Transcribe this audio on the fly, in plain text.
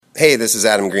Hey, this is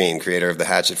Adam Green, creator of the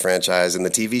Hatchet franchise and the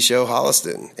TV show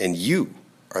Holliston, and you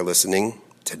are listening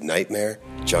to Nightmare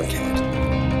Junkhead.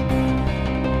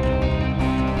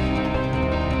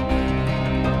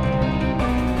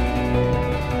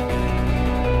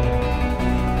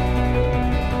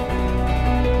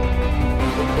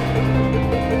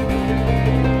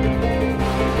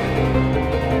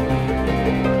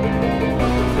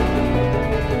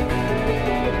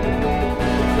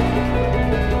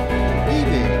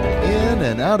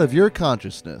 Out of your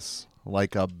consciousness,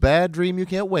 like a bad dream you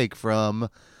can't wake from,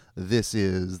 this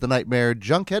is the Nightmare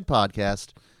Junkhead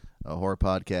Podcast, a horror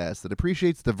podcast that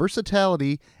appreciates the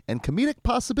versatility and comedic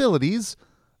possibilities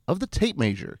of the tape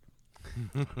measure.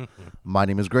 My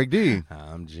name is Greg D.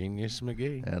 I'm Genius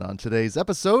McGee. And on today's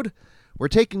episode, we're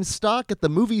taking stock at the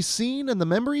movie scene and the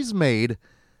memories made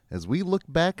as we look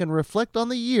back and reflect on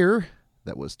the year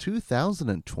that was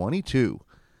 2022.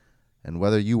 And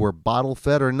whether you were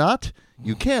bottle-fed or not,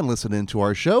 you can listen into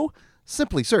our show.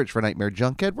 Simply search for Nightmare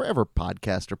Junkhead wherever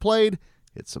podcasts are played.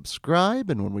 Hit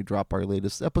subscribe, and when we drop our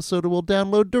latest episode, it will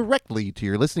download directly to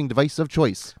your listening device of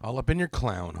choice. All up in your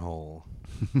clown hole.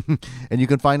 And you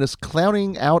can find us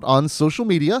clowning out on social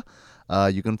media.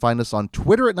 You can find us on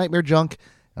Twitter at Nightmare Junk,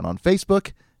 and on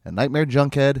Facebook at Nightmare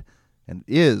Junkhead, and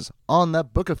is on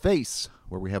that Book of Face,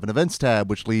 where we have an events tab,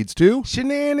 which leads to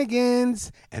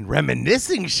shenanigans and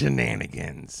reminiscing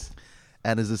shenanigans.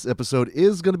 And as this episode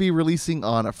is going to be releasing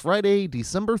on Friday,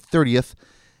 December 30th,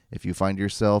 if you find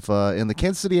yourself in the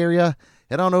Kansas City area,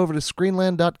 head on over to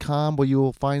screenland.com, where you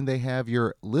will find they have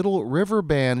your Little River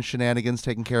Band shenanigans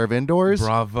taken care of indoors.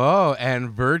 Bravo. And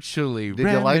virtually Did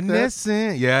you like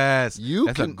that? Yes.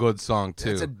 That's a good song, too.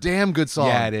 It's a damn good song.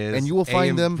 Yeah, it is. And you will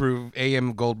find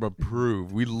AM Gold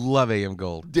approved. We love AM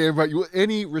Gold. Damn right.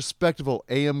 Any respectable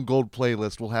AM Gold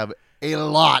playlist will have a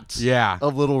lot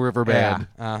of Little River Band.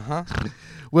 Yeah. Uh-huh.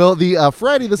 Well, the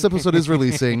Friday this episode is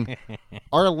releasing,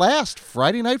 our last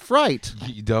Friday Night Fright.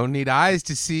 You don't need eyes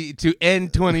to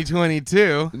end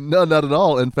 2022. No, not at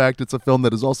all. In fact, it's a film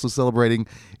that is also celebrating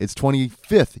its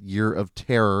 25th year of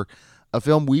terror, a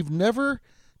film we've never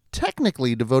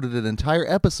technically devoted an entire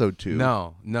episode to.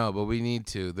 No, but we need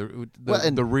to.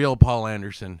 The real Paul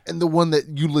Anderson. And the one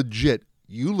that you legit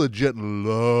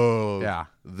love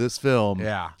this film.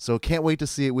 Yeah. So can't wait to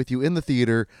see it with you in the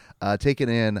theater, taking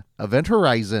in Event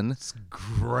Horizon. It's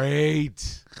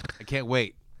great. I can't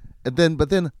wait. But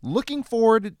then looking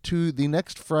forward to the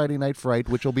next Friday Night Fright,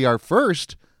 which will be our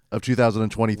first of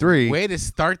 2023. Way to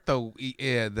start the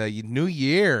new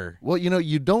year. Well,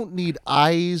 you don't need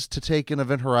eyes to take in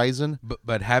Event Horizon.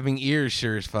 But having ears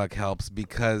sure as fuck helps,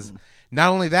 because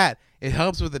not only that, it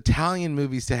helps with Italian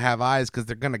movies to have eyes because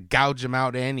they're going to gouge them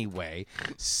out anyway.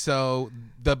 So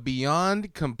the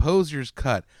Beyond Composer's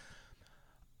Cut,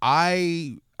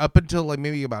 up until like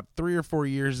maybe about 3 or 4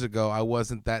 years ago, I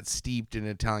wasn't that steeped in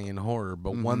Italian horror.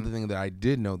 But one thing that I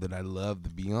did know that I loved the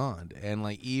Beyond. And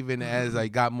like even as I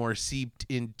got more seeped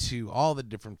into all the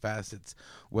different facets,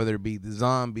 whether it be the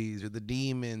zombies or the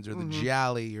demons or the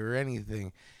gialli or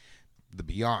anything, the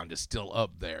Beyond is still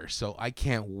up there. So I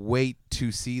can't wait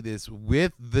to see this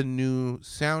with the new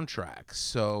soundtrack.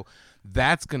 So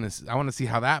I want to see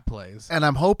how that plays. And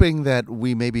I'm hoping that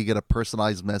we maybe get a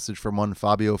personalized message from one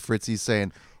Fabio Frizzi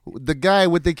saying, the guy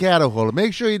with the cat hole,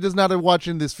 make sure he does not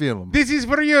watching this film. This is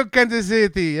for you, Kansas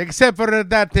City, except for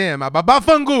that him,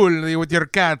 Bafangul with your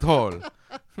cat hole.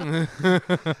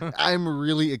 I'm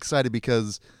really excited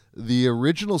because the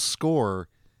original score,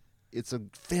 it's a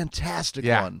fantastic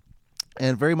one.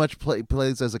 And very much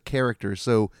plays as a character.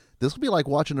 So this will be like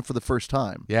watching it for the first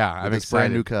time. Yeah, I'm excited.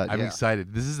 Brand new cut. I'm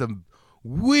excited. This is a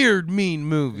weird, mean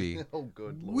movie. Oh,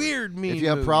 good Lord. Weird, mean movie. If you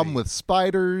have a problem with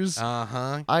spiders,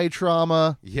 eye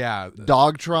trauma,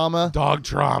 dog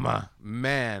trauma,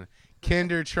 man,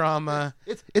 kinder trauma.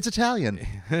 It's Italian.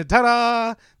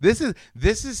 Ta-da! This is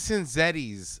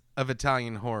Cinzetti's of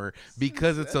Italian horror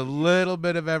because it's a little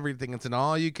bit of everything. It's an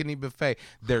all-you-can-eat buffet.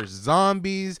 There's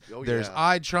zombies, there's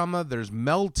eye trauma, there's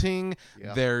melting,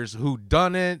 there's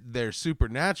whodunit, there's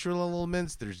supernatural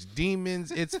elements, there's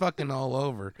demons. It's fucking all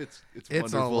over.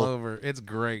 It's all over. It's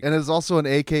great. And it's also an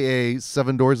AKA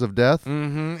Seven Doors of Death.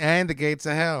 And the Gates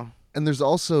of Hell. And there's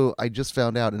also, I just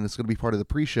found out, and it's going to be part of the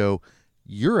pre-show,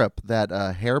 Europe, that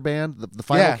hair band, the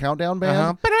Final Countdown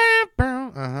band,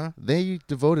 they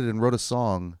devoted and wrote a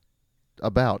song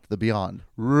about the Beyond.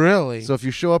 Really? So if you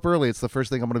show up early, it's the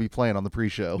first thing I'm going to be playing on the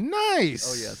pre-show.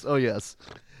 Nice. Oh yes.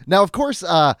 Now, of course,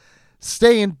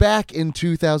 staying back in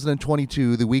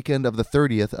 2022, the weekend of the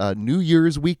 30th, New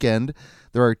Year's weekend,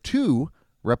 there are 2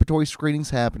 repertory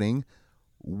screenings happening.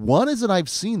 One is an I've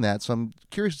seen that, so I'm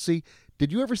curious to see,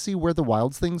 Did you ever see Where the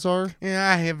Wild Things Are? Yeah,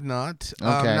 I have not.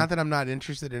 Okay. Not that I'm not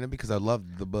interested in it because I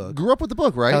love the book. Grew up with the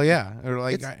book, right? Hell yeah. Or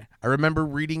like I remember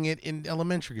reading it in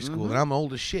elementary school and I'm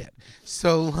old as shit.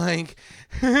 So like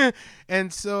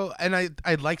and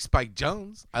I like Spike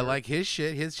Jonze. I like his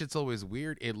shit. His shit's always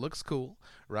weird. It looks cool,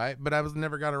 right? But I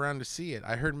never got around to see it.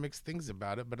 I heard mixed things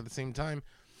about it, but at the same time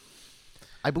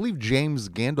I believe James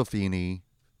Gandolfini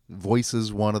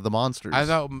voices one of the monsters. I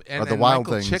thought or and the wild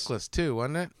Michael things. Chiklis too,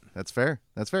 wasn't it? That's fair.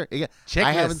 Yeah, Chickless.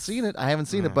 I haven't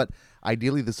seen it. But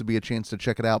ideally this would be a chance to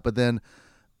check it out. But then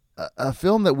a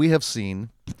film that we have seen,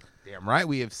 Damn right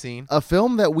we have seen. a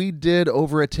film that we did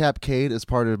over at Tapcade as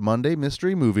part of Monday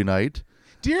Mystery Movie Night.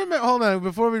 Do you remember? Hold on,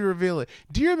 before we reveal it.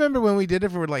 Do you remember when we did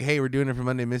it for like, hey, we're doing it for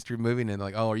Monday Mystery Movie, and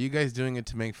like, oh, are you guys doing it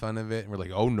to make fun of it? And we're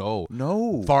like, oh no,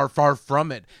 No. far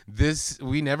from it.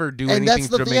 We never do And anything that's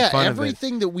the to thing. make Yeah, fun of it.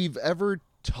 everything that we've ever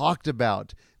talked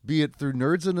about, be it through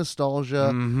Nerds of Nostalgia,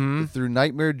 through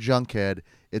Nightmare Junkhead,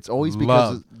 it's always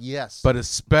because Love. yes. But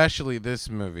especially this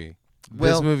movie.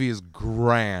 Well- This movie is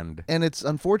grand. And it's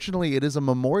unfortunately it is a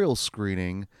memorial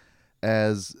screening,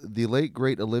 as the late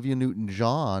great Olivia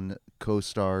Newton-John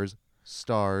stars,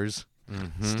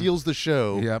 steals the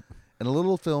show Yep. in a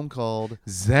little film called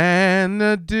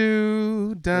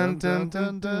Xanadu, dun dun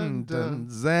dun dun dun,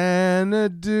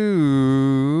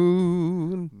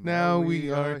 Xanadu. Now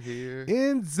we are here.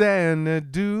 in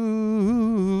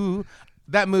Xanadu.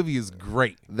 That movie is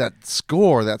great. That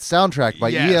score, that soundtrack by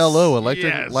Yes, ELO,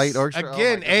 Electric yes. Light Orchestra.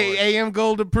 Again, Oh my God. AM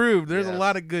Gold approved. There's a Yes.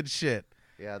 lot of good shit.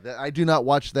 Yeah, I do not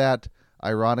watch that.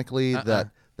 Ironically,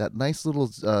 that nice little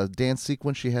dance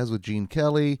sequence she has with Gene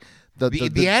Kelly,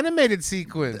 The animated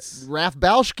sequence. Ralph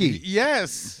Balshke,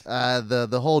 Yes.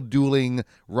 the whole dueling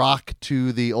rock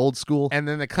to the old school. And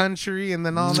then the country and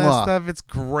then all that Mwah. stuff. It's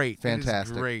great.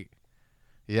 Fantastic. It is great.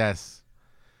 Yes.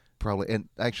 Probably, and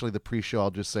actually the pre-show,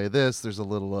 I'll just say this: there's a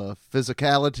little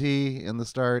physicality in the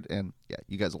start, and yeah,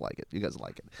 you guys will like it.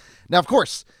 Now, of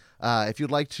course, if you'd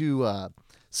like to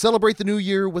celebrate the new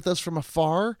year with us from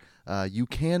afar, you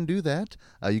can do that.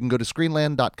 You can go to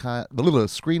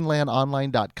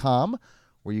screenlandonline.com,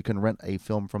 where you can rent a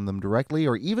film from them directly,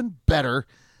 or even better,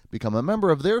 become a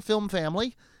member of their film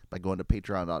family by going to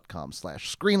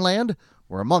patreon.com/screenland,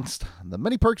 where amongst the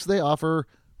many perks they offer,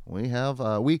 we have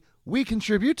we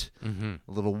contribute a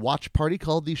little watch party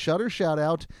called the Shutter Shout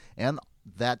Out, and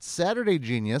that Saturday,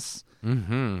 Genius.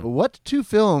 What two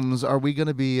films are we going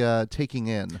to be taking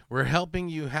in? We're helping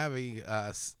you have a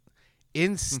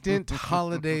instant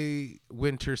holiday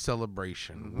winter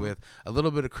celebration with a little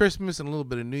bit of Christmas and a little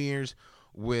bit of New Year's,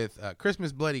 with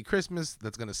Christmas Bloody Christmas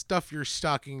that's going to stuff your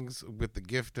stockings with the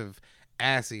gift of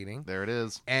ass eating. There it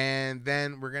is. And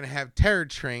then we're going to have Terror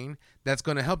Train that's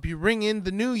going to help you ring in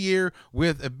the new year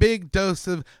with a big dose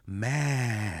of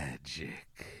magic.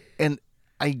 And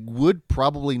I would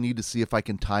probably need to see if I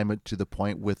can time it to the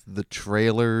point with the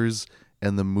trailers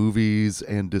and the movies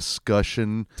and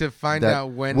discussion To find that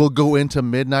out when we'll go into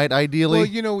midnight,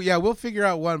 ideally. Well, we'll figure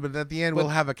out one, but at the end we'll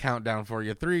have a countdown for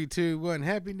you. 3, 2, 1,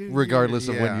 Happy New Year. regardless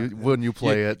of Yeah. when you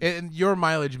play it. And your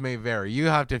mileage may vary. You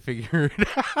have to figure it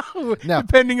out Now-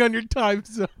 depending on your time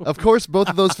zone. Of course, both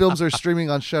of those films are streaming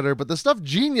on Shudder, but the stuff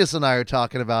Genius and I are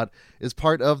talking about is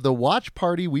part of the watch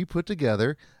party we put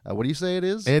together. What do you say it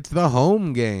is? It's the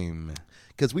home game.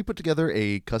 Because we put together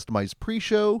a customized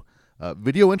pre-show,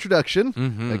 video introduction,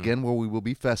 again, where we will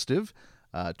be festive,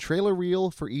 trailer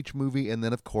reel for each movie, and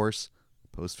then, of course,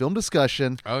 post-film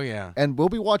discussion. Oh yeah. And we'll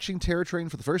be watching Terror Train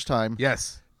for the first time,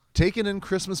 Yes. taking in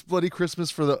Christmas, Bloody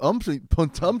Christmas for the umpteenth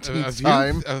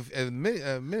time, A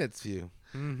minute's view.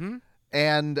 Mm-hmm.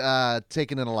 and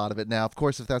taking in a lot of it. Now, of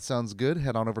course, if that sounds good,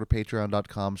 head on over to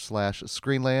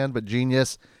patreon.com/screenland. But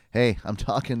Genius, hey, I'm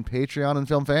talking Patreon and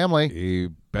Film Family. Hey,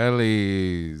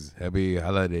 bellies. Happy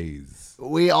holidays.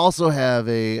 We also have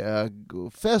a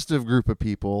festive group of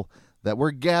people that we're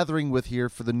gathering with here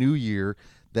for the new year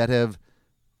that have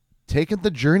taken the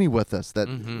journey with us. That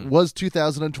was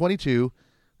 2022.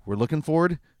 We're looking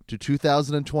forward to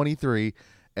 2023.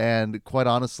 And quite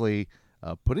honestly,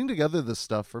 putting together this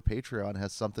stuff for Patreon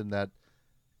has something that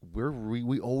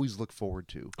we always look forward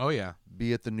to. Oh yeah.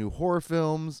 Be it the new horror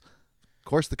films, of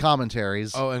course, the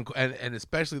commentaries. Oh, and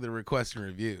especially the requests and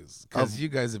reviews, because you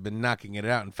guys have been knocking it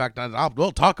out. In fact,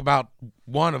 we'll talk about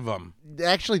one of them.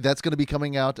 Actually, that's going to be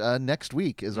coming out next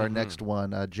week is our next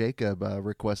one. Jacob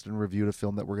requested and reviewed a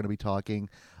film that we're going to be talking.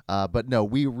 But no,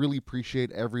 we really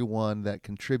appreciate everyone that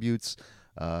contributes.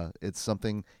 It's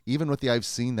something, even with the I've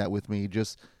seen that with me,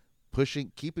 just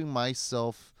keeping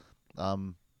myself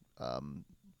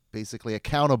basically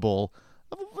accountable,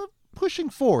 pushing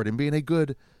forward and being a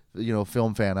good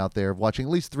film fan out there, watching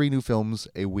at least 3 new films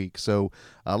a week. So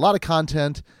a lot of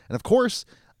content, and of course,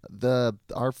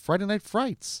 our Friday Night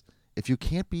Frights. If you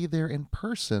can't be there in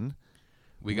person,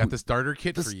 we got the starter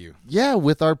kit for you. Yeah,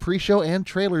 with our pre-show and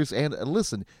trailers. And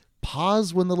listen,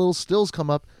 pause when the little stills come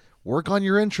up. Work on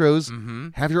your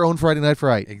intros. Have your own Friday Night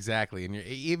Fright. Exactly. And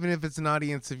even if it's an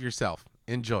audience of yourself,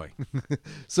 enjoy.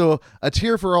 So a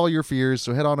tier for all your fears.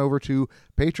 So head on over to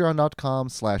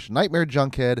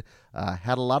patreon.com/nightmarejunkhead.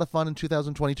 Had a lot of fun in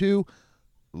 2022.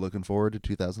 Looking forward to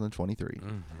 2023.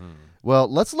 Well,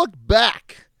 let's look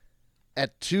back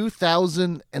at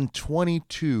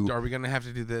 2022. Are we going to have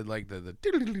to do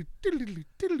the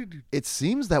It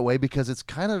seems that way because it's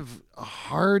kind of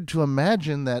hard to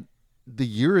imagine that the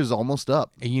year is almost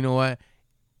up. And you know what?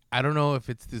 I don't know if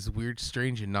it's this weird,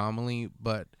 strange anomaly,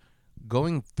 but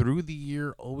going through the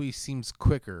year always seems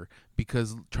quicker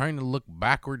because trying to look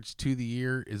backwards to the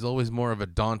year is always more of a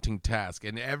daunting task.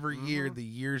 And every year, the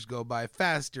years go by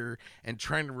faster, and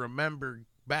trying to remember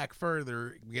back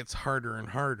further gets harder and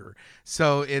harder.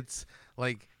 So it's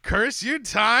like, curse you,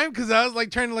 time, because I was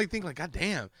like trying to think like, God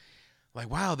damn. Like,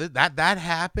 wow, that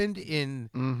happened in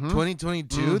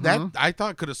 2022. That I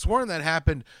thought could have sworn that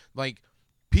happened like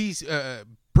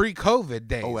pre-COVID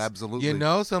days. Oh, absolutely.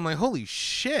 So I'm like, holy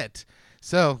shit.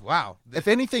 So, wow. If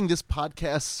anything, this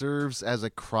podcast serves as a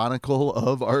chronicle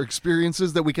of our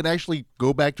experiences that we can actually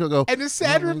go back to and go. And a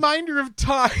sad reminder of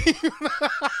time.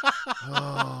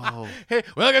 Oh. Hey,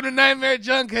 welcome to Nightmare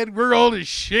Junkhead. We're old as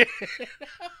shit.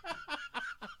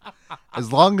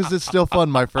 As long as it's still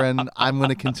fun, my friend, I'm going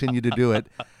to continue to do it.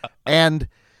 And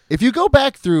if you go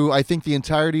back through, I think, the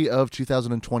entirety of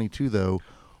 2022, though,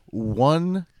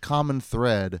 one common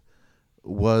thread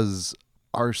was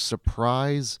our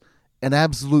surprise and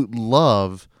absolute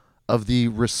love of the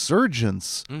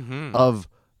resurgence of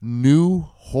new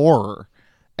horror,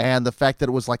 and the fact that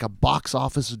it was like a box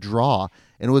office draw,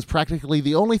 and it was practically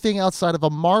the only thing outside of a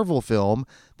Marvel film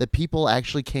that people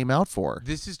actually came out for.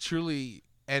 This is truly,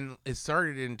 and it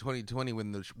started in 2020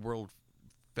 when the world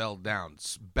fell down.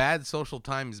 Bad social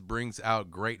times brings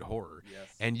out great horror,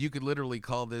 and you could literally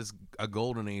call this a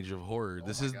golden age of horror.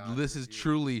 This is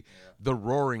truly the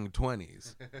Roaring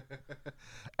 20s.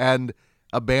 And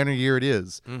a banner year it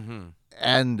is.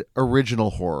 And original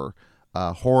horror.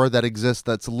 Horror that exists,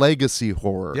 that's legacy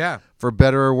horror. Yeah. For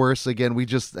better or worse, again, we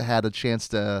just had a chance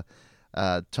to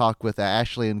talk with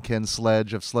Ashley and Ken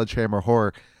Sledge of Sledgehammer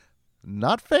Horror.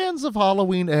 Not fans of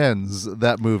Halloween Ends,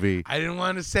 that movie. I didn't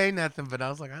want to say nothing, but I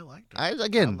was like, I liked it. I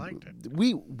liked it.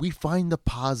 We find the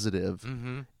positive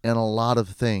in a lot of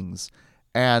things.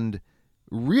 And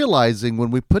realizing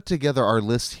when we put together our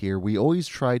list here, we always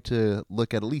try to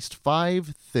look at least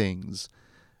 5 things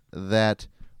that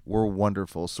were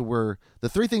wonderful. So the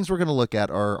 3 things we're going to look at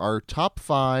are our top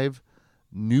 5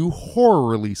 new horror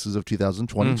releases of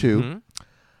 2022,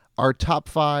 our top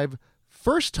 5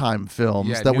 first-time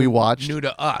films that we watched. New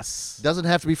to us. Doesn't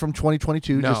have to be from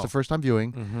 2022, just a first-time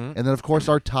viewing. And then, of course,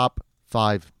 our top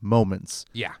 5 moments.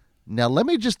 Yeah. Now, let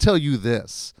me just tell you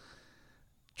this.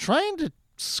 Trying to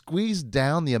squeeze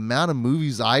down the amount of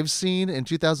movies I've seen in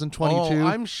 2022. Oh,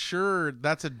 I'm sure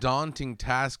that's a daunting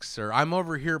task, sir. I'm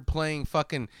over here playing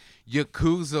fucking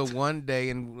Yakuza one day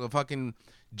and fucking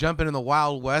jumping in the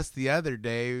Wild West the other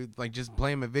day, like just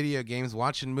playing my video games,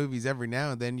 watching movies every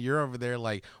now and then. You're over there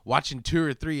like watching 2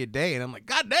 or 3 a day, and I'm like,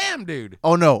 God damn, dude.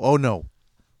 Oh no.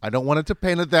 I don't want it to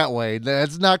paint it that way.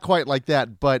 It's not quite like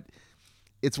that, but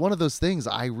it's one of those things.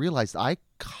 I realized I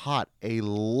caught a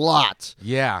lot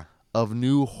of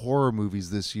new horror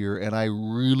movies this year, and I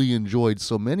really enjoyed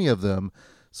so many of them.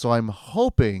 So I'm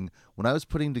hoping when I was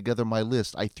putting together my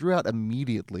list, I threw out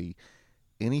immediately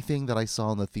anything that I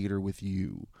saw in the theater with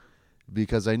you,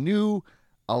 because I knew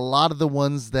a lot of the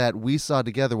ones that we saw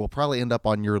together will probably end up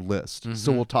on your list.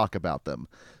 So we'll talk about them.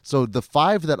 So the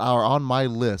 5 that are on my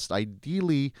list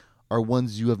ideally are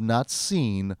ones you have not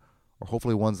seen, or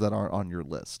hopefully ones that aren't on your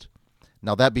list.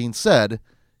 Now, that being said,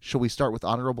 shall we start with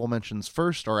honorable mentions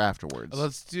first or afterwards?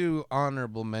 Let's do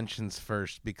honorable mentions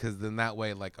first, because then that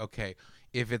way, like, okay,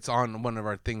 if it's on one of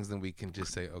our things, then we can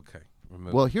just say, okay,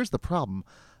 remove Well, here's the problem.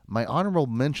 My honorable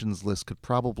mentions list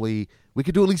we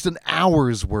could do at least an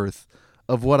hour's worth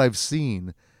of what I've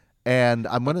seen. And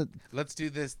I'm going to... Let's do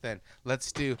this then.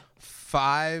 Let's do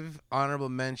 5 honorable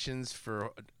mentions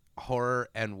for horror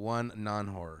and 1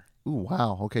 non-horror. Ooh,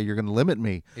 wow. Okay, you're going to limit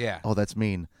me. Yeah. Oh, that's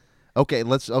mean. Okay,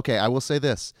 I will say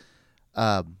this.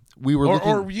 We were looking...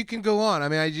 Or you can go on. I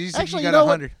mean, you said Actually, you got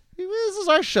 100. This is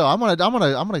our show. I'm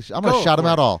gonna shout them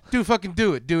out all. Dude, fucking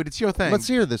do it, dude. It's your thing. Let's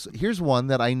hear this. Here's one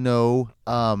that I know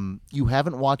you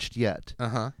haven't watched yet.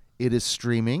 Uh-huh. It is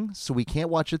streaming, so we can't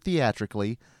watch it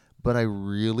theatrically, but I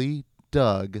really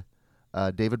dug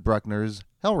David Bruckner's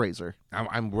Hellraiser.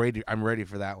 I'm ready. I'm ready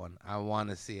for that one. I want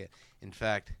to see it. In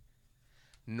fact,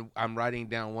 I'm writing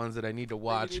down ones that I need to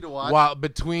watch.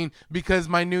 Because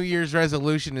my New Year's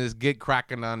resolution is get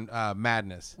cracking on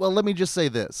Madness. Well, let me just say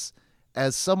this.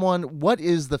 As someone, what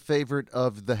is the favorite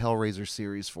of the Hellraiser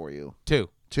series for you? 2.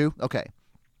 2? Okay.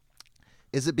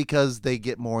 Is it because they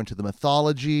get more into the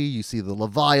mythology? You see the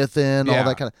Leviathan, all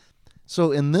that kind of...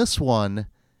 So in this one,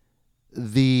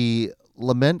 the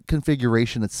lament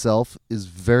configuration itself is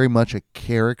very much a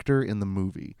character in the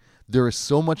movie. There is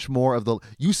so much more of the...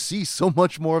 You see so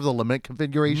much more of the lament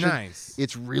configuration. Nice.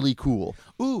 It's really cool.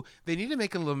 Ooh, they need to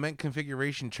make a lament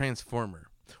configuration transformer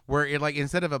where it, like,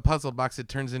 instead of a puzzle box, it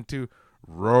turns into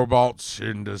robots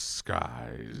in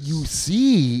disguise. You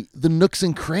see the nooks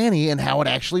and cranny and how it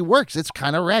actually works. It's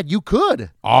kind of rad. You could.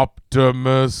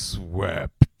 Optimus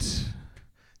wept.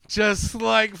 Just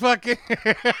like fucking...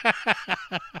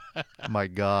 My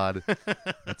God.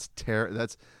 That's terrible.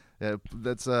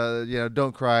 That's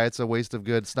don't cry. It's a waste of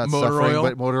good. It's not motor suffering, oil.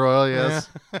 But motor oil, yes.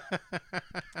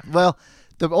 Well,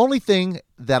 the only thing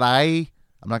that I'm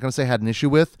not going to say had an issue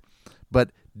with,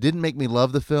 but didn't make me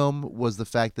love the film was the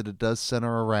fact that it does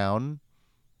center around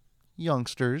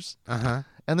youngsters. Uh-huh.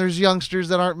 And there's youngsters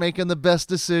that aren't making the best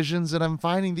decisions, and I'm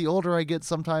finding the older I get,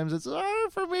 sometimes it's harder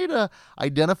for me to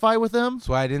identify with them. That's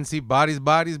why I didn't see bodies.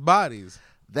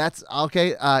 That's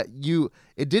okay.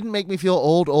 It didn't make me feel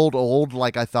old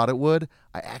like I thought it would.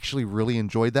 I actually really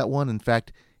enjoyed that one. In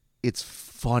fact, it's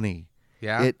funny.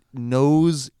 Yeah. It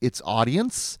knows its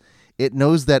audience. It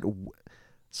knows that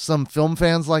some film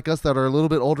fans like us that are a little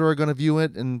bit older are going to view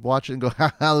it and watch it and go,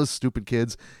 ha, those stupid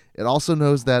kids. It also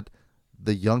knows that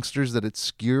the youngsters that it's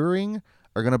skewering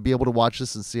are going to be able to watch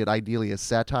this and see it ideally as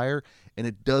satire. And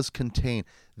it does contain.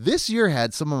 This year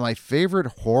had some of my favorite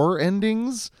horror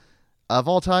endings of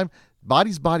all time.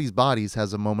 Bodies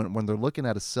has a moment when they're looking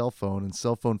at a cell phone and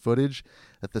cell phone footage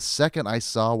that the second I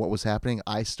saw what was happening,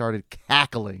 I started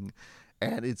cackling,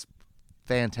 and it's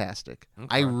fantastic.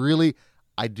 Okay.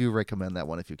 I do recommend that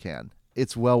one if you can.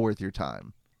 It's well worth your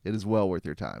time. It is well worth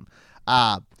your time.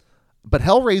 But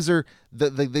Hellraiser,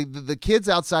 the kids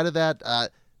outside of that,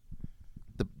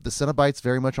 the Cenobites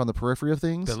very much on the periphery of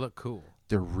things. They look cool.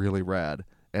 They're really rad,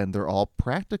 and they're all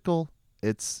practical.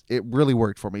 It really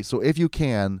worked for me. So if you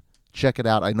can, check it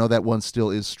out. I know that one still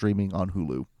is streaming on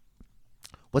Hulu.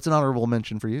 What's an honorable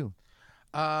mention for you?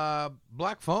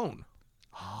 Black Phone.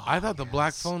 I thought the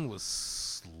Black Phone was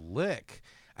slick.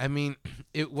 I mean,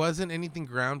 it wasn't anything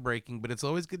groundbreaking, but it's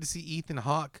always good to see Ethan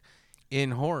Hawke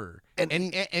in horror.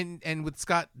 And with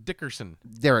Scott Derrickson.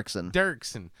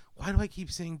 Why do I keep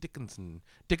saying Dickinson?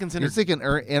 You're thinking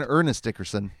Ernest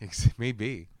Dickerson.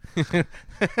 Maybe.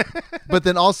 But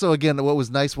then also, again, what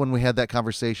was nice when we had that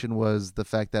conversation was the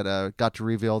fact that got to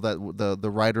reveal that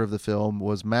the writer of the film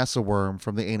was Massa Worm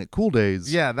from the Ain't It Cool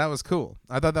days. Yeah, that was cool.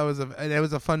 I thought it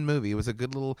was a fun movie. It was a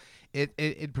good little.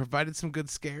 It provided some good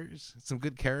scares, some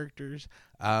good characters.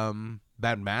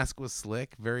 That mask was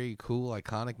slick, very cool,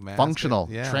 iconic mask. Functional,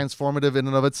 transformative in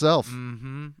and of itself.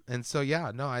 Mm-hmm. And so,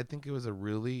 I think it was a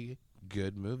really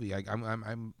good movie.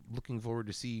 I'm looking forward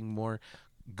to seeing more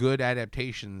good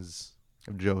adaptations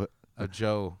of Joe.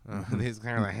 He's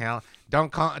kind of like, hell.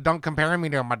 Don't compare me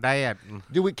to my dad.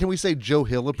 Can we say Joe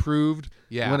Hill approved?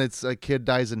 Yeah. When it's a kid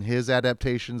dies in his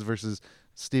adaptations versus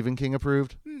Stephen King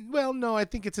approved? Well, no, I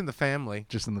think it's in the family.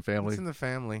 Just in the family. It's in the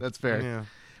family. That's fair. Yeah.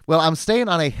 Well, I'm staying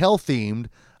on a hell-themed,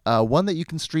 one that you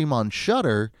can stream on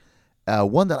Shudder,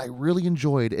 one that I really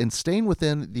enjoyed, and staying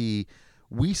within the...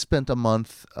 We spent a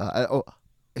month, a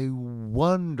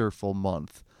wonderful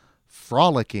month,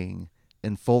 frolicking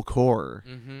in folk horror,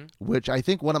 which I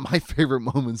think one of my favorite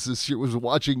moments this year was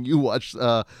watching you watch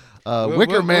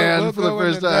Wicker Man for the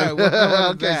first time.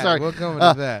 Okay, sorry. We'll go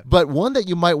into that. But one that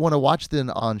you might want to watch then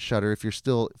on Shudder if you're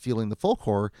still feeling the folk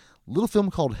horror, little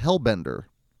film called Hellbender.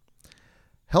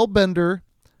 Hellbender,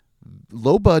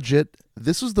 low budget.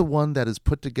 This is the one that is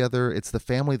put together. It's the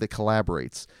family that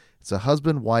collaborates. It's a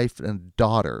husband, wife, and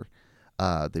daughter.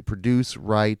 They produce,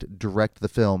 write, direct the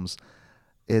films.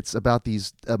 It's about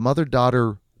these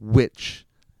mother-daughter witch,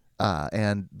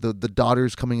 and the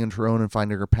daughter's coming into her own and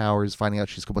finding her powers, finding out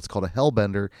she's what's called a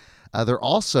hellbender. They're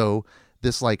also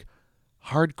this like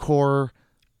hardcore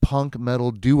punk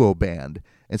metal duo band.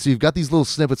 And so you've got these little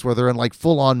snippets where they're in like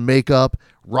full-on makeup,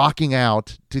 rocking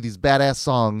out to these badass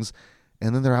songs,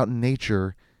 and then they're out in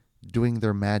nature doing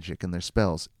their magic and their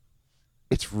spells.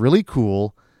 It's really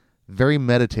cool, very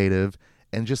meditative,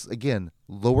 and just, again,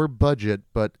 lower budget,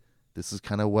 but this is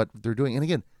kind of what they're doing. And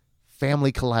again,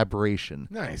 family collaboration.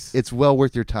 Nice. It's well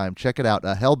worth your time. Check it out.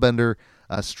 Hellbender,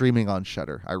 streaming on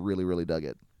Shudder. I really, really dug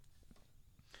it.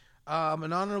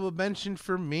 An honorable mention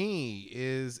for me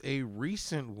is a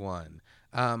recent one.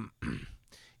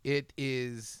 It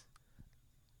is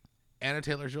Anna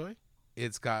Taylor-Joy.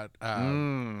 It's got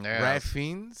Ralph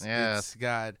Fiennes. Yes. It's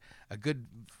got a good,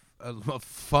 a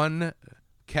fun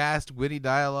cast, witty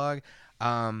dialogue.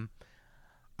 I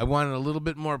wanted a little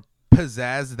bit more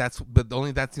pizzazz. That's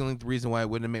the only reason why I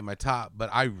wouldn't have made my top. But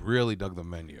I really dug The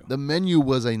Menu. The Menu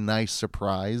was a nice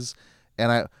surprise,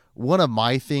 and one of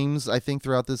my themes I think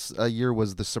throughout this year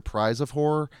was the surprise of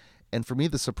horror, and for me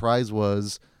the surprise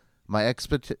was my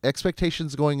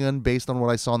expectations going in based on what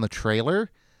I saw in the trailer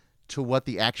to what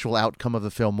the actual outcome of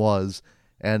the film was,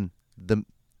 and the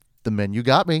Menu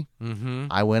got me. Mm-hmm.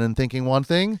 I went in thinking one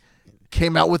thing,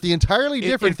 came out with the entirely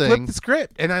different it thing. flipped the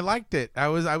script, and I liked it. I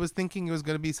was thinking it was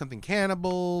going to be something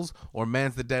cannibals or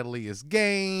Man's the Deadliest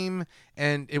Game,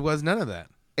 and it was none of that.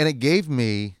 And it gave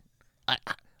me,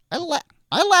 I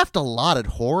laughed a lot at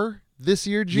horror this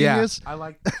year, Genius. Yeah, I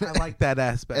like that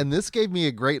aspect. And this gave me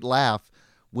a great laugh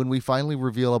when we finally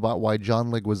reveal about why John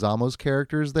Leguizamo's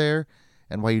character is there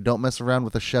and why you don't mess around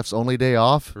with a chef's only day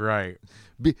off. Right.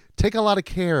 Take a lot of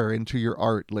care into your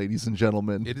art, ladies and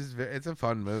gentlemen. It's a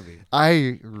fun movie.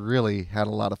 I really had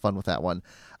a lot of fun with that one.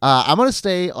 I'm going to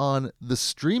stay on the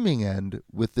streaming end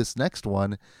with this next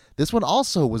one. This one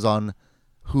also was on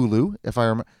Hulu, if I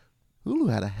remember.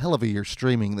 Hulu had a hell of a year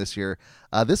streaming this year.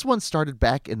 This one started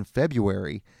back in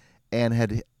February,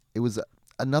 and it was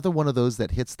another one of those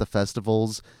that hits the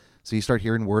festivals. So you start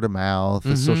hearing word of mouth,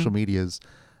 the social medias.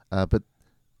 But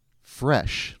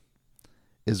Fresh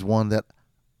is one that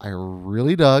I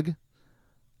really dug,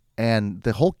 and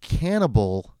the whole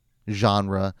cannibal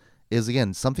genre is,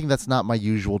 again, something that's not my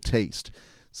usual taste.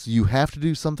 So you have to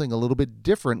do something a little bit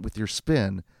different with your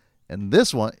spin. And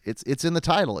this one, it's in the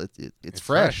title. It's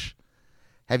fresh.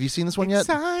 Have you seen this one yet?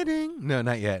 Exciting. No,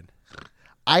 not yet.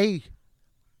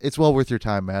 It's well worth your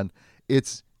time, man.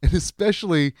 It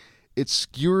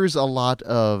skewers a lot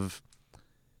of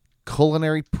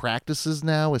culinary practices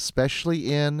now,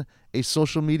 especially in a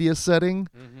social media setting.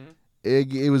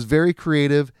 Mm-hmm. It was very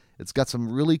creative. It's got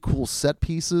some really cool set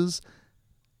pieces.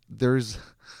 There's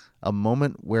a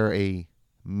moment where a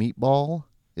meatball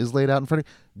is laid out in front of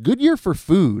you. Good year for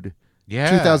food. Yeah.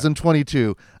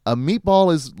 2022. A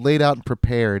meatball is laid out and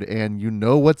prepared, and you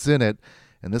know what's in it,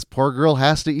 and this poor girl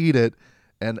has to eat it.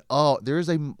 And there's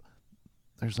a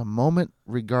moment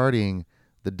regarding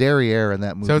the derriere in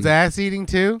that movie. So it's ass eating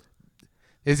too?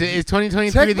 Is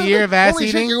 2023 the year of ass holy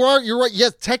eating? Shit, you're right.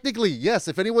 Yes, technically, yes.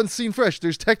 If anyone's seen Fresh, there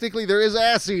is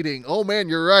ass eating. Oh man,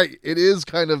 you're right. It is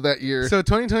kind of that year. So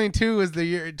 2022 was the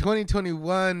year.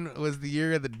 2021 was the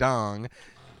year of the dong.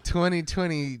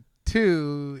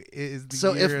 2022 is the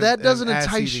so year if that of doesn't ass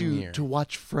entice eating you year. to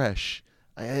watch Fresh,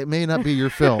 it may not be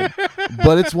your film,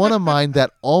 but it's one of mine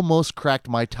that almost cracked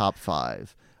my top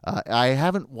 5. I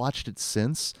haven't watched it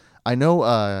since. I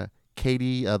know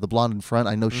Katie, the blonde in front,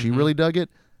 I know she really dug it.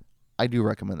 I do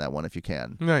recommend that one if you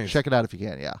can. Nice. Check it out if you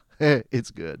can, yeah.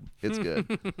 It's good. It's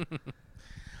good.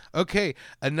 Okay,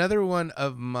 another one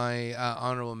of my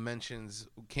honorable mentions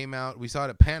came out. We saw it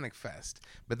at Panic Fest,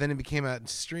 but then it came out in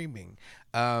streaming.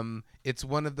 It's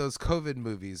one of those COVID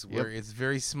movies where it's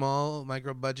very small,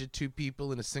 micro budget, 2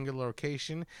 people in a single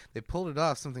location. They pulled it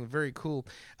off, something very cool.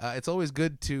 It's always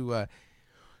good to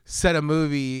set a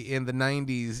movie in the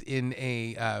 90s in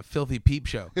a filthy peep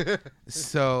show.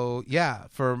 So, yeah,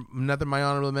 for another my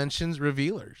honorable mentions,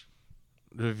 Revealers.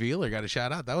 Revealer got a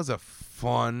shout out. That was a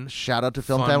fun Shout out to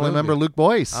film fun family movie. member Luke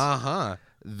Boyce. Uh-huh.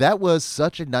 That was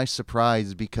such a nice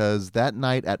surprise because that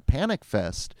night at Panic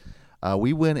Fest,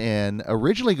 we went in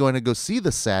originally going to go see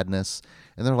The Sadness,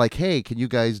 and they're like, "Hey, can you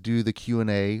guys do the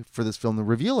Q&A for this film, The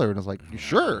Revealer?" And I was like,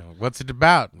 "Sure." What's it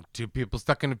about? 2 people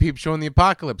stuck in a peep show in the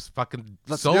apocalypse. Fucking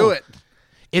Let's sold. do it.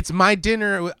 It's my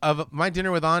dinner with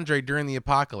Andre during the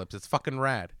apocalypse. It's fucking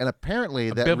rad. And apparently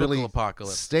that biblical really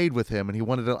apocalypse. stayed with him, and he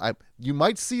wanted to. You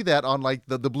might see that on like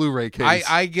the Blu-ray case.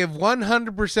 I give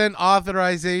 100%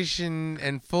 authorization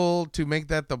and full to make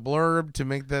that the blurb, to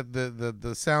make that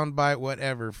the sound bite,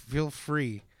 whatever. Feel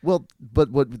free. Well,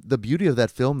 but what the beauty of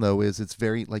that film though is it's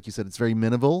very, like you said, it's very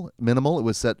minimal. It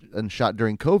was set and shot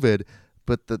during COVID,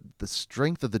 but the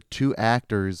strength of the 2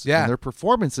 actors and their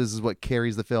performances is what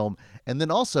carries the film. And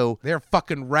then also They're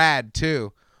fucking rad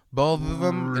too. Both of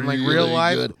them in like real really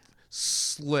life, good.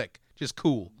 slick, just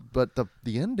cool. But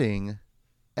the ending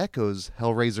echoes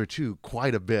Hellraiser 2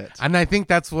 quite a bit. And I think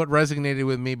that's what resonated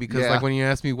with me because, Yeah. like, when you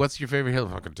ask me what's your favorite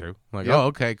Hellraiser 2, I'm like, Yep. oh,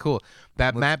 okay, cool.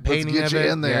 That matte painting get of you it,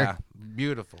 in there. yeah,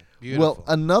 beautiful. Well,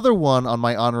 another one on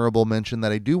my honorable mention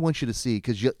that I do want you to see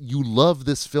because you love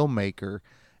this filmmaker,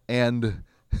 And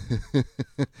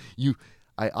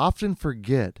I often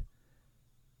forget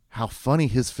how funny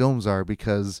his films are,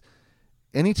 because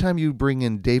anytime you bring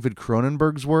in David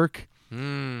Cronenberg's work,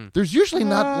 there's usually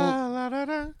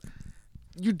not.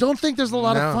 You don't think there's a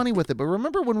lot of funny with it, but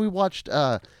remember when we watched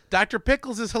Dr.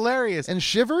 Pickles is hilarious. and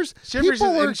Shivers? Shivers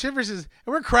People and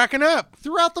we're cracking up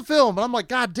throughout the film, and I'm like,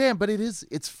 God damn! But it's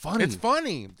funny. It's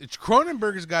funny.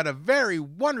 Cronenberg's got a very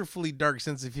wonderfully dark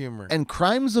sense of humor. And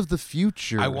Crimes of the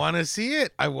Future. I want to see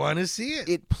it.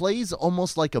 It plays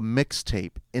almost like a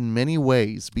mixtape in many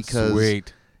ways, because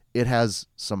Sweet. it has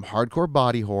some hardcore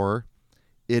body horror.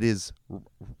 It is,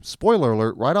 spoiler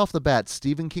alert, right off the bat,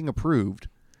 Stephen King approved.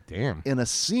 Damn. In a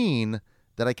scene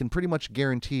that I can pretty much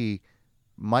guarantee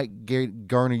might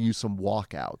garner you some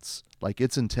walkouts. Like,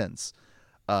 it's intense.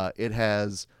 It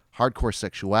has hardcore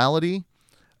sexuality.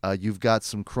 You've got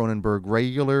some Cronenberg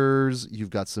regulars. You've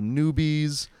got some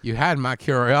newbies. You had my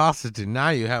curiosity.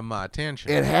 Now you have my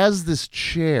attention. It has this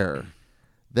chair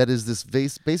that is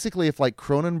this basically if like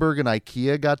Cronenberg and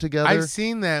IKEA got together. I've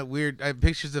seen that weird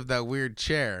pictures of that weird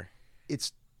chair.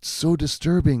 It's so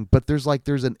disturbing, but there's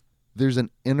an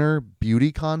inner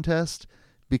beauty contest,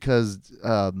 because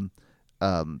oh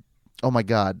my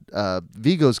God,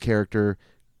 Vigo's character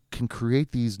can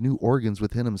create these new organs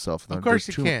within himself. Of course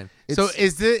he can. So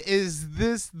is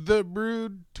this The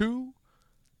Brood 2?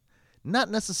 Not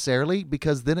necessarily,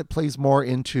 because then it plays more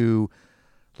into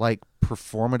like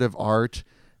performative art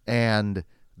and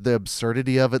the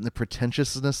absurdity of it and the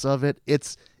pretentiousness of it.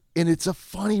 It's a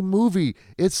funny movie.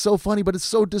 It's so funny, but it's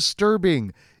so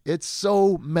disturbing. It's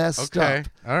so messed up.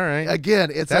 All right.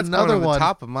 Again, that's another one. one.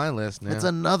 Top of my list now. It's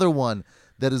another one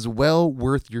that is well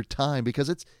worth your time, because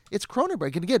it's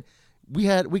Cronenberg. And again,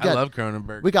 I love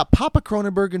Cronenberg. We got Papa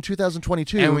Cronenberg in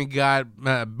 2022, and we got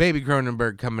Baby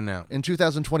Cronenberg coming out in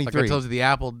 2023. Like I told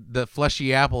you, the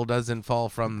fleshy apple doesn't fall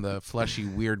from the fleshy,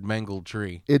 weird, mangled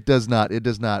tree. It does not. It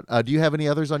does not. Do you have any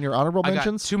others on your honorable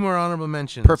mentions? I got 2 more honorable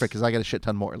mentions. Perfect, because I got a shit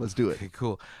ton more. Let's do it. Okay,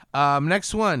 cool.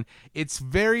 Next one. It's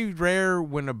very rare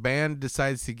when a band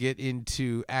decides to get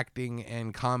into acting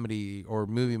and comedy or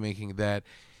movie making that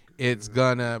it's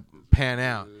gonna pan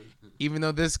out. Even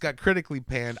though this got critically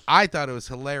panned, I thought it was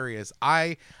hilarious.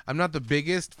 I'm not the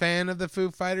biggest fan of the Foo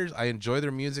Fighters. I enjoy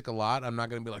their music a lot. I'm not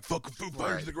going to be like, fuck Foo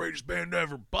Fighters, the greatest band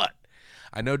ever. But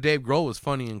I know Dave Grohl was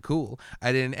funny and cool.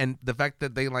 And the fact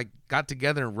that they like got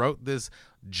together and wrote this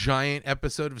giant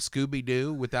episode of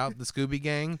Scooby-Doo without the Scooby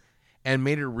Gang and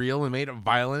made it real and made it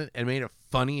violent and made it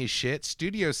funny as shit.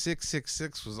 Studio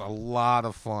 666 was a lot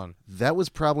of fun. That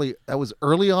was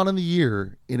early on in the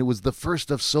year, and it was the first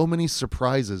of so many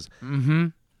surprises. Mm-hmm.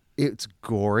 It's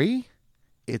gory.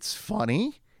 It's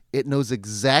funny. It knows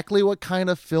exactly what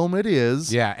kind of film it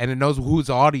is. Yeah, and it knows whose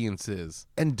audience is.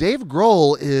 And Dave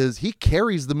Grohl he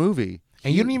carries the movie.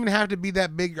 And you don't even have to be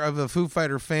that big of a Foo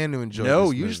Fighter fan to enjoy this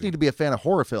movie. movie. Just need to be a fan of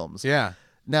horror films. Yeah.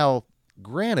 Now,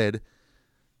 granted,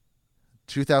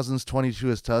 2022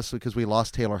 is tough because we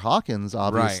lost Taylor Hawkins,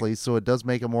 obviously, so it does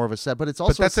make it more of a set. But it's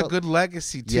also that's a good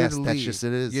legacy too. Yes, to that's leave, just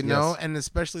it is. You know, and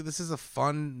especially this is a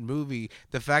fun movie.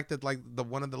 The fact that like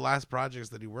one of the last projects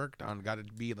that he worked on got to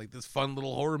be like this fun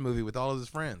little horror movie with all of his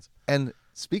friends. And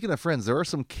speaking of friends, there are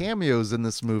some cameos in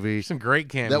this movie. Some great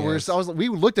cameos. We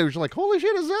looked at it, we were like, holy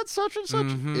shit, is that such and such?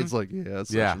 Mm-hmm. It's like, yeah,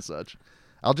 it's such and such.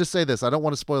 I'll just say this. I don't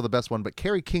want to spoil the best one, but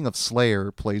Kerry King of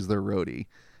Slayer plays their roadie.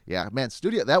 Yeah, man,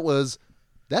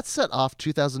 that set off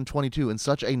 2022 in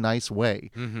such a nice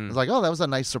way. Mm-hmm. It's like, oh, that was a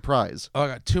nice surprise. Oh, I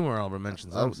got 2 more honorable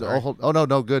mentions.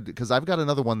 No, good, because I've got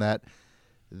another one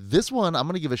this one, I'm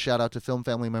going to give a shout out to film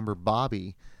family member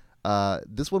Bobby.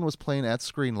 This one was playing at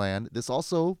Screenland. This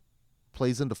also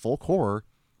plays into folk horror.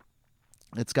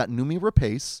 It's got Noomi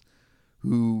Rapace,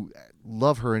 who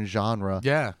love her in genre.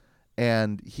 Yeah.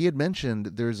 And he had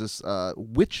mentioned there's this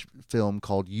witch film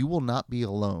called You Will Not Be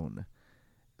Alone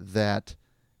that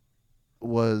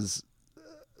was,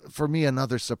 for me,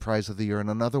 another surprise of the year and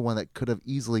another one that could have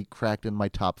easily cracked in my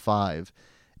top 5.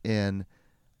 And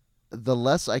the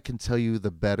less I can tell you,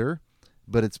 the better.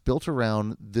 But it's built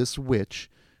around this witch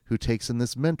who takes in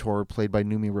this mentor played by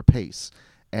Noomi Rapace.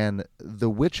 And the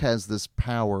witch has this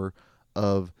power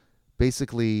of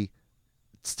basically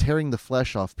tearing the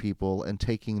flesh off people and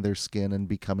taking their skin and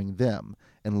becoming them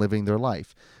and living their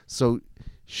life. So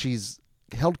she's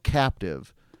held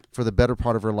captive for the better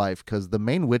part of her life, because the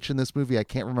main witch in this movie, I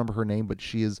can't remember her name, but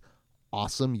she is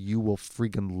awesome. You will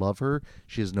freaking love her.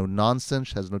 She has no nonsense.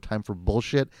 She has no time for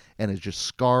bullshit, and is just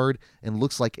scarred and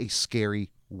looks like a scary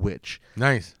witch.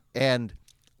 Nice.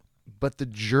 But the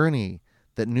journey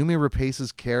that Noomi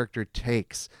Rapace's character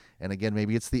takes And again,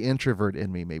 maybe it's the introvert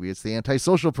in me, maybe it's the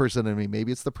antisocial person in me,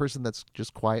 maybe it's the person that's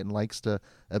just quiet and likes to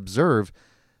observe,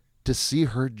 to see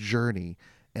her journey.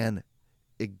 And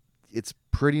it's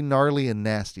pretty gnarly and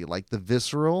nasty, like the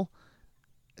visceral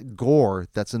gore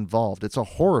that's involved. It's a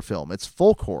horror film. It's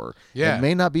folk horror. Yeah. It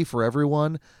may not be for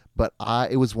everyone, but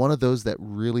it was one of those that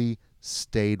really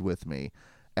stayed with me.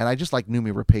 And I just like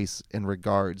Noomi Rapace in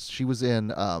regards. She was in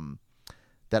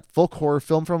that folk horror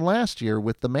film from last year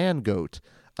with the man goat.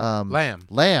 Lamb.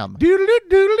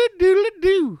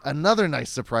 Doodle-doo. Another nice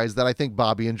surprise that I think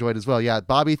Bobby enjoyed as well. Yeah,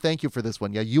 Bobby, thank you for this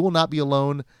one. Yeah, You Will Not Be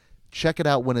Alone. Check it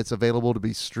out when it's available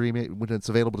to stream.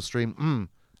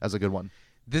 That's a good one.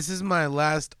 This is my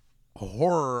last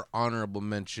horror honorable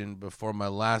mention before my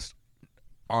last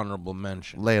honorable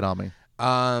mention. Lay it on me.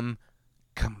 Come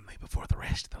with me before the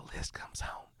rest of the list comes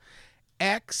home.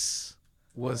 X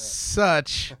was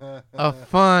such a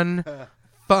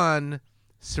fun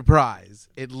surprise.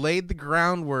 It laid the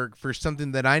groundwork for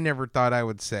something that I never thought I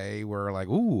would say, where like,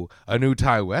 ooh, a new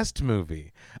Ty West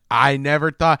movie. I've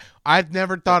never thought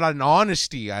in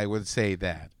honesty I would say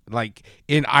that. Like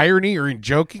in irony or in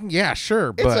joking, yeah,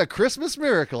 sure. But it's a Christmas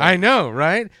miracle. I know,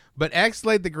 right? But X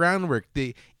laid the groundwork.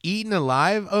 The Eaten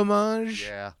Alive homage.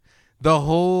 Yeah. The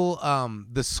whole,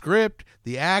 the script,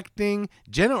 the acting.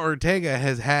 Jenna Ortega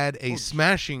has had a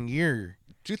smashing year.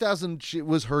 2000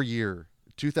 was her year.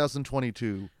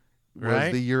 2022 was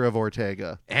Right? the year of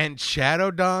Ortega. And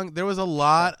Shadow Dong, there was a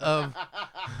lot of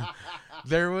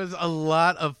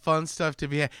fun stuff to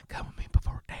be had. Come with me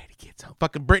before Daddy gets home.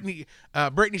 Fucking Brittany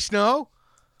Snow.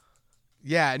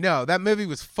 Yeah, no, that movie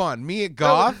was fun. Mia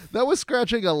Goth. That was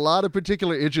scratching a lot of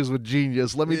particular itches with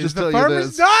Genius. Let me just tell the you farmer's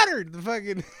this. daughter. The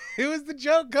fucking it was the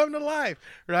joke come to life,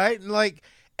 right?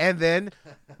 And then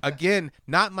again,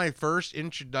 not my first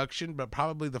introduction, but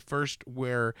probably the first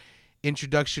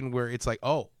introduction where it's like,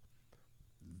 oh,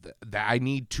 that I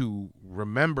need to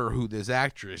remember who this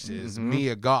actress is,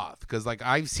 Mia Goth, because like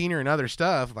I've seen her in other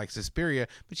stuff like Suspiria,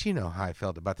 but you know how I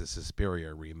felt about the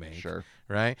Suspiria remake, Sure.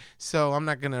 right? So I'm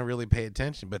not gonna really pay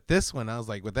attention. But this one, I was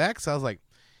like, with X, I was like,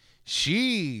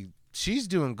 she's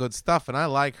doing good stuff, and I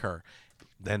like her.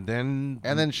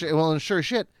 And sure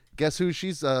shit. Guess who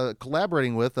she's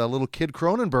collaborating with? Little Kid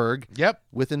Cronenberg. Yep.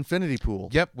 With Infinity Pool.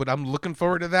 Yep. But I'm looking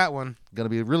forward to that one. Going to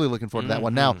be really looking forward to that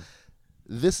one. Now,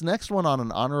 this next one on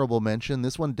an honorable mention,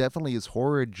 this one definitely is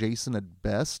horror adjacent at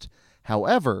best.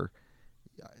 However,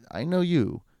 I know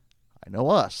you. I know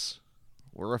us.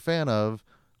 We're a fan of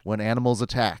When Animals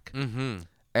Attack. Mm-hmm.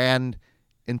 And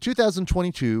in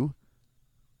 2022,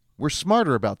 we're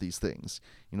smarter about these things.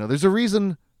 You know, there's a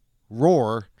reason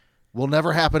Roar will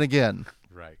never happen again.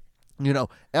 Right. You know,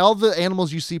 all the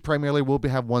animals you see primarily will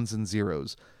have ones and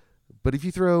zeros. But if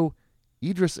you throw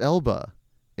Idris Elba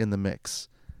in the mix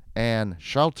and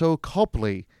Sharlto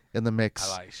Copley in the mix,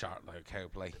 I like Sharlto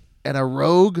Copley, and a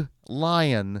rogue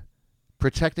lion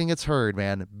protecting its herd,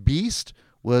 man, Beast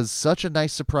was such a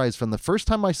nice surprise from the first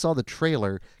time I saw the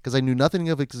trailer, because I knew nothing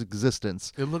of its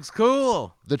existence. it looks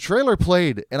cool. The trailer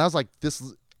played, and I was like,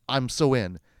 I'm so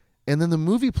in. And then the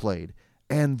movie played,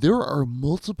 and there are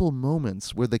multiple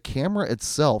moments where the camera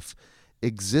itself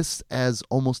exists as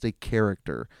almost a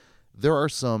character. There are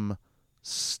some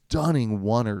stunning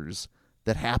oneers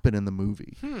that happen in the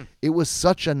movie. It was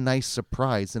such a nice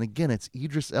surprise. And again, it's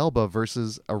Idris Elba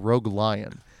versus a rogue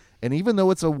lion. And even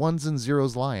though it's a ones and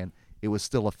zeros lion, it was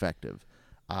still effective.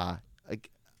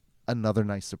 Another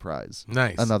nice surprise.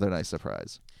 Nice. Another nice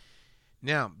surprise.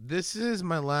 Now, this is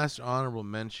my last honorable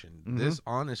mention. This,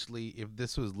 honestly, if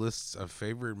this was lists of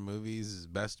favorite movies,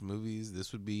 best movies,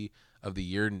 this would be of the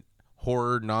year,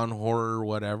 horror, non-horror,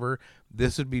 whatever.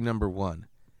 This would be number one.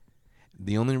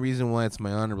 The only reason why it's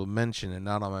my honorable mention and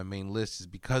not on my main list is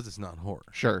because it's not horror.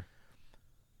 Sure.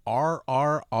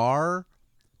 RRR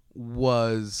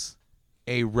was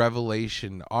a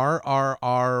revelation.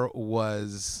 RRR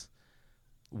was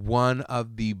one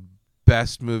of the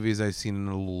best movies I've seen in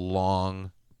a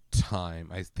long time.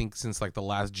 I think since like the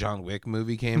last John Wick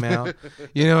movie came out.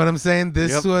 You know what I'm saying?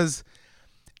 This was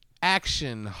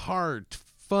action, heart,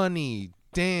 funny,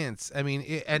 dance. I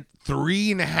mean, at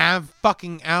 3.5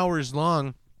 fucking hours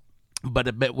long, but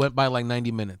it went by like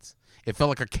 90 minutes. It felt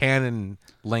like a canon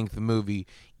length movie,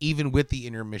 even with the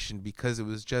intermission, because it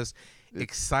was just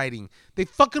exciting. They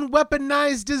fucking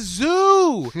weaponized a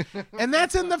zoo, and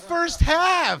that's in the first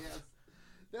half.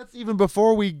 That's even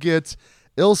before we get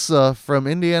Ilsa from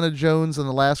Indiana Jones and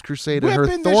the Last Crusade and her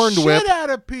Whipping thorn the whip. shit out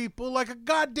of people like a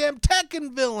goddamn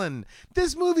Tekken villain.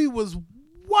 This movie was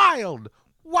wild.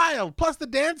 Plus the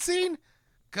dance scene,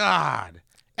 God,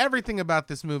 everything about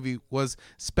this movie was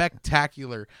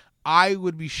spectacular. I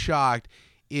would be shocked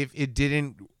if it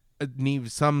didn't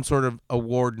need some sort of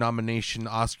award nomination,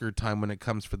 Oscar time when it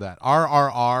comes for that.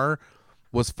 RRR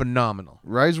was phenomenal.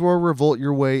 Rise, Roar, Revolt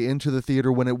your way into the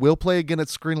theater when it will play again at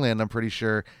Screenland, I'm pretty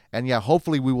sure. And yeah,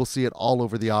 hopefully we will see it all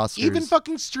over the Oscars. Even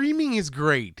fucking streaming is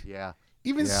great. Yeah.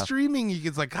 Even Yeah. streaming, you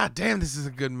get like, God damn, this is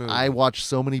a good movie. I watch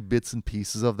so many bits and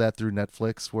pieces of that through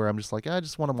Netflix where I'm just like, I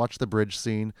just want to watch the bridge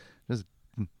scene. Just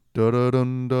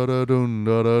da-da-dun, da-da-dun,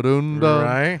 da-da-dun, da.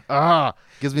 Right?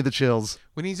 Gives me the chills.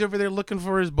 When he's over there looking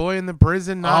for his boy in the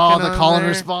prison, knocking The on call and there,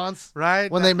 response. right?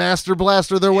 When they master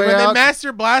blaster their way when out. they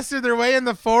master blaster their way in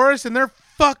the forest and they're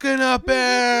fucking up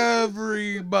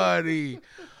everybody.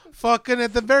 Fucking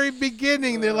at the very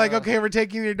beginning, they're like, okay, we're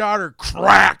taking your daughter.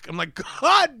 Crack. I'm like,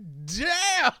 God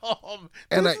damn.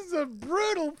 And this is a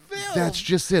brutal film. That's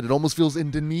just it. It almost feels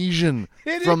Indonesian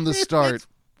It from the is. start. It's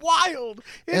wild.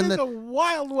 It And is the- a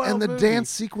wild And the movie. dance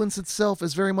sequence itself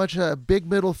is very much a big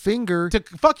middle finger To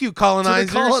fuck you, to colonizers.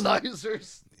 the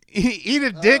colonizers. Eat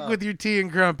a dick with your tea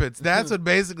and crumpets. That's what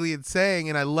basically it's saying,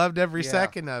 and I loved every Yeah.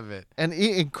 second of it. And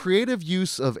in creative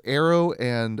use of arrow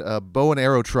and bow and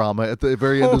arrow trauma at the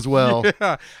very end as well.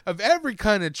 Yeah, of every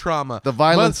kind of trauma. The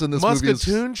violence in this movie is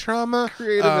Muscatoon trauma,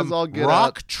 creative as all get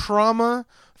rock out. trauma,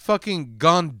 fucking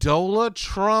gondola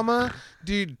trauma,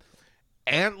 dude,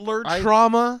 antler I-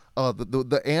 trauma. Oh,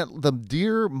 the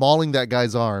deer mauling that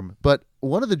guy's arm. But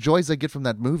one of the joys I get from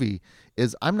that movie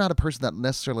is I'm not a person that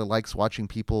necessarily likes watching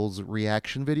people's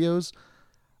reaction videos.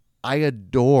 I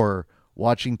adore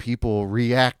watching people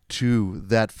react to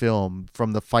that film,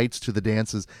 from the fights to the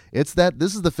dances.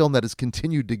 This is the film that has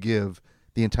continued to give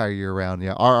the entire year round.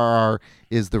 Yeah, RRR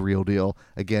is the real deal.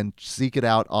 Again, seek it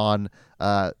out on.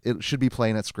 It should be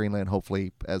playing at Screenland,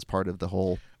 hopefully, as part of the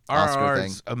whole Oscar RRR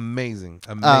thing. is amazing,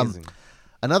 amazing.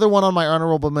 Another one on my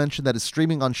honorable mention that is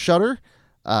streaming on Shudder.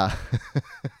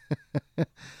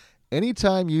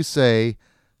 Anytime you say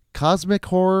cosmic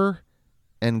horror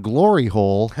and glory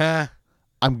hole, Huh?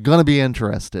 I'm gonna be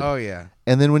interested. Oh yeah.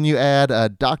 And then when you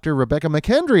add Dr. Rebecca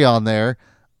McKendry on there,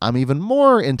 I'm even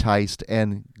more enticed.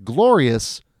 And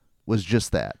Glorious was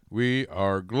just that. We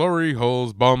are glory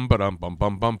holes. Bum ba dum bum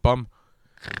bum bum bum.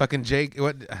 Fucking Jake.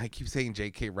 What I keep saying,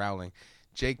 J.K. Rowling,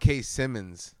 J.K.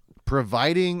 Simmons.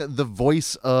 Providing the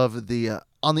voice of the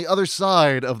on the other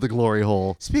side of the glory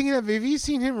hole, Speaking of, have you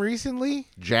seen him recently?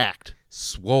 jacked.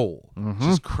 Swole,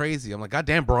 just crazy. I'm like,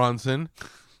 goddamn, Bronson.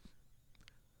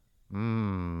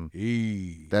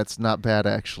 That's not bad,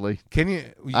 actually. Can you?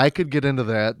 I could get into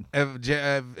that.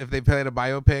 If they played a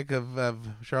biopic of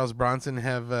Charles Bronson,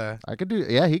 I could do.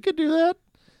 Yeah, he could do that.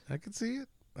 I could see it.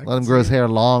 Let him grow his hair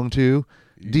long too.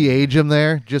 De-age him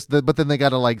there. But then they got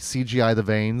to like CGI the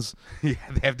veins. Yeah,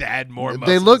 they have to add more.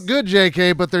 They look good,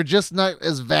 JK, but they're just not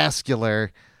as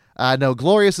vascular. No,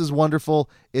 Glorious is wonderful.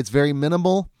 It's very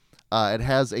minimal. It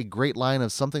has a great line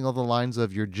of something along the lines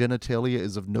of "Your genitalia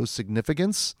is of no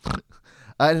significance,"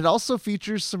 and it also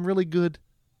features some really good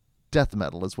death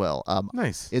metal as well.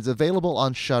 Nice. It's available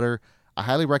on Shudder. I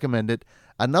highly recommend it.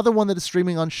 Another one that is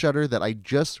streaming on Shudder that I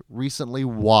just recently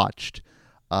watched,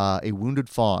 A Wounded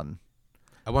Fawn.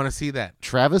 I want to see that.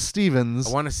 Travis Stevens.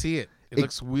 I want to see it. It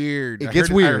looks weird. It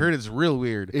gets I weird. heard it's real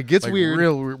weird. It gets weird.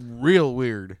 Real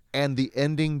weird. And the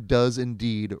ending does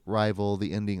indeed rival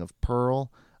the ending of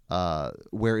Pearl,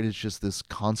 where it is just this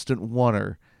constant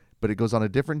wonder, but it goes on a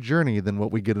different journey than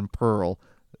what we get in Pearl.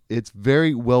 It's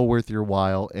very well worth your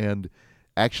while, and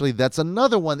actually that's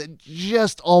another one that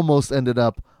just almost ended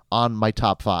up on my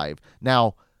top 5.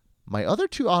 Now, my other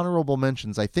 2 honorable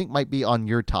mentions I think might be on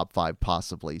your top 5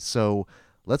 possibly. So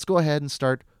let's go ahead and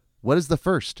start. What is the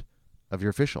first of your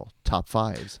official top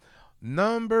 5s?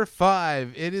 Number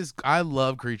 5. It is. I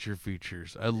love creature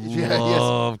features. I yes.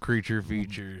 love creature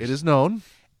features. It is known.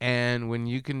 And when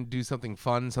you can do something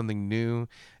fun, something new,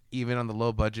 even on the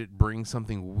low budget, bring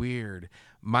something weird.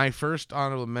 My first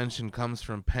honorable mention comes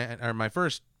from my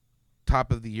first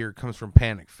top of the year comes from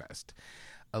Panic Fest,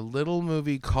 a little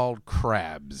movie called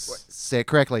Crabs. Say it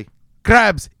correctly.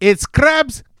 Crabs. It's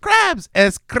crabs. Crabs.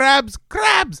 It's crabs.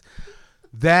 Crabs.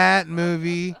 That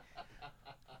movie.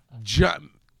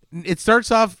 It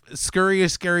starts off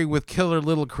scary with killer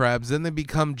little crabs. Then they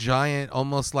become giant,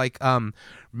 almost like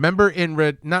remember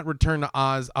in not Return to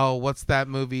Oz. Oh, what's that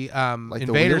movie? Like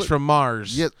Invaders from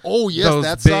Mars. Yes. Oh, yes, Those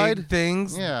that big side.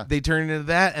 things. Yeah. They turn into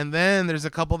that, and then there's a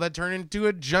couple that turn into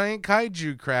a giant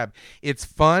kaiju crab. It's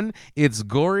fun. It's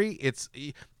gory.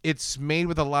 It's made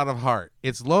with a lot of heart.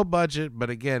 It's low budget, but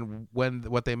again, when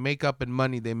what they make up in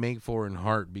money, they make for in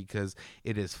heart because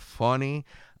it is funny.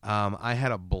 I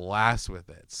had a blast with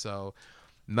it. So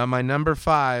now my number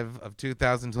 5 of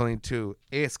 2022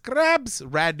 is Crabs.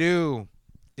 Radu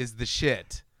is the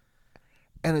shit.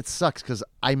 And it sucks because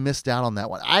I missed out on that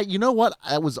one. You know what?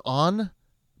 I was on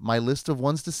my list of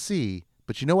ones to see,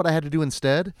 but you know what I had to do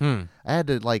instead? I had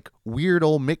to like weird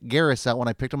old Mick Garris out when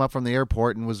I picked him up from the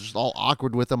airport and was just all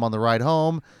awkward with him on the ride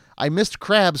home. I missed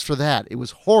Crabs for that. It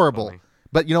was horrible. Funny.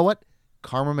 But you know what?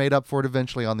 Karma made up for it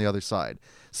eventually on the other side.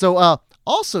 So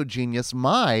also Genius,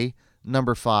 my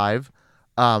number 5,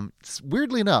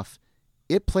 weirdly enough,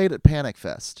 it played at Panic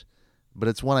Fest, but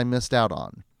it's one I missed out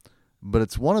on. But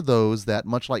it's one of those that,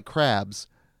 much like Crabs,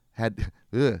 had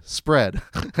spread.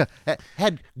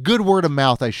 Had good word of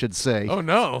mouth, I should say. Oh,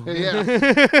 no.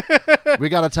 Yeah. We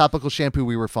got a topical shampoo,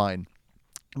 we were fine.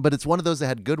 But it's one of those that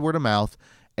had good word of mouth,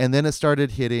 and then it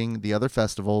started hitting the other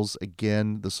festivals.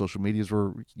 Again, the social medias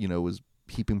was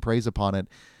heaping praise upon it.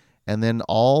 And then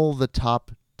all the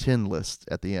top 10 lists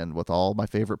at the end with all my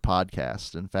favorite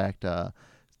podcasts. In fact,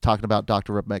 talking about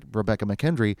Dr. Rebecca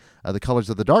McKendry, the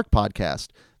Colors of the Dark podcast,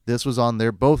 this was on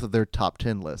both of their top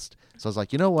 10 list. So I was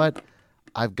like, you know what?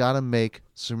 I've got to make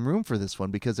some room for this one,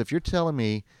 because if you're telling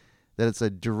me that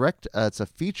it's a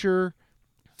feature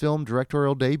film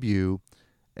directorial debut,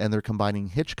 and they're combining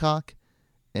Hitchcock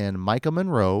and Micah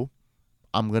Monroe,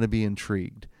 I'm going to be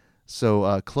intrigued.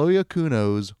 So Chloe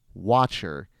Okuno's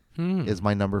Watcher is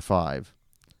my number 5.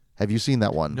 Have you seen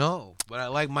that one? No, but I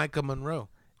like Micah Monroe.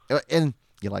 And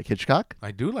you like Hitchcock?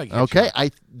 I do like Hitchcock. Okay,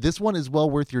 this one is well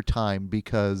worth your time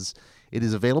because it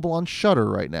is available on Shudder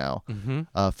right now.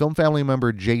 Film family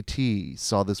member JT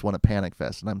saw this one at Panic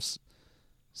Fest, and I'm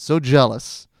so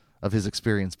jealous of his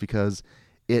experience because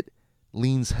it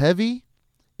leans heavy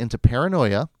into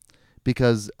paranoia,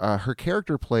 because her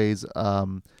character plays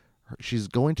she's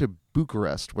going to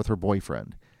Bucharest with her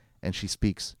boyfriend, and she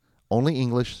speaks only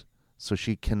English, so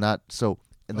she cannot.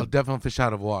 Definitely fish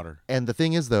out of water. And the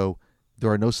thing is, though,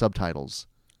 there are no subtitles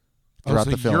throughout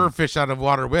the film. You're a fish out of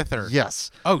water with her.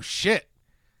 Yes. Oh shit.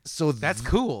 So That's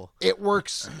cool. It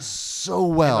works so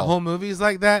well. And the whole movie's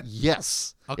like that.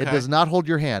 Yes. Okay. It does not hold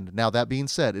your hand. Now, that being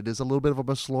said, it is a little bit of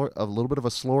a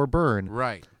slower burn.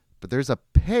 Right. But there's a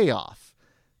payoff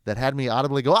that had me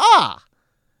audibly go, ah!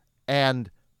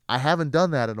 And I haven't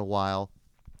done that in a while.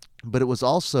 But it was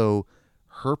also,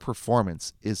 her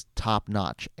performance is top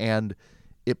notch. And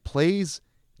it plays,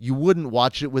 you wouldn't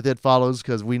watch it with It Follows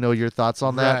because we know your thoughts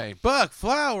on that. Right. Buck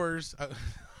Flowers.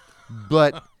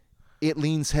 But it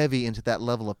leans heavy into that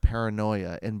level of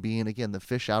paranoia and being, again, the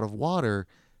fish out of water.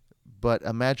 But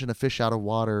imagine a fish out of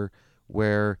water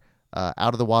where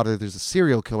out of the water there's a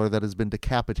serial killer that has been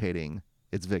decapitating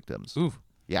its victims. Oof.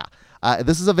 Yeah.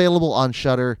 This is available on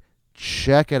Shudder.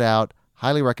 Check it out.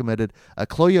 Highly recommended.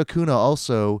 Chloe Okuno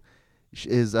also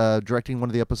is directing one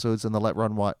of the episodes in the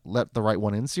Let the Right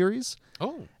One In series.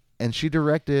 Oh. And she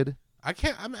directed...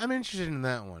 I'm interested in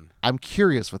that one. I'm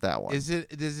curious with that one.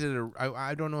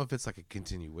 I don't know if it's like a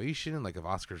continuation, like if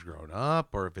Oscar's grown up,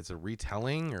 or if it's a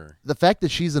retelling, or the fact that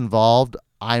she's involved,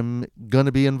 I'm going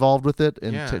to be involved with it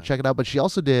and check it out. But she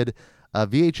also did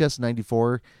VHS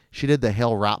 94. She did the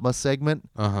Hail Ratma segment,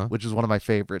 which is one of my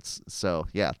favorites. So,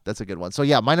 yeah, that's a good one. So,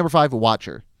 yeah, my number 5,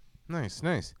 Watcher. Nice.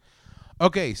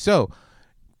 Okay, so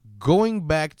going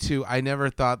back to, I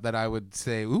never thought that I would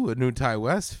say, ooh, a new Ty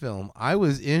West film. I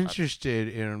was interested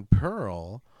in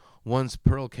Pearl once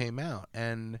Pearl came out,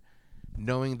 and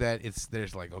knowing that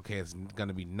there's like, okay, it's going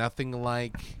to be nothing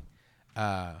like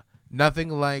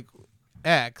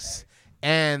X,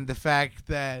 and the fact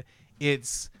that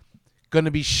it's going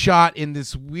to be shot in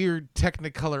this weird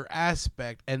Technicolor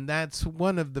aspect, and that's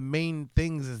one of the main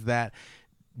things is that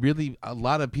really a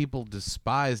lot of people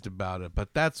despised about it,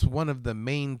 but that's one of the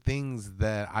main things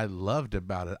that I loved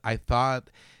about it. I thought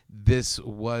this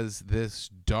was this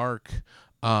dark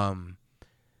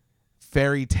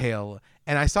fairy tale,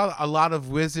 and I saw a lot of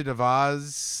Wizard of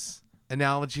Oz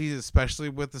analogies, especially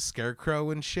with the Scarecrow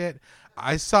and shit.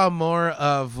 I saw more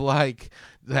of like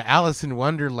the Alice in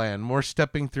Wonderland, more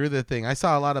stepping through the thing. I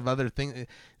saw a lot of other things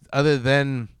other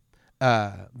than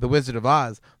the Wizard of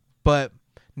Oz, but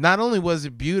not only was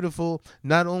it beautiful,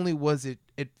 not only was it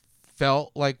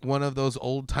felt like one of those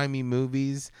old-timey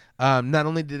movies, not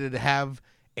only did it have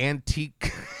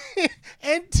antique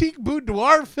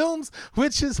boudoir films,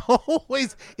 which is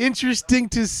always interesting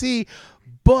to see,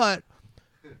 but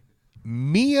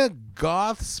Mia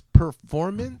Goth's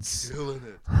performance,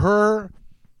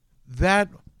 that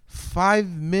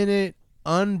 5-minute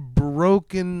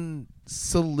unbroken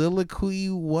soliloquy,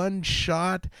 one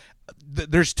shot.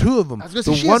 There's 2 of them. I was going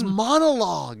to say, she has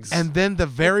monologues. And then the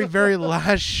very, very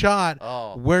last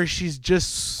shot where she's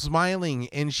just smiling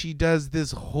and she does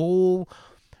this whole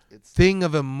thing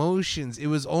of emotions. It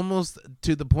was almost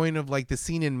to the point of like the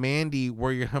scene in Mandy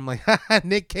where I'm like,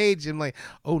 Nick Cage. I'm like,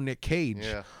 oh, Nick Cage.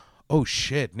 Yeah. oh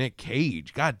shit, Nick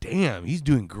Cage, god damn, he's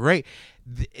doing great.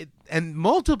 And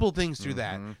multiple things through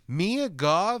that. Mia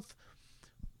Goth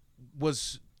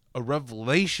was a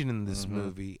revelation in this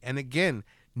movie. And again,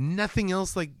 nothing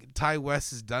else like Ty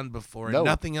West has done before. No. And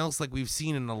nothing else like we've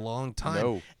seen in a long time.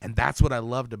 No. And that's what I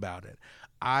loved about it.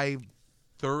 I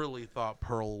thoroughly thought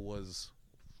Pearl was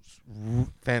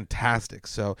fantastic.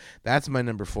 So that's my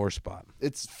number 4 spot.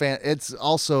 It's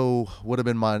also would have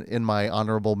been in my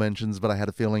honorable mentions, but I had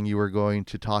a feeling you were going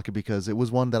to talk it because it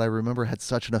was one that I remember had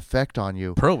such an effect on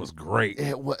you. Pearl was great.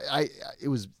 It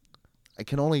was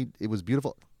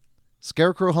beautiful.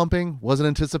 Scarecrow humping, wasn't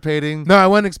anticipating. No, I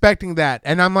wasn't expecting that.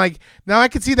 And I'm like, now I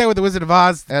could see that with the Wizard of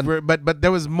Oz, but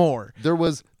there was more. There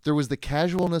was the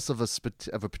casualness of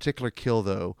a particular kill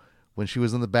though. When she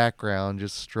was in the background,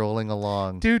 just strolling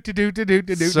along. So good.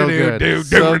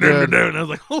 And I was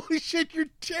like, holy shit, you're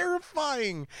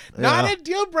terrifying. Not a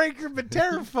deal breaker, but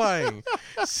terrifying.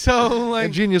 So, like.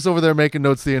 And Genius over there making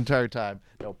notes the entire time.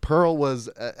 No, Pearl was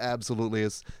absolutely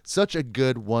such a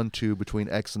good 1-2 between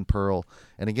X and Pearl.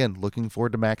 And again, looking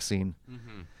forward to Maxine.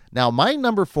 Now, my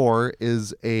number 4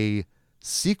 is a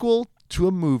sequel to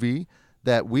a movie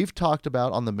that we've talked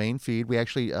about on the main feed. We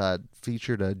actually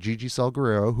featured Gigi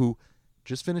Salguero, who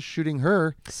just finished shooting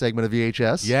her segment of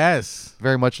VHS. Yes.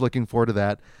 Very much looking forward to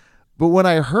that. But when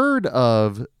I heard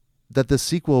that the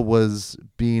sequel was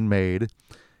being made,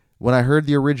 when I heard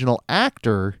the original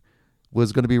actor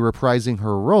was going to be reprising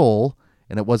her role,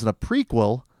 and it wasn't a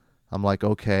prequel, I'm like,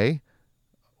 okay,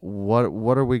 what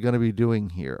are we going to be doing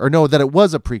here? Or no, that it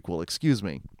was a prequel, excuse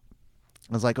me.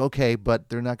 I was like, okay, but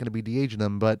they're not going to be de-aging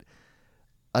them, but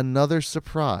another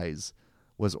surprise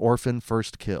was Orphan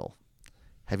First Kill.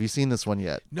 Have you seen this one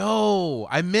yet? No,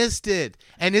 I missed it.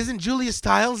 And isn't Julia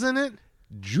Stiles in it?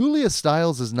 Julia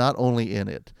Stiles is not only in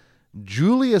it.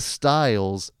 Julia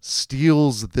Stiles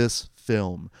steals this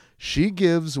film. She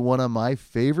gives one of my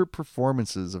favorite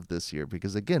performances of this year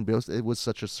because, again, it was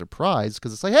such a surprise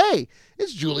because it's like, hey,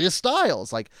 it's Julia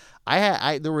Stiles. Like,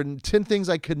 there were 10 things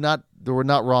that were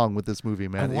not wrong with this movie,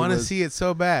 man. I want to see it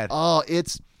so bad. Oh,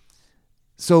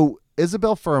 so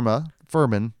Isabel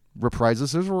Furman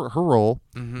reprises her role.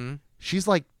 Mm-hmm. She's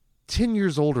like 10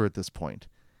 years older at this point.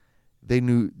 They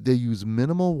use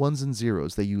minimal ones and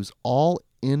zeros. They use all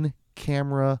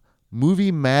in-camera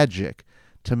movie magic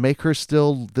to make her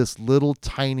still this little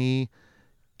tiny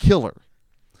killer.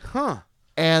 Huh.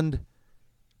 And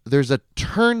there's a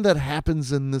turn that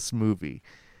happens in this movie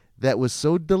that was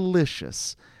so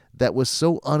delicious, that was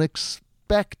so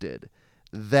unexpected,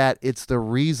 that it's the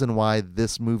reason why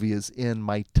this movie is in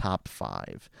my top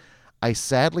 5. I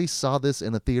sadly saw this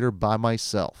in a theater by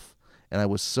myself, and it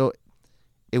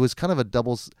was kind of a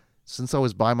double. Since I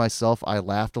was by myself, I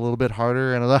laughed a little bit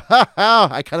harder, and I was like,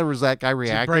 I kind of was that guy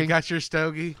reacting. Break out your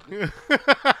stogie.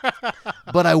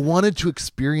 But I wanted to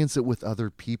experience it with other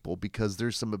people because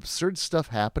there's some absurd stuff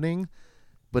happening,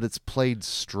 but it's played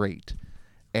straight.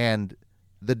 And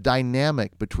the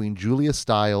dynamic between Julia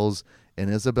Stiles and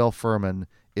Isabel Furman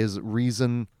is the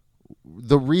reason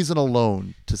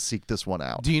alone to seek this one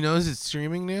out. Do you know is it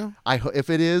streaming now? If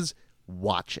it is,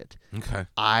 watch it. Okay.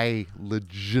 I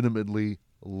legitimately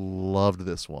loved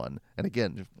this one. And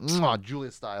again,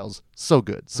 Julia Stiles, so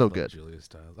good, so good. Julia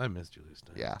Stiles. I miss Julia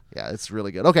Stiles. Yeah, it's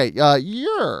really good. Okay,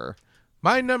 you're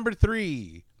my number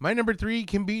 3. My number 3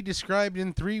 can be described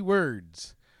in 3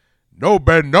 words. No,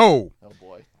 Ben, no. Oh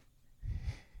boy.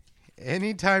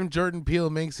 Anytime Jordan Peele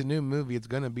makes a new movie, it's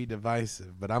going to be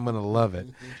divisive, but I'm going to love it.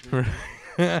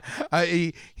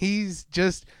 He's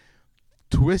just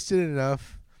twisted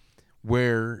enough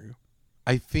where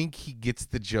I think he gets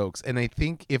the jokes. And I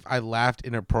think if I laughed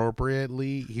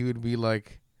inappropriately, he would be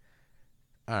like,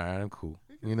 all right, I'm cool.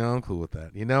 I'm cool with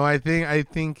that. I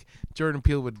think Jordan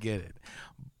Peele would get it.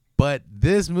 But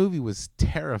this movie was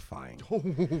terrifying.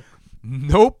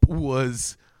 Nope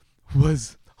was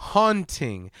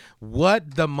haunting.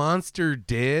 What the monster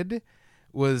did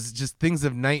was just things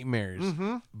of nightmares.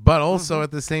 Mm-hmm. But also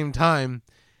at the same time,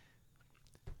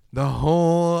 the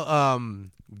whole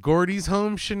Gordy's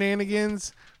home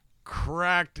shenanigans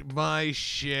cracked my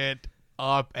shit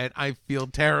up, and I feel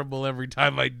terrible every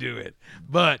time I do it.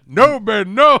 But no,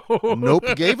 Ben, no. Nope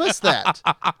gave us that.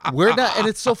 We're not, and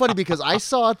it's so funny because I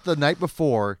saw it the night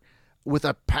before with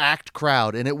a packed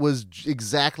crowd, and it was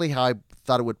exactly how I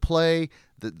thought it would play.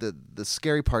 The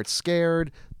scary parts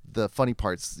scared, the funny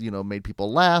parts, made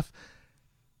people laugh.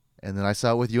 And then I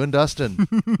saw it with you and Dustin.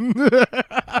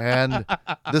 And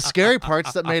the scary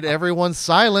parts that made everyone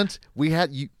silent,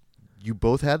 you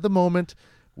both had the moment.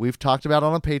 We've talked about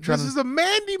on a Patreon. This is a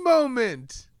Mandy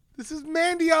moment. This is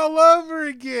Mandy all over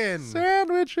again.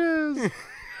 Sandwiches.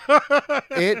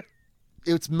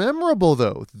 it's memorable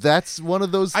though. That's one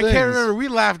of those things. I can't remember. We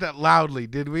laughed out loudly,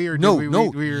 did we? Or No, did we, no.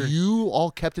 we were... You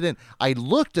all kept it in. I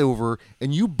looked over,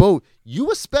 and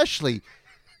you especially,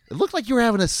 it looked like you were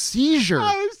having a seizure.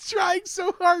 I was trying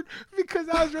so hard because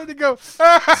I was ready to go.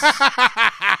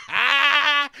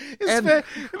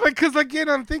 Because again,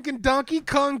 I'm thinking Donkey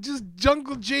Kong just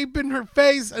jungle japing her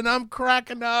face, and I'm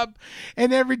cracking up.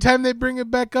 And every time they bring it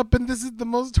back up, and this is the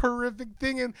most horrific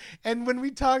thing. And when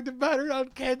we talked about it on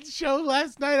Ken's show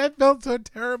last night, I felt so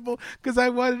terrible because I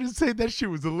wanted to say that shit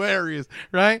was hilarious,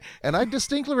 right? And I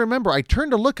distinctly remember I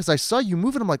turned to look because I saw you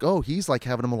moving. I'm like, oh, he's like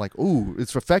having him like, ooh,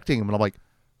 it's affecting him. And I'm like,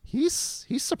 he's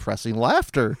suppressing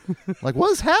laughter. Like, what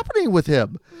is happening with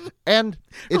him? And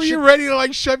Are you ready to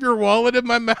like shove your wallet in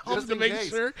my mouth to make case.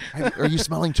 sure? Are you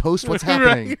smelling toast? What's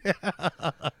happening?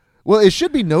 Well, it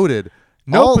should be noted.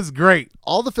 Nope is great.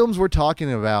 All the films we're talking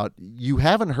about, you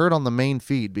haven't heard on the main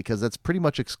feed because that's pretty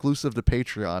much exclusive to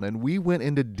Patreon. And we went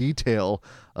into detail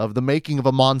of the making of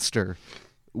a monster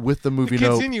with the movie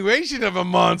Nope. Continuation of a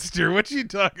monster. What are you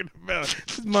talking about?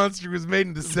 This monster was made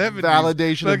in the 70s.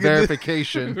 Validation and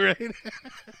verification. Right?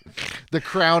 The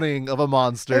crowning of a And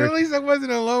monster. at least I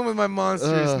wasn't alone with my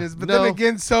monstrousness. But no. then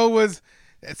again, so was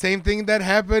the same thing that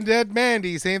happened at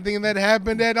Mandy. Same thing that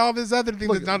happened at all this other thing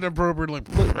that's not appropriate. Like,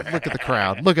 Look at the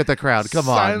crowd. Look at the crowd. Come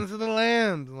on. Silence of the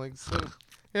Lambs. Like, so,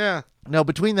 yeah. Now,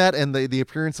 between that and the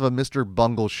appearance of a Mr.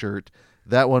 Bungle shirt,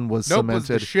 that one was Nope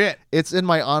cemented. was the shit. It's in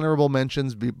my honorable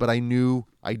mentions, but I knew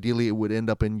ideally it would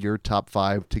end up in your top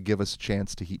 5 to give us a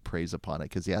chance to heap praise upon it.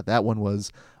 Because, yeah, that one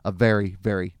was a very,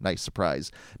 very nice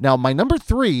surprise. Now, my number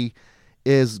 3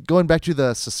 is going back to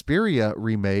the Suspiria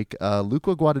remake.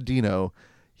 Luca Guadagnino,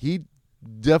 he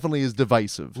definitely is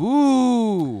divisive.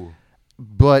 Ooh.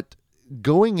 But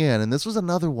going in, and this was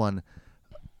another one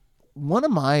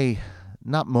of my,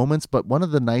 not moments, but one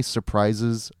of the nice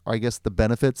surprises, or I guess the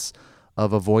benefits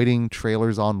of avoiding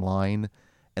trailers online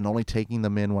and only taking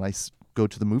them in when I go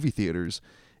to the movie theaters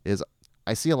is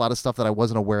I see a lot of stuff that I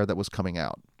wasn't aware that was coming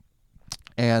out.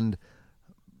 And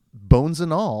Bones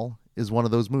and All is one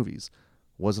of those movies.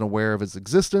 Wasn't aware of its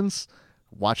existence,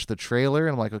 watched the trailer,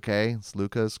 and I'm like, okay, it's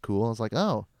Lucas, cool. I was like,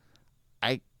 oh,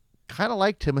 I kind of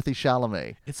like Timothée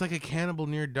Chalamet. It's like a Cannibal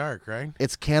Near Dark, right?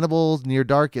 It's Cannibals Near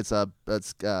Dark. It's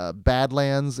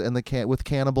Badlands and with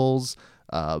cannibals.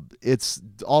 It's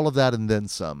all of that and then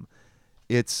some.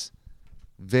 It's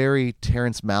very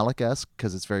Terrence Malick-esque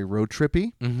because it's very road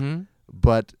trippy. Mm-hmm.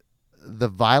 But the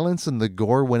violence and the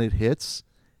gore when it hits.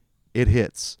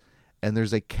 And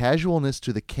there's a casualness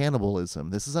to the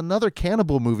cannibalism. This is another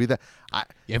cannibal movie that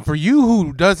And for you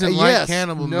who doesn't like yes,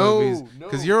 cannibal no, movies,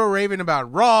 because you're raving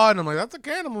about Raw, and I'm like, that's a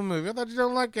cannibal movie. I thought you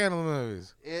don't like cannibal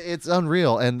movies. it's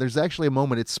unreal. And there's actually a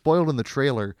moment, it's spoiled in the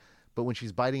trailer, but when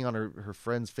she's biting on her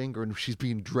friend's finger and she's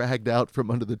being dragged out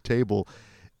from under the table,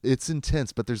 it's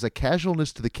intense. But there's a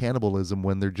casualness to the cannibalism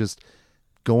when they're just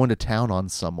going to town on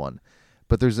someone.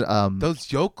 But there's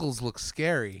Those yokels look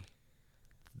scary.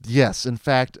 yes, in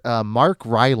fact, Mark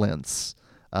Rylance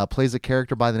plays a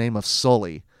character by the name of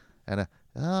Sully, and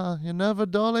you never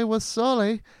dolly with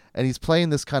Sully, and he's playing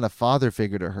this kind of father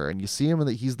figure to her, and you see him, and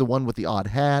he's the one with the odd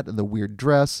hat and the weird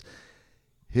dress.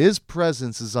 His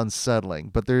presence is unsettling,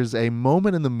 but there's a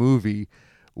moment in the movie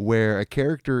where a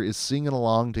character is singing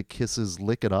along to Kiss's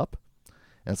 "Lick It Up,"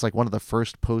 and it's like one of the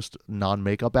first post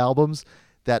non-makeup albums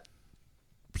that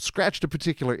scratched a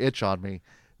particular itch on me,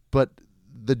 but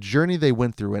the journey they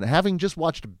went through, and having just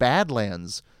watched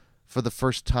Badlands for the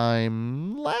first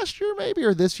time last year maybe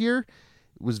or this year,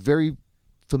 it was very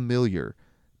familiar.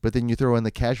 But then you throw in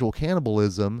the casual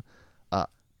cannibalism,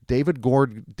 David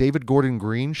Gordon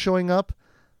Green showing up,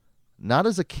 not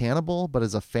as a cannibal but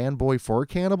as a fanboy for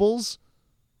cannibals,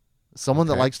 someone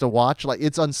that likes to watch. Like,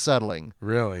 it's unsettling.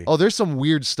 Really? Oh, there's some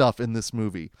weird stuff in this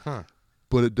movie. Huh.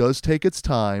 But it does take its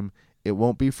time. It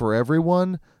won't be for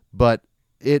everyone, but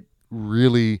it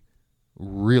really,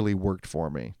 really worked for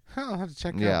me. I'll have to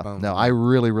check Yeah, out Bones. no, I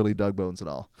really, really dug Bones and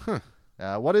All. Huh.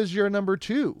 What is your number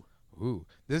 2? Ooh,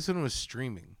 this one was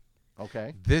streaming.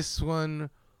 Okay. This one,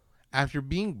 after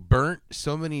being burnt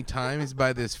so many times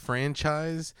by this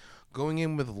franchise, going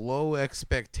in with low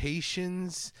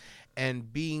expectations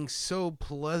and being so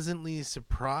pleasantly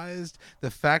surprised,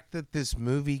 the fact that this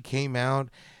movie came out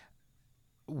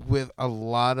with a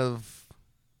lot of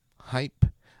hype,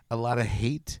 a lot of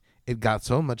hate. It got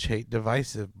so much hate,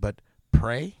 divisive, but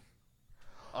Prey?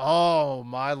 Oh,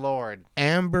 my Lord.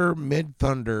 Amber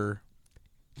Midthunder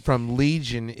from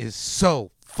Legion is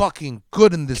so fucking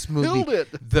good in this movie. Killed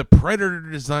it. The Predator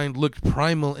design looked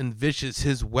primal and vicious.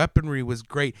 His weaponry was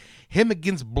great. Him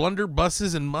against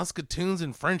blunderbusses and musketoons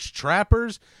and French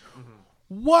trappers.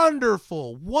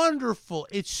 Wonderful, wonderful.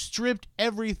 It stripped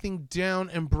everything down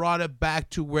and brought it back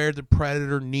to where the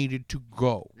Predator needed to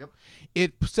go. Yep.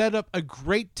 It set up a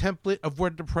great template of where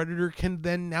the Predator can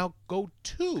then now go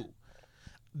to.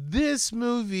 This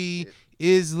movie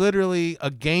is literally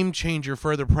a game changer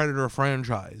for the Predator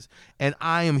franchise, and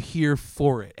I am here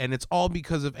for it. And it's all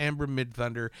because of Amber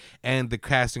Midthunder and the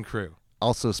cast and crew.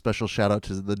 Also, special shout out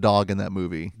to the dog in that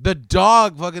movie. The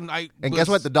dog, fucking, And guess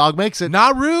what? The dog makes it.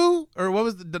 Naru, or what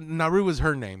was Naru was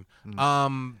her name.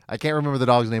 I can't remember the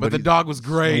dog's name, but the dog was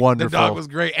great. Wonderful. The dog was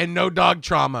great, and no dog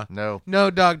trauma. No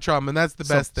dog trauma, and that's the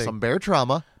best thing. Some bear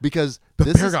trauma, because The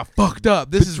this bear is got fucked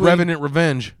up. This is Revenant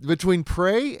Revenge. between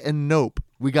Prey and Nope.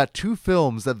 We got two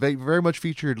films that very much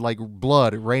featured like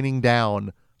blood raining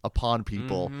down upon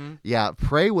people. Mm-hmm. Yeah,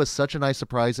 Prey was such a nice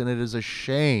surprise, and it is a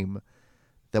shame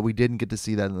that we didn't get to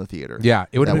see that in the theater. Yeah,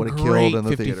 it would have That been would've great. killed in the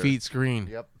 50 theater. feet screen.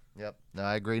 Yep. No,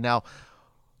 I agree. Now,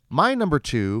 my number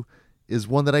 2 is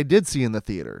one that I did see in the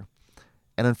theater,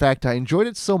 and in fact, I enjoyed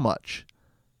it so much.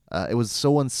 It was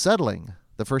so unsettling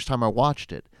the first time I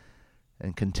watched it,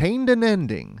 and contained an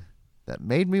ending that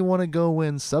made me want to go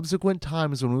in subsequent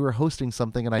times when we were hosting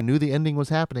something and I knew the ending was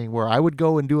happening, where I would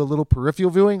go and do a little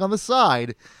peripheral viewing on the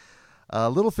side. A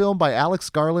little film by Alex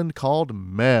Garland called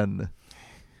Men.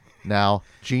 Now,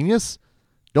 genius,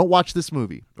 don't watch this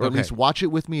movie, or at Okay. least watch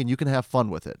it with me and you can have fun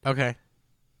with it, Okay.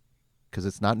 because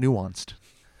it's not nuanced.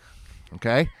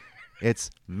 Okay?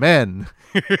 It's men.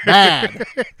 Bad.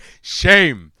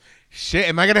 Shame.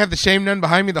 Am I going to have the shame nun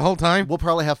behind me the whole time? We'll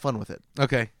probably have fun with it.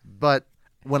 Okay. But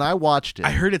when I watched it,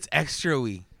 I heard it's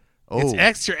extra-y. It's Oh,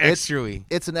 extra-y.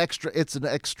 it's an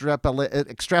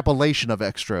extrapolation of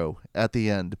extra at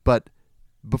the end. But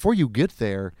before you get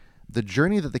there, the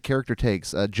journey that the character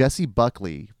takes, Jessie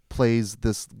Buckley plays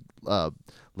this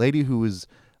lady who has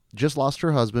just lost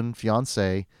her husband,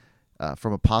 fiance,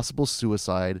 from a possible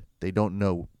suicide. They don't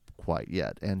know quite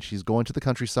yet. And she's going to the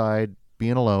countryside,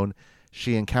 being alone.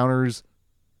 She encounters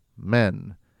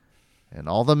men. And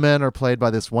all the men are played by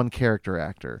this one character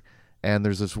actor. And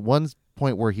there's this one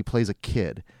point where he plays a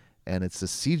kid. And it's a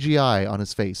CGI on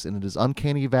his face. And it is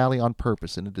Uncanny Valley on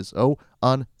purpose. And it is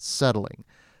unsettling.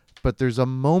 But there's a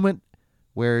moment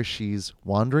where she's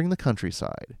wandering the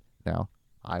countryside. Now,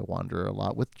 I wander a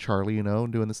lot with Charlie,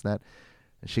 doing this and that.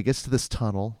 And she gets to this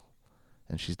tunnel.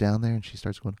 And she's down there and she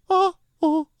starts going, ah,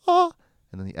 oh, ah.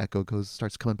 And then the echo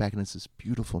starts coming back. And it's this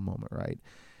beautiful moment, right?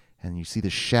 And you see the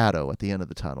shadow at the end of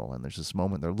the tunnel. And there's this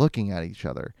moment they're looking at each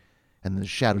other. And the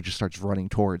shadow just starts running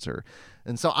towards her.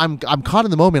 And so I'm caught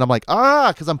in the moment. I'm like,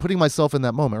 because I'm putting myself in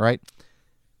that moment, right?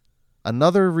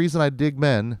 Another reason I dig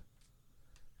Men,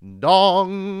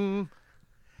 dong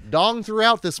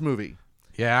throughout this movie.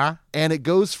 Yeah. And it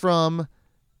goes from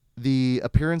the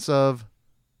appearance of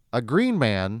a green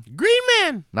man,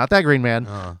 not that green man,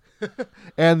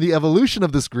 and the evolution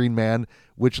of this green man,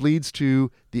 which leads to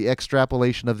the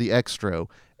extrapolation of the extra.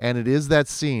 And it is that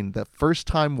scene, the first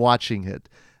time watching it,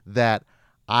 that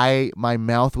my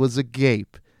mouth was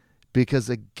agape, because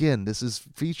again, this is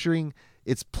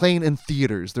it's playing in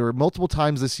theaters. There were multiple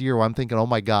times this year where I'm thinking, oh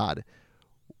my God,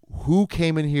 who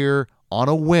came in here on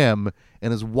a whim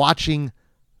and is watching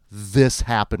this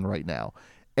happen right now?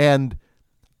 And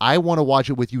I want to watch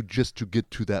it with you just to get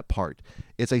to that part.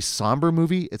 It's a somber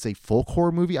movie. It's a folk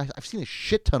horror movie. I've seen a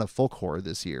shit ton of folk horror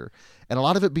this year, and a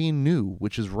lot of it being new,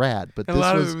 which is rad. But A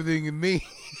lot of everything in me.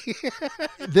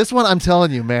 this one, I'm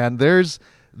telling you, man, there's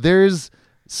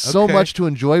so Okay. much to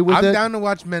enjoy with I'm it. down to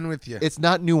watch Men with you. It's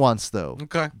not nuanced though.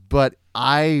 Okay. But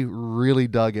I really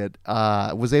dug it.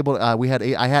 Was able.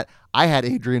 I had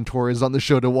Adrian Torres on the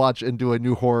show to watch and do a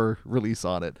new horror release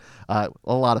on it. A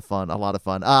lot of fun.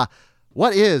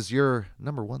 What is your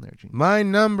number 1 there, Gene? My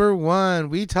number 1,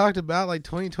 we talked about like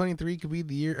 2023 could be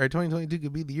the year, or 2022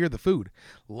 could be the year of the food.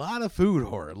 A lot of food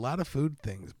horror, a lot of food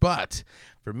things. But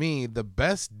for me, the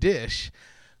best dish,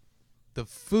 the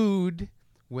food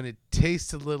when it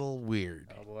tastes a little weird.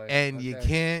 Oh, boy. And you Okay.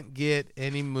 can't get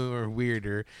any more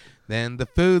weirder than the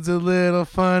food's a little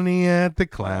funny at the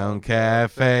Clown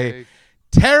Cafe.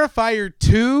 Terrifier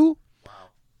 2.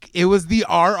 It was the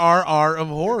RRR of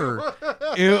horror.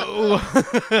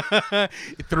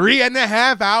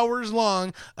 3.5 hours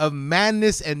long of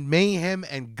madness and mayhem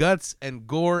and guts and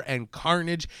gore and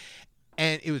carnage.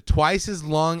 And it was twice as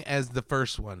long as the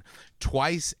first one,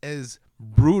 twice as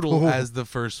brutal as the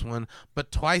first one,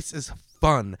 but twice as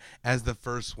fun as the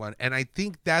first one. And I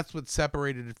think that's what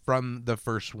separated it from the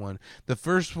first one. The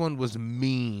first one was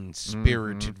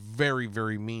mean-spirited, very,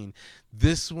 very mean.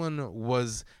 This one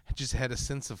just had a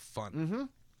sense of fun.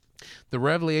 The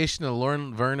revelation of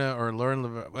Lauren Verna, or Lauren,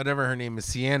 whatever her name is,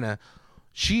 Sienna,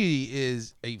 She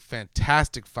is a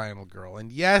fantastic final girl.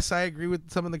 And yes, I agree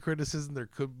with some of the criticism. There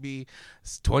could be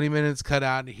 20 minutes cut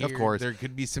out here. Of course. There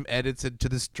could be some edits to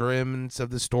the streams of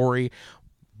the story.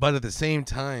 But at the same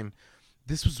time,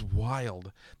 this was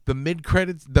wild. The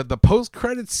mid-credits, the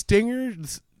post-credits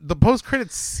stingers, the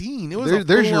post-credits scene. It was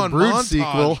there's your full-on Brood montage,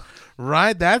 sequel.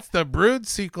 Right? That's the Brood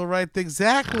sequel right there.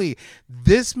 Exactly.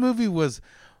 This movie was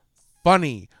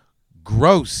funny,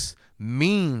 gross,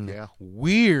 mean, Yeah.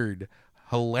 weird,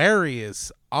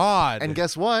 hilarious, odd. And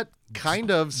guess what? Kind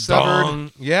of severed.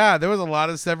 Dong. Yeah, there was a lot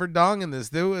of severed dong in this.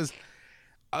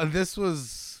 This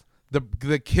was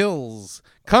the kills.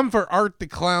 Come for Art the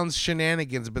Clown's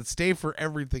shenanigans, but stay for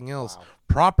everything else. Wow.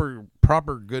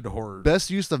 Proper good horror. Best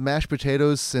use of mashed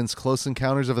potatoes since Close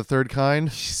Encounters of the Third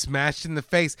Kind. Smashed in the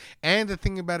face. And the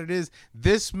thing about it is,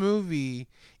 this movie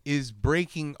is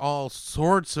breaking all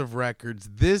sorts of records.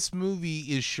 This movie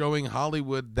is showing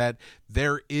Hollywood that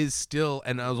there is still,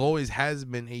 and as always has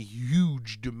been, a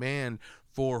huge demand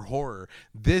for horror.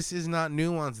 This is not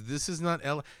nuanced. This is not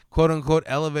quote unquote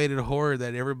elevated horror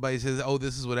that everybody says, oh,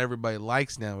 this is what everybody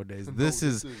likes nowadays. This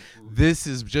is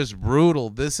just brutal.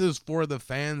 This is for the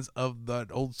fans of the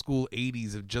old school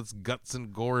 80s of just guts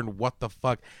and gore and what the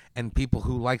fuck, and people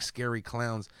who like scary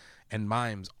clowns and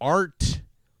mimes. Art,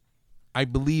 I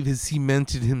believe, has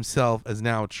cemented himself as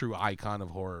now a true icon of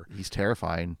horror. He's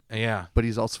terrifying, Yeah. but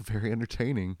he's also very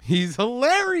entertaining. He's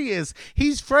hilarious.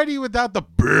 He's Freddy without the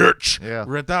bitch. Yeah.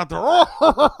 Without the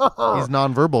He's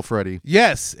nonverbal Freddy.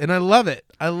 Yes, and I love it.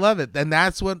 I love it. And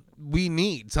that's what we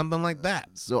need, something like that.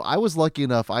 So I was lucky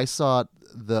enough. I saw it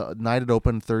the night it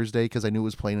opened Thursday because I knew it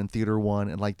was playing in Theater 1,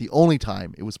 and like the only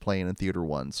time it was playing in Theater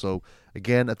 1. So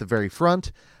again, at the very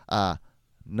front,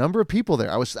 number of people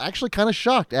there. I was actually kind of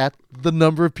shocked at the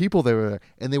number of people that were there,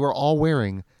 and they were all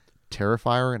wearing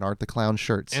Terrifier and Art the Clown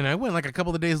shirts. And I went like a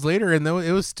couple of days later, and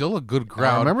it was still a good I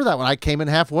crowd. remember that when I came in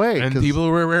halfway. And people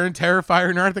were wearing Terrifier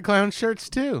and Art the Clown shirts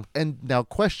too. And now,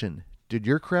 question: did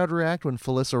your crowd react when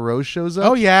Felissa Rose shows up?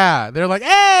 Oh yeah, they're like,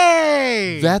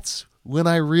 "Hey!" That's when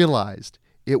I realized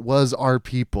it was our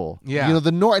people. Yeah.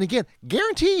 You know, and again,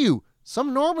 guarantee you,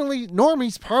 some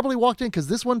normies probably walked in because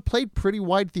this one played pretty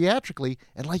wide theatrically,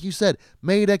 and like you said,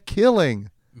 made a killing,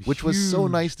 which was so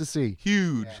Huge. nice to see.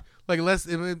 Huge. Like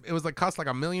it was like cost like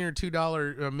 $1 million or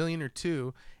 $2 million or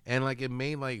 $2 and like it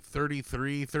made like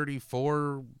 33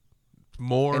 34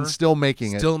 more And still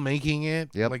making still making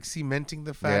it. Yep. Like cementing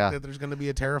the fact Yeah. that there's going to be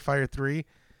a Terrifier 3. it.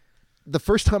 The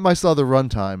first time I saw the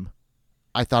runtime,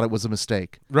 I thought it was a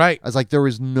mistake. Right. I was like, there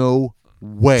is no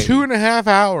way 2.5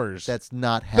 hours. that's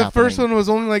not happening. the first one was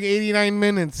only like 89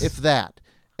 minutes. If that.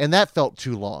 And that felt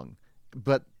too long.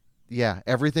 But yeah,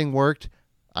 everything worked.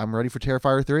 I'm ready for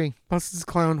Terrifier 3. Plus it's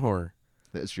clown horror.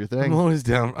 That's your I'm thing. always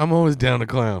down to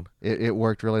clown. It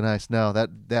worked really nice. No,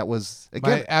 that was, My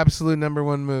again, absolute number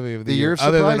one movie of the year year, of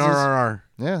other than surprises. RRR.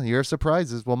 yeah, year of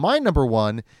surprises. Well, my number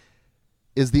one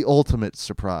is the ultimate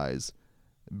surprise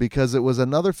because it was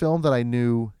another film that I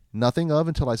knew nothing of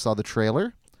until I saw the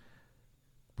trailer.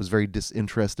 Was very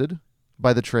disinterested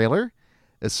by the trailer.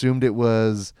 Assumed it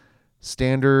was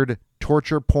standard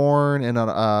torture porn and an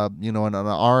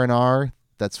R&R.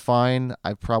 That's fine.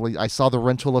 I saw The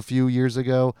Rental a few years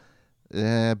ago.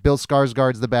 Bill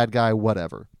Skarsgård's the bad guy,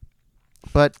 whatever.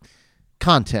 But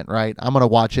content, right? I'm going to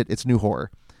watch it. It's new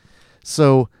horror.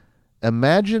 So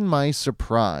imagine my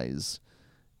surprise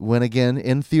when, again,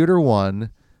 in Theater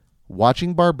 1,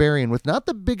 watching Barbarian with not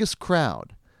the biggest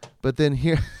crowd, but then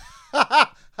here...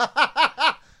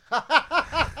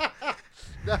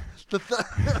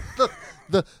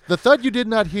 the thud you did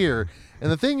not hear,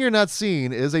 and the thing you're not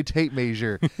seeing is a tape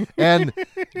measure. And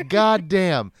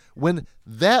goddamn, when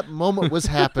that moment was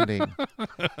happening,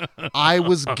 I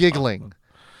was giggling.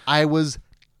 I was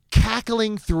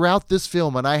cackling throughout this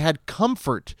film, and I had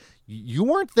comfort. You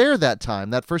weren't there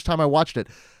that first time I watched it,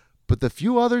 but the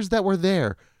few others that were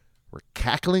there were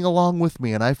cackling along with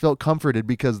me, and I felt comforted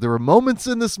because there were moments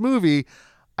in this movie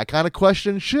I kind of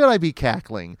questioned, should I be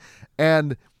cackling?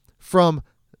 And from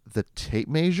the tape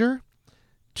measure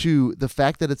to the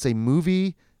fact that it's a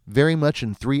movie very much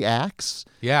in 3 acts,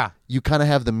 Yeah. you kind of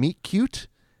have the meet cute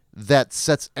that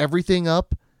sets everything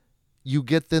up. You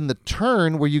get then the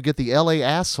turn where you get the LA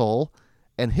asshole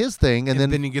and his thing, and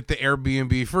then you get the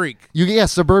Airbnb freak.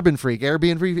 Suburban freak,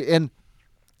 Airbnb freak, and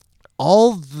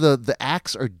all the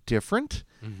acts are different.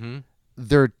 Mm-hmm.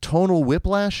 They're tonal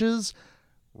whiplashes.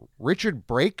 Richard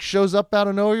Brake shows up out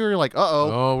of nowhere. You're like,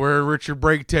 uh-oh. Oh, we're in Richard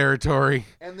Brake territory.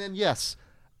 And then, yes,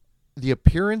 the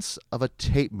appearance of a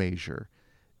tape measure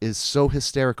is so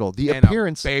hysterical. The And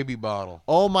appearance... a baby bottle.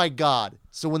 Oh, my God.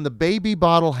 So when the baby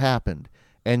bottle happened,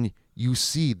 and you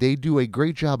see they do a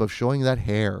great job of showing that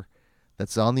hair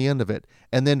that's on the end of it.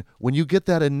 And then when you get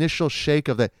that initial shake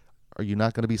of the, are you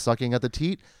not going to be sucking at the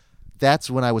teat? That's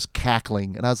when I was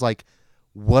cackling. And I was like,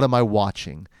 what am I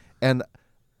watching? And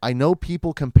I know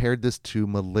people compared this to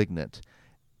Malignant.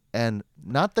 And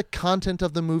not the content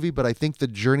of the movie, but I think the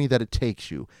journey that it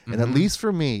takes you. And at least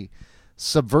for me,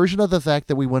 subversion of the fact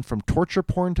that we went from torture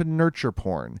porn to nurture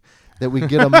porn. That we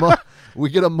get we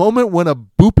get a moment when a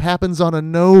boop happens on a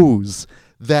nose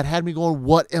that had me going,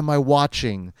 what am I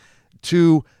watching?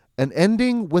 To an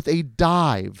ending with a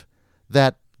dive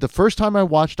that the first time I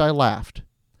watched, I laughed.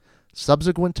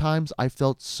 Subsequent times, I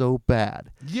felt so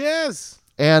bad. Yes.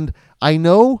 And I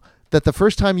know that the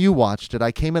first time you watched it,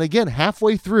 I came in again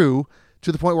halfway through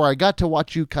to the point where I got to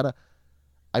watch you kind of,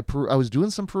 I was doing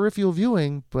some peripheral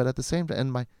viewing, but at the same time,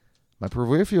 and my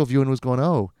peripheral viewing was going,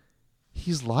 oh,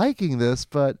 he's liking this,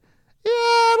 but yeah,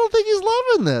 I don't think he's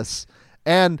loving this.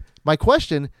 And my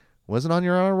question wasn't on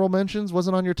your honorable mentions,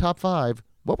 wasn't on your top 5.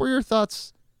 What were your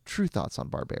thoughts, true thoughts on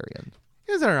Barbarian?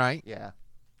 It was all right. Yeah.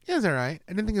 It was all right.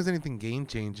 I didn't think it was anything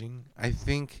game-changing. I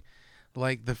think,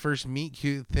 like, the first meet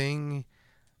cute thing,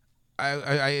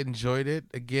 I enjoyed it.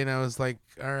 Again, I was like,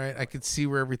 all right, I could see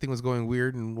where everything was going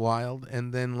weird and wild.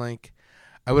 And then, like,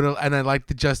 I liked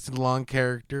the Justin Long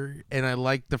character, and I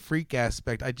liked the freak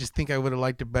aspect. I just think I would have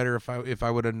liked it better if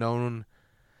I would have known.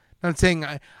 I'm saying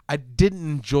I didn't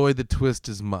enjoy the twist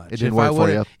as much. It didn't work for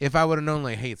you. If I would have known,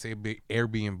 like, hey, it's a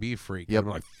Airbnb freak, Yep. I'd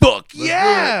be like, fuck Let's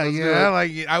yeah, do it. Let's do yeah. it.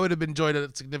 Like, I would have enjoyed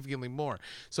it significantly more.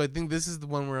 So I think this is the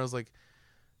one where I was like,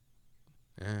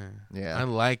 Yeah. I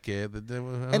like it.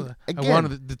 And I again-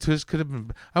 wanted the twist could have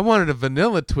been. I wanted a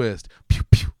vanilla twist. Pew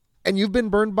pew. And you've been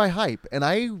burned by hype, and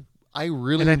I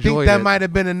really And I enjoyed think that it. might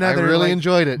have been another. I really like-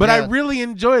 enjoyed it. But I yeah. really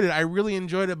enjoyed it. I really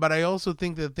enjoyed it. But I also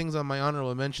think that things on my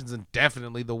honorable mentions, and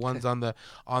definitely the ones on the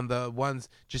ones,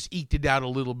 just eked it out a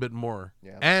little bit more.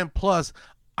 Yeah. And plus,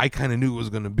 I kind of knew it was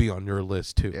going to be on your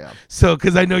list too. Yeah. So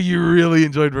because I know you really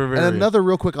enjoyed Barbarian. And another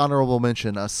real quick honorable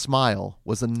mention, Smile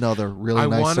was another really I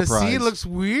nice want to surprise. see. It looks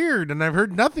weird, and I've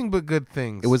heard nothing but good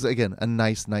things. It was, again, a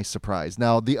nice surprise.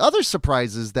 Now, the other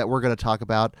surprises that we're going to talk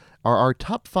about are our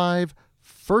top 5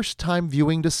 first-time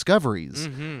viewing discoveries.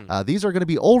 These are going to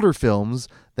be older films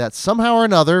that somehow or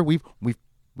another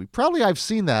I've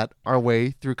seen that our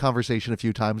way through conversation a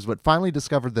few times, but finally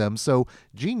discovered them. So,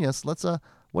 Genius, let's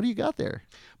what do you got there?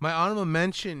 My honorable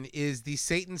mention is the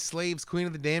Satan Slaves, Queen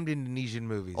of the Damned Indonesian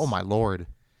movies. Oh my lord!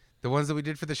 The ones that we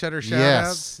did for the Shutter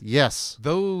shoutouts. Yes.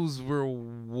 Those were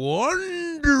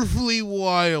wonderfully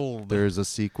wild. There's a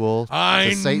sequel.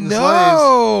 I to Satan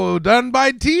know, done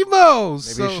by Timo.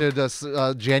 Slaves. Maybe you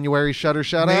should January Shutter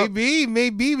shout out.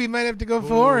 Maybe we might have to go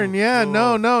foreign. Yeah,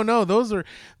 no. Those are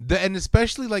and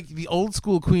especially like the old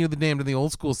school Queen of the Damned and the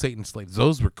old school Satan Slaves.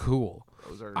 Those were cool.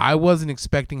 I wasn't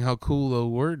expecting how cool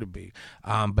those were to be,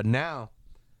 but now,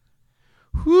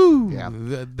 whew, Yeah.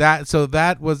 that's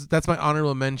my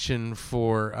honorable mention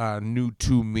for new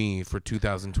to me for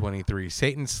 2023.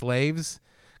 Satan Slaves,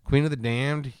 Queen of the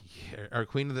Damned, or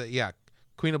Queen of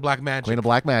Black Magic. Queen of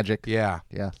Black Magic. Yeah,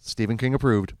 Yeah. Stephen King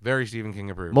approved. very Stephen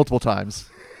King approved. Multiple times.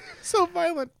 So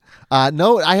violent.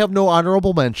 No, I have no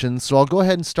honorable mentions, so I'll go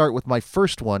ahead and start with my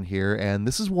first one here, and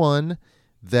this is one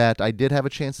that I did have a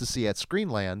chance to see at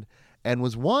Screenland, and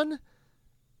was one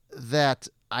that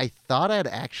I thought I'd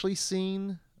actually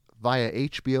seen via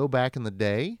HBO back in the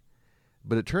day,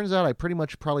 but it turns out I pretty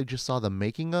much probably just saw the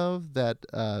making of that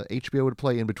HBO would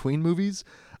play in between movies.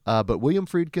 But William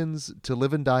Friedkin's To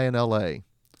Live and Die in L.A.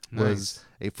 was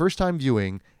a first-time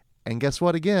viewing, and guess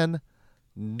what again?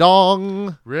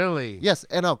 Dong! Really? Yes,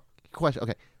 and question.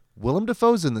 Okay, Willem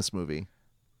Dafoe's in this movie.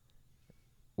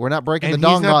 We're not breaking And the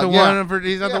dong he's not law. the Yeah. one.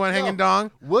 He's not Yeah, the one hanging no.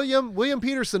 dong. William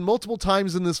Peterson multiple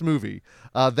times in this movie.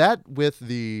 That with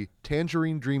the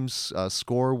Tangerine Dreams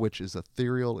score, which is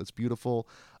ethereal, it's beautiful.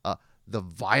 The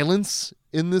violence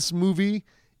in this movie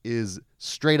is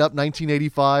straight up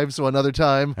 1985. So another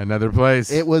time, Another place.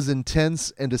 it was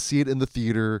intense, and to see it in the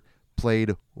theater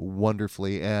played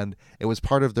wonderfully, and it was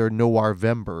part of their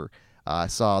Noir-vember. I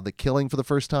saw The Killing for the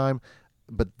first time,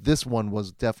 but this one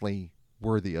was definitely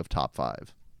worthy of top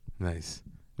 5. Nice.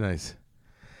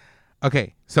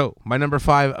 Okay, so my number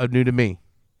 5 of new to me.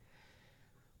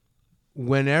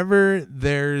 Whenever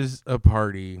there's a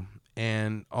party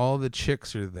and all the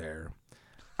chicks are there,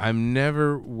 I'm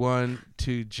never one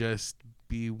to just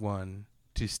be one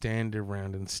to stand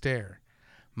around and stare.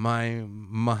 My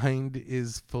mind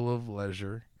is full of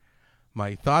leisure.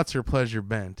 My thoughts are pleasure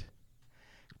bent.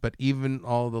 But even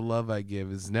all the love I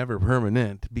give is never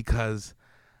permanent, because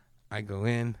I go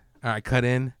in, I cut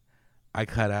in, I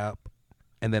cut out,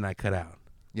 and then I cut out.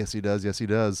 Yes, he does. Yes, he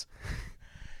does.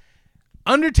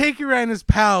 Undertaker and His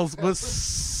Pals was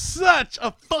such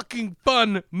a fucking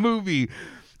fun movie.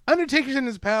 Undertaker and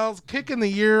His Pals kicking the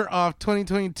year off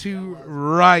 2022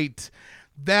 right.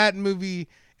 That movie,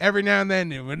 every now and then,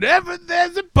 whenever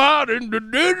there's a party,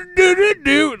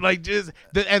 like just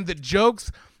and the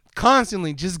jokes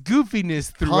constantly, just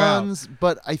goofiness throughout. Tons,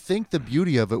 but I think the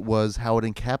beauty of it was how it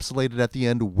encapsulated at the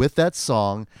end with that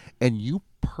song and you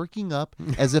perking up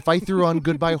as if I threw on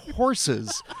Goodbye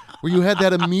Horses, where you had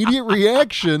that immediate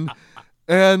reaction,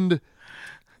 and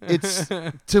it's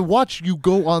to watch you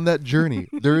go on that journey.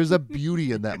 There is a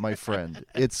beauty in that, my friend.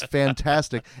 It's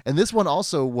fantastic. And this one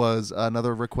also was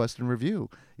another request and review.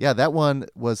 Yeah, that one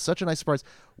was such a nice surprise.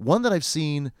 One that I've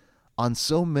seen on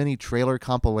so many trailer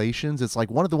compilations. It's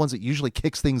like one of the ones that usually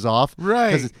kicks things off.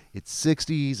 Right. Because it's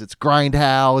 60s, it's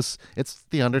Grindhouse, it's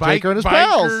The Undertaker and his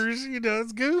pals.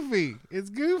 It's goofy.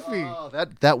 It's goofy. Oh,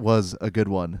 that was a good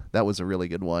one. That was a really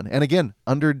good one. And again,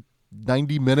 under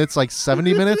 90 minutes, like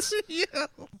 70 minutes. Yeah.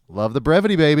 Love the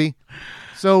brevity, baby.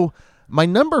 So my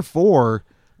number 4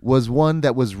 was one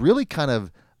that was really kind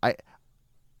of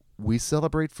we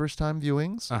celebrate first time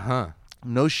viewings.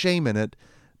 No shame in it.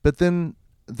 But then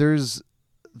there's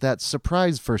that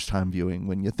surprise first time viewing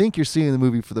when you think you're seeing the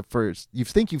movie for the first. You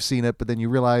think you've seen it, but then you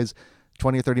realize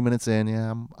 20 or 30 minutes in,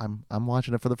 yeah, I'm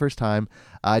watching it for the first time.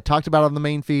 I talked about it on the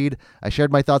main feed. I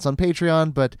shared my thoughts on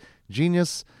Patreon, but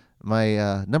genius.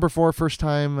 My number 4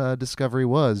 first-time discovery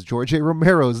was George A.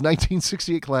 Romero's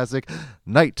 1968 classic,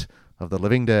 Night of the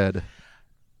Living Dead.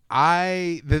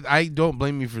 I don't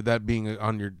blame you for that being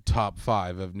on your top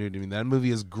 5 of new to me. That movie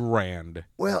is grand.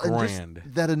 Well, grand. And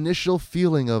just that initial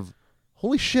feeling of,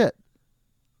 holy shit,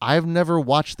 I've never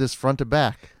watched this front to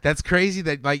back. That's crazy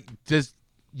that just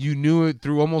you knew it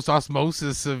through almost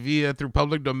osmosis through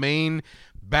public domain.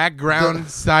 Background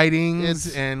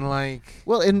sightings and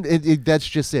well, and that's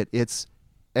just it. It's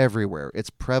everywhere. It's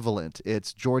prevalent.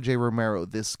 It's George A. Romero.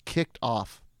 This kicked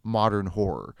off modern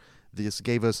horror. This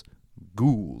gave us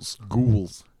ghouls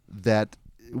that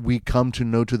we come to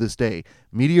know to this day.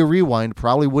 Media Rewind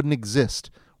probably wouldn't exist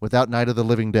without Night of the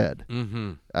Living Dead.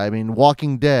 Mm-hmm. I mean,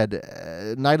 Walking Dead,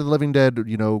 Night of the Living Dead,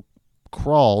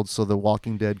 crawled so the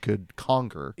Walking Dead could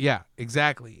conquer. Yeah,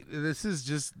 exactly. This is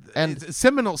just it's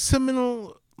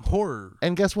seminal horror.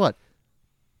 And guess what?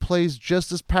 Plays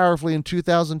just as powerfully in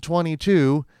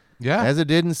 2022 as it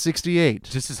did in 68.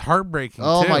 Just as heartbreaking.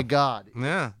 Oh too. My God.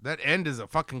 Yeah, that end is a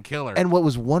fucking killer. And what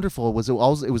was wonderful was it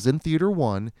was in Theater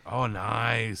 1. Oh,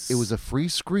 nice. It was a free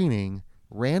screening,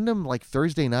 random like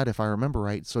Thursday night if I remember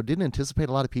right, so it didn't anticipate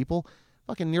a lot of people.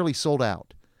 Fucking nearly sold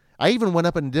out. I even went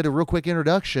up and did a real quick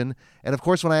introduction, and of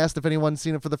course when I asked if anyone's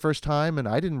seen it for the first time, and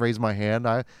I didn't raise my hand,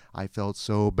 I felt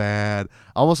so bad.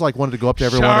 I almost like wanted to go up to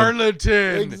everyone.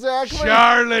 Charlatan! Exactly.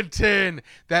 Charlatan!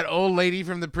 That old lady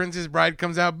from The Princess Bride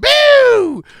comes out,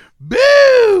 boo!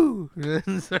 Boo!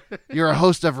 You're a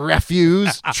host of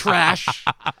refuse, trash.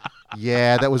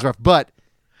 Yeah, that was rough. But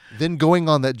then going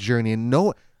on that journey and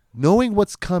knowing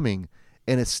what's coming,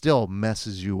 and it still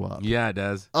messes you up. Yeah, it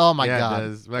does. Oh, my God. It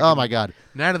does. Oh, my God.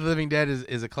 Night of the Living Dead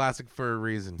is a classic for a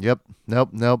reason. Yep.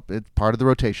 Nope. It's part of the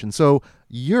rotation. So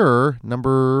you're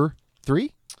number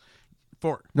 3?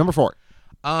 4. Number 4.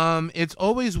 It's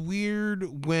always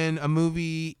weird when a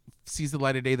movie sees the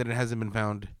light of day that it hasn't been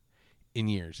found in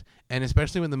years. And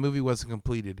especially when the movie wasn't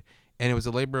completed. And it was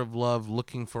a labor of love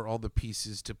looking for all the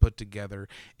pieces to put together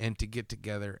and to get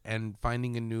together and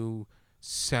finding a new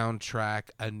soundtrack,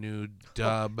 a new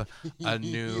dub, a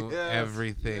new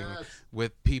everything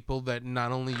with people that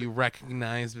not only you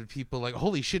recognize, but people like,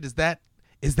 holy shit, is that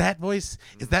voice?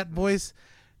 Is that voice?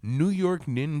 New York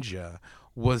Ninja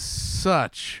was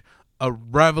such a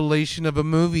revelation of a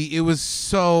movie. It was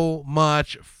so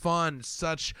much fun,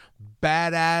 such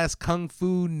badass kung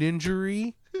fu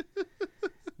ninjery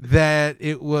that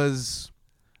it was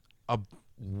a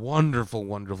wonderful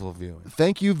viewing.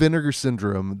 Thank you, Vinegar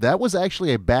Syndrome. That was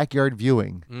actually a backyard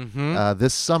viewing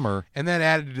this summer. And that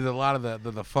added to a lot of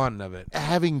the fun of it.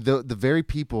 Having the very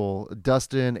people,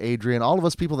 Dustin, Adrian, all of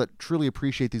us people that truly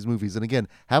appreciate these movies. And again,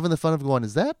 having the fun of going,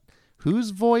 is that?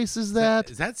 Whose voice is that?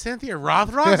 Is that Cynthia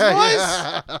Rothrock's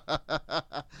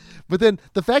voice? But then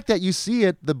the fact that you see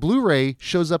it, the Blu-ray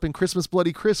shows up in Christmas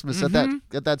Bloody Christmas at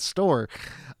that store.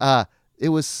 It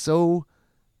was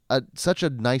such a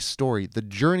nice story. The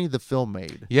journey the film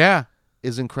made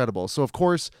is incredible. So, of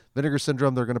course, Vinegar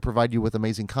Syndrome, they're going to provide you with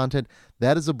amazing content.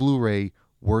 That is a Blu-ray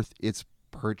worth its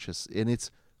purchase, and it's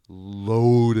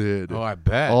loaded. Oh, I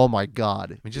bet. Oh, my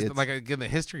God. I mean, just again, the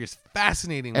history is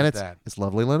fascinating and with that. It's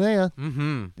lovely Linnea.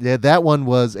 Mm-hmm. Yeah, that one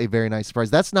was a very nice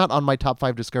surprise. That's not on my top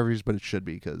 5 discoveries, but it should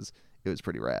be because it was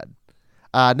pretty rad.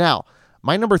 Now,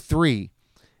 my number 3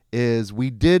 is we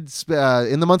did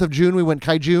in the month of June we went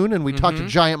Kaijun and we talked to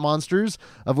giant monsters,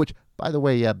 of which, by the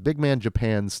way, yeah, Big Man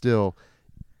Japan still.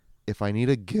 If I need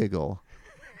a giggle,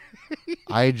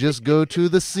 I just go to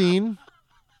the scene.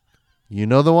 You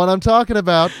know the one I'm talking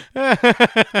about.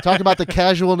 Talk about the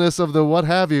casualness of the what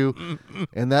have you,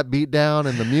 and that beat down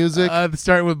and the music.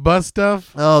 Starting with bus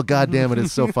stuff. Oh, God damn it,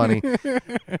 it's so funny.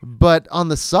 But on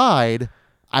the side,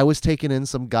 I was taking in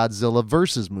some Godzilla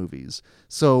versus movies.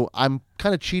 So I'm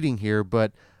kind of cheating here,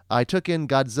 but I took in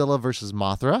Godzilla versus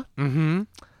Mothra. Mm-hmm.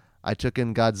 I took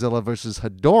in Godzilla versus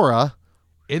Hedorah.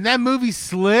 In that movie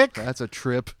slick? That's a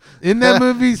trip. In that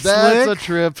movie That's slick? a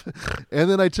trip. And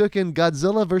then I took in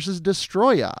Godzilla versus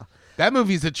Destroya. That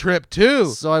movie's a trip too.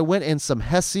 So I went in some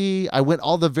Hesse. I went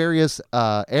all the various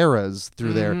eras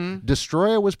through there.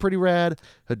 Destroya was pretty rad.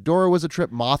 Hedorah was a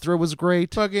trip. Mothra was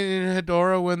great. Fucking in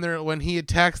Hedorah when he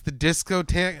attacks the disco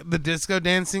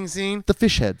dancing scene. The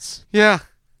fish heads. Yeah.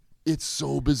 It's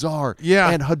so bizarre. Yeah.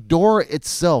 And Hedorah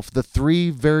itself, the 3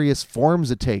 various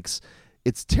forms it takes,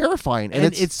 it's terrifying. And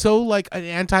it's so like an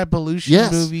anti-pollution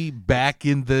Yes. movie back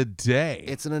in the day.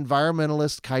 It's an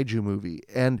environmentalist kaiju movie.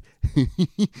 And and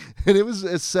it was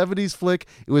a 70s flick.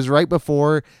 It was right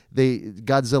before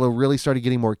Godzilla really started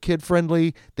getting more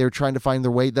kid-friendly. They were trying to find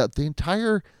their way. The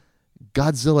entire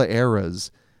Godzilla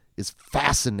eras is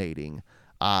fascinating.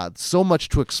 So much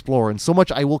to explore, and so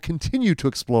much I will continue to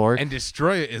explore. And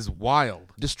Destroya is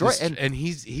wild. And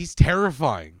he's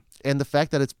terrifying. And the fact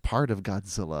that it's part of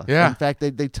Godzilla. Yeah. In fact,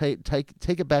 they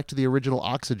take it back to the original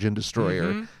Oxygen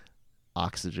Destroyer.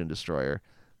 Oxygen Destroyer.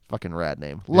 Fucking rad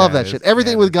name. Love that shit.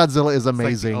 Everything with Godzilla is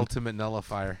amazing. Like the ultimate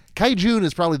nullifier. Kaijun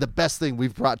is probably the best thing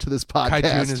we've brought to this podcast.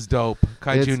 Kaijun is dope.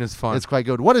 Kaijun is fun. It's quite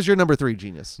good. What is your number 3,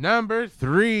 Genius? Number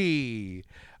 3.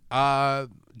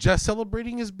 Just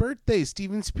celebrating his birthday,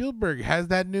 Steven Spielberg has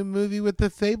that new movie with the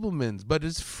Fablemans, but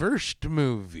his first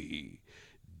movie,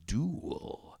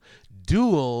 Duel.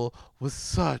 Duel was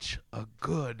such a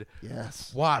good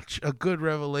watch, a good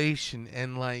revelation,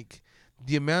 and like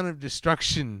the amount of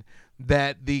destruction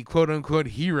that the quote unquote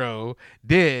hero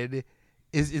did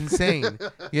is insane.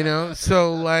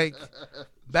 So like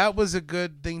that was a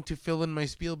good thing to fill in my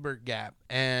Spielberg gap.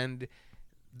 And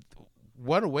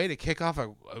what a way to kick off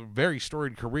a very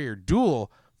storied career.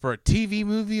 Duel for a TV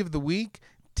movie of the week,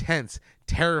 tense,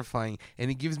 terrifying,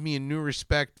 and it gives me a new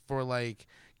respect for like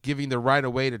giving the right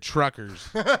of way to truckers.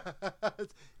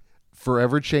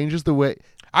 Forever changes the way.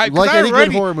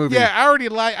 Good horror movie. Yeah, I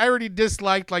already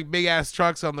disliked like big ass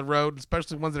trucks on the road,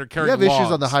 especially ones that are carrying. You have logs.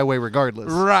 issues on the highway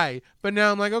regardless. Right. But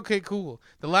now I'm like, okay, cool.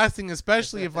 The last thing,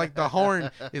 especially if like the horn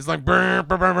is like burr,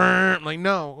 burr, burr, burr, I'm like,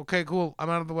 no, okay, cool. I'm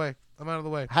out of the way.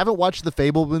 Haven't watched the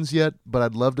Fablemans yet, but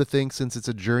I'd love to think, since it's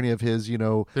a journey of his,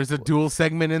 there's a duel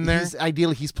segment in there.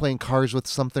 Ideally, he's playing cars with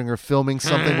something or filming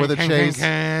something with a chase.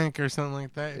 Or something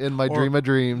like that. In my dream of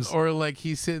dreams. Or like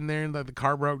he's sitting there and like the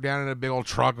car broke down in a big old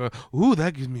truck. Ooh,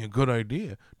 that gives me a good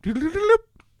idea.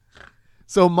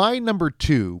 So my number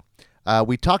 2,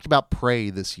 we talked about Prey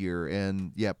this year,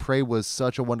 and yeah, Prey was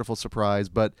such a wonderful surprise,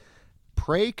 but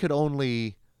Prey could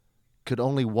only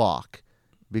walk.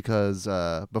 Because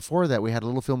before that, we had a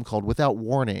little film called Without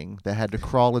Warning that had to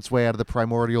crawl its way out of the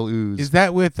primordial ooze. Is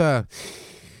that with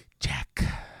Jack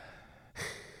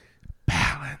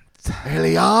Palance?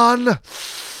 Alien!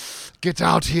 Get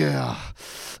out here!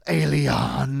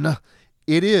 Alien!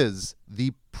 It is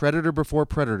the Predator before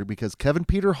Predator, because Kevin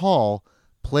Peter Hall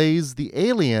plays the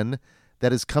alien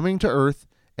that is coming to Earth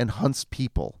and hunts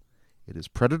people. It is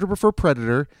Predator before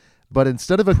Predator, but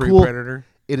instead of a Pre-Predator?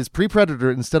 It is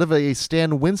pre-Predator. Instead of a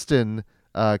Stan Winston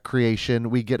creation,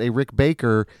 we get a Rick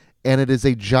Baker, and it is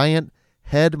a giant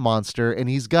head monster, and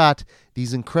he's got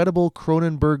these incredible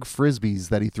Cronenberg frisbees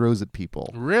that he throws at people.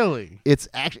 Really?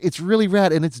 It's really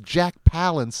rad, and it's Jack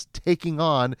Palance taking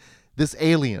on this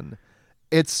alien.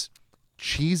 It's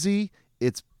cheesy.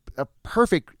 It's a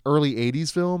perfect early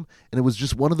 80s film, and it was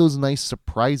just one of those nice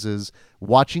surprises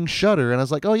watching Shudder, and I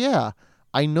was like, oh yeah,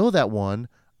 I know that one.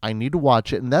 I need to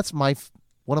watch it, and that's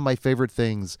one of my favorite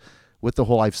things with the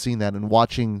whole I've seen that and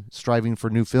watching Striving for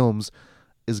New Films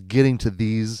is getting to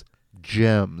these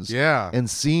gems. Yeah. And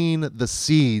seeing the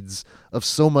seeds of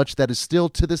so much that is still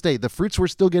to this day. The fruits we're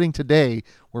still getting today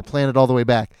were planted all the way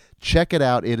back. Check it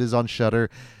out. It is on Shudder.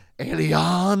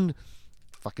 Alien.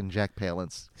 Fucking Jack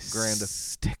Palance. Grand.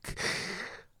 Stick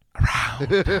around.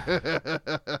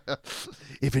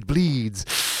 If it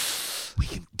bleeds, we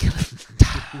can kill it.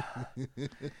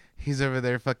 He's over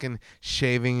there fucking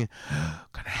shaving.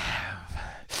 Gonna have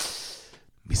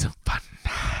me some fun.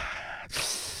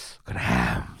 Gonna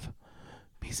have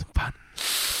me some fun.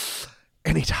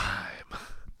 Anytime.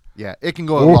 Yeah, it can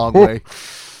go a long way.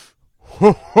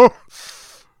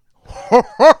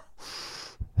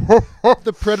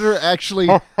 The Predator actually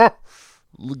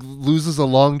loses a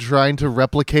long trying to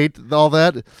replicate all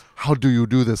that. How do you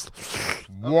do this?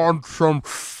 Want some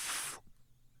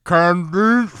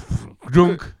candy?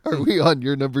 Junk. Are we on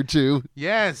your number 2?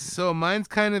 Yes, so mine's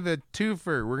kind of a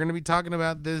twofer. We're going to be talking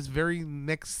about this very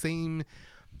next same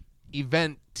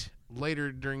event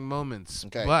later during moments.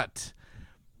 Okay. But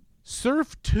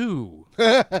Surf 2.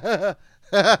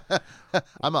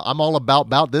 I'm all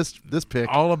about this pick.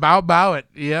 All about it.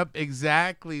 Yep,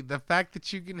 exactly. The fact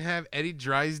that you can have Eddie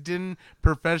Dresden,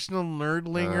 professional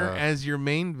nerdlinger, as your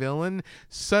main villain,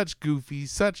 such goofy,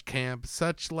 such camp,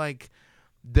 such like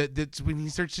that's when he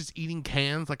starts just eating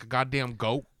cans like a goddamn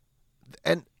goat.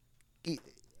 And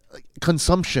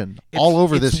consumption all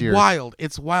over this year.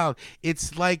 It's wild.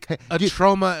 It's like a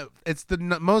trauma. It's the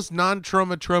most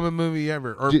non-trauma movie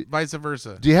ever, or vice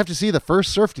versa. Do you have to see the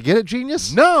first Surf to get it,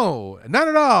 genius? No, not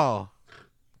at all.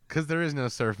 Because there is no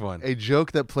Surf one. A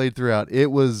joke that played throughout. It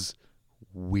was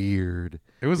weird.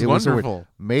 It was so wonderful. weird.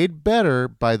 Made better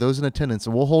by those in attendance.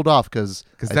 And we'll hold off because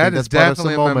that is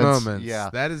definitely my moments. Yeah.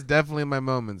 That is definitely my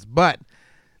moments. But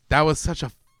that was such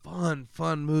a fun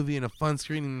movie and a fun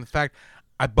screening. In fact,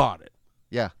 I bought it.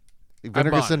 Yeah.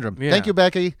 Vinegar Syndrome. Yeah. Thank you,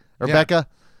 Becky. Or Yeah. Becca.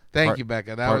 Thank you,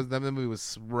 Becca. That movie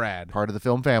was rad. Part of the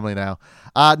film family now.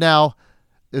 Now,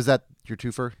 is that your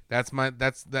twofer? That's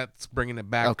bringing it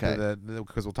back Okay. to the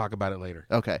because we'll talk about it later.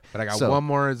 Okay. But I got one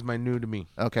more as my new to me.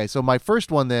 Okay, so my first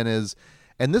one then is,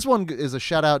 and this one is a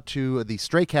shout out to the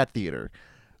Stray Cat Theater,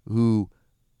 who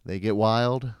they get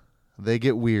wild, they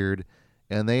get weird,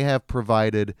 and they have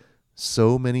provided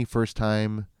so many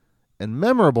first-time and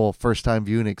memorable first-time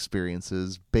viewing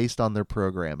experiences based on their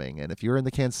programming. And if you're in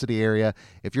the Kansas City area,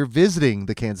 if you're visiting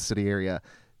the Kansas City area,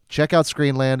 check out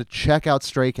Screenland, check out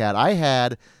Stray Cat. I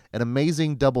had an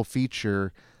amazing double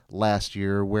feature last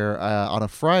year where on a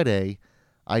Friday,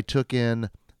 I took in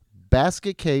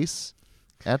Basket Case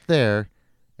at there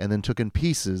and then took in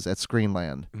Pieces at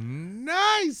Screenland.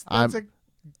 Nice. That's a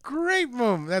great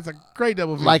moment. That's a great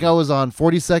double feature. Like I was on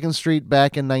 42nd Street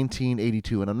back in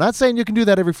 1982. And I'm not saying you can do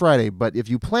that every Friday, but if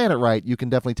you plan it right, you can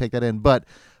definitely take that in. But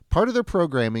part of their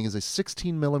programming is a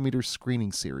 16mm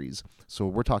screening series. So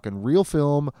we're talking real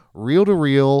film,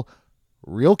 reel-to-reel,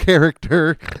 real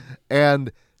character.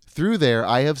 And through there,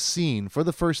 I have seen, for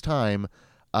the first time,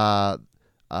 The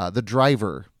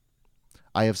Driver.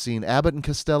 I have seen Abbott and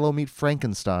Costello meet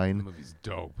Frankenstein. The movie's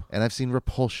dope. And I've seen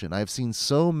Repulsion. I've seen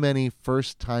so many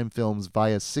first-time films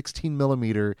via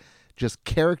 16mm, just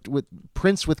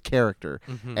prints with character.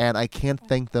 Mm-hmm. And I can't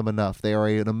thank them enough. They are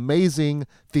an amazing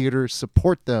theater.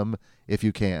 Support them if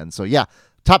you can. So, yeah,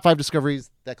 top 5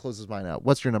 discoveries. That closes mine out.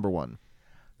 What's your number 1?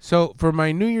 So for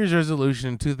my New Year's resolution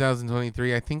in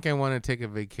 2023, I think I want to take a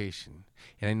vacation.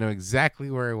 And I know exactly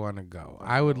where I want to go.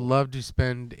 I would love to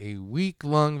spend a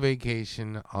week-long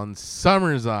vacation on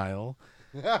Summers Isle.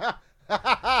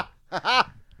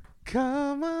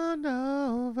 Come on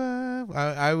over.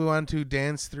 I want to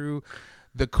dance through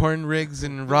the corn rigs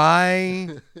and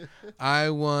rye. I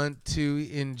want to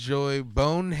enjoy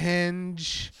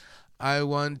Bonehenge. I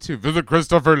want to visit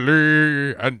Christopher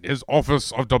Lee and his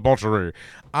office of debauchery.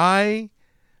 I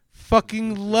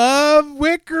fucking love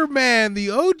Wicker Man.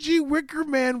 The OG Wicker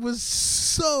Man was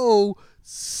so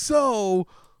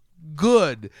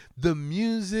good. The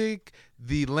music,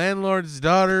 the landlord's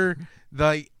daughter,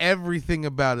 everything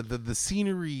about it, the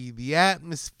scenery, the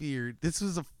atmosphere. This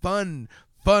was a fun,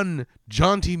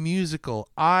 jaunty musical.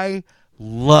 I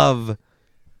love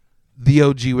the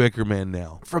OG Wicker Man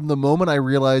now. From the moment I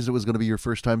realized it was going to be your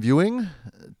first time viewing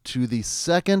to the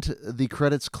second the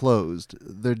credits closed,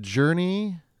 the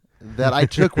journey that I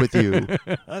took with you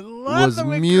was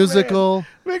musical.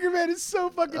 Wicker Man is so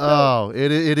fucking dope. Oh,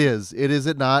 it is. Is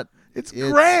it not? It's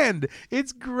grand.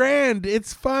 It's grand.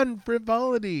 It's fun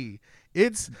frivolity.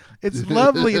 It's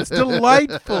lovely. It's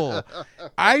delightful.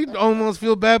 I almost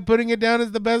feel bad putting it down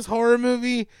as the best horror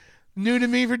movie new to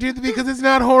me because it's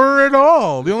not horror at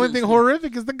all. The only thing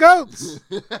horrific is the goats.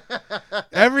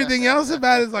 Everything else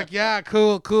about it is like, yeah,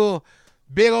 cool.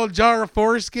 Big old jar of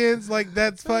foreskins, like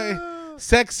that's fine.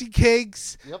 Sexy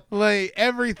cakes, Yep. Like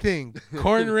everything.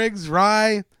 Corn rigs,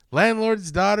 rye,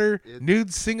 landlord's daughter,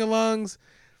 nude sing-alongs.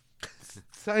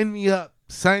 Sign me up.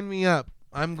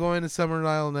 I'm going to Summer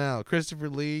Isle now. Christopher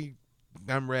Lee,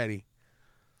 I'm ready.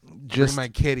 Just bring my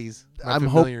kitties, my I'm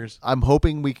familiars. I'm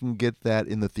hoping we can get that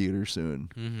in the theater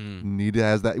soon. Mm-hmm.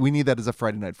 We need that as a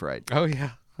Friday night fright. Oh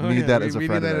yeah, We need that as a we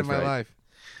Friday need that night in my fright. life.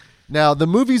 Now, the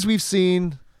movies we've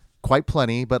seen, quite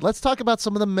plenty, but let's talk about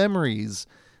some of the memories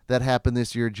that happened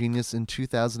this year, Genius, in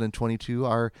 2022.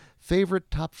 Our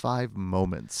favorite top 5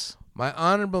 moments. My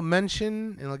honorable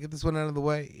mention, and I'll get this one out of the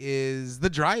way, is the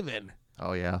drive-in.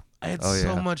 Oh, yeah. I had Oh,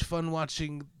 so yeah. much fun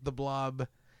watching The Blob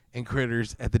and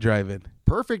Critters at the drive-in.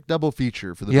 Perfect double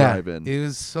feature for the drive-in. It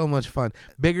was so much fun.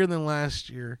 Bigger than last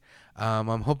year.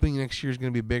 I'm hoping next year is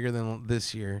going to be bigger than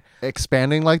this year.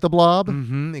 Expanding like the Blob.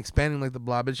 Expanding like the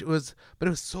Blob. But it was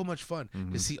so much fun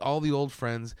to see all the old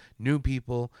friends, new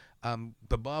people.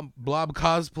 The Blob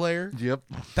cosplayer. Yep.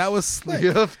 That was slick.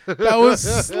 Yep. That was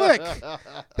slick.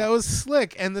 That was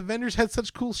slick. And the vendors had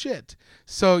such cool shit.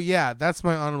 So yeah, that's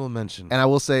my honorable mention. And I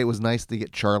will say it was nice to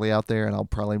get Charlie out there, and I'll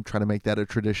probably try to make that a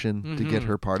tradition to get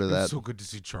her part of It was that. so good to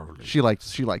see Charlie. She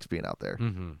likes being out there.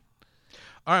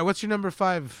 All right, what's your number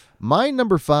 5? My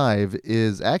number 5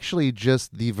 is actually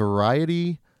just the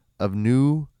variety of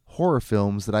new horror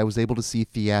films that I was able to see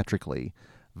theatrically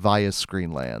via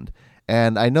Screenland.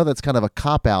 And I know that's kind of a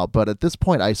cop-out, but at this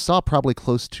point I saw probably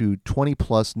close to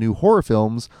 20-plus new horror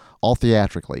films all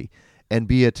theatrically. And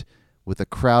be it with a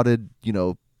crowded,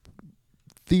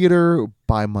 theater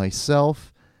by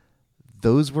myself,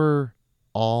 those were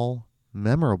all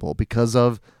memorable because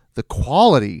of the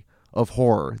quality of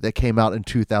horror that came out in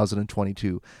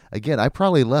 2022. Again, I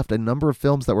probably left a number of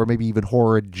films that were maybe even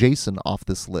horror adjacent off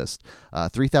this list.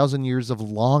 3,000 Years of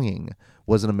Longing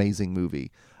was an amazing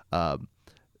movie.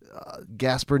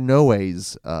 Gaspar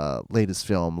Noé's latest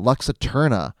film, Lux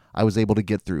Eterna, I was able to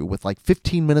get through with like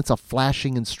 15 minutes of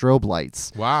flashing and strobe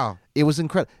lights. Wow. It was an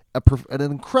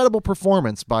incredible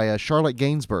performance by Charlotte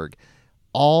Gainsbourg,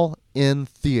 all in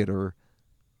theater,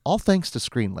 all thanks to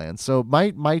Screenland. So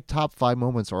my top 5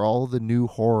 moments are all the new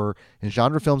horror and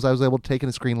genre films I was able to take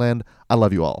into Screenland. I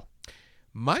love you all.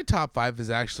 My top 5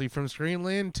 is actually from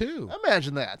Screenland too.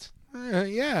 Imagine that.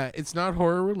 Yeah, it's not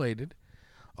horror related.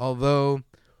 Although,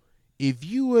 if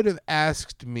you would have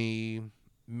asked me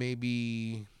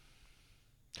maybe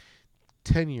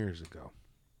 10 years ago,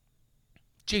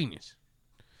 Genius,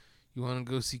 you want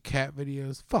to go see cat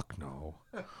videos? Fuck no.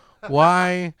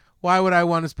 Why would I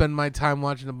want to spend my time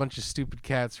watching a bunch of stupid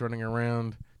cats running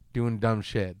around doing dumb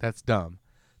shit? That's dumb.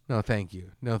 No, thank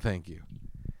you. No, thank you.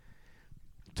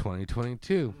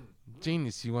 2022.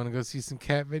 Genius, you want to go see some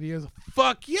cat videos?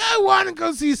 Fuck yeah, I want to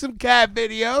go see some cat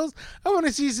videos. I want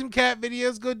to see some cat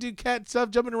videos. Go do cat stuff,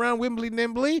 jumping around wimbly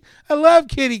nimbly. I love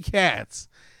kitty cats.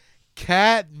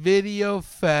 Cat Video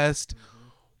Fest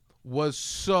was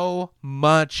so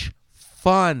much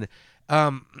fun.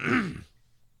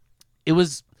 It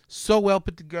was so well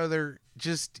put together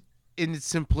just in its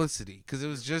simplicity because it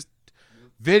was just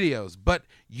videos, but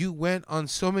you went on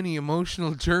so many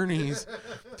emotional journeys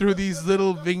through these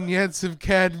little vignettes of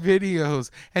cat videos,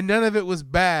 and none of it was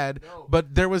bad.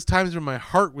 But there was times where my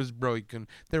heart was broken.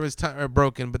 But there was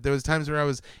times where I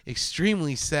was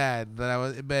extremely sad that I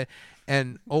was,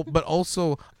 but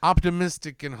also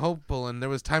optimistic and hopeful. And there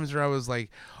was times where I was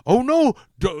like, oh no,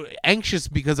 anxious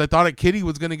because I thought a kitty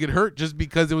was going to get hurt just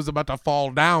because it was about to fall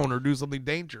down or do something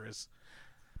dangerous.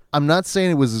 I'm not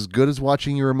saying it was as good as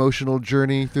watching your emotional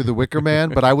journey through The Wicker Man,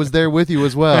 but I was there with you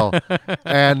as well.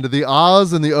 And the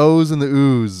ahs and the ohs and the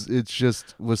oohs, it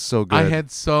just was so good. I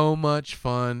had so much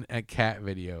fun at Cat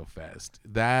Video Fest.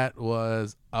 That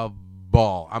was a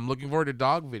ball. I'm looking forward to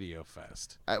Dog Video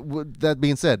Fest. That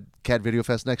being said, Cat Video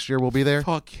Fest next year will be there.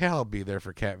 Fuck yeah, I'll be there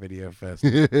for Cat Video Fest.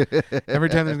 Every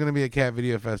time there's going to be a Cat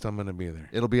Video Fest, I'm going to be there.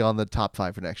 It'll be on the top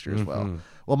 5 for next year as well.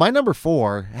 Well, my number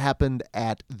 4 happened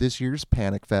at this year's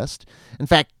Panic Fest. In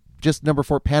fact, just number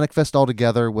 4, Panic Fest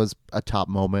altogether was a top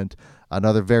moment.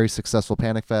 Another very successful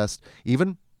Panic Fest,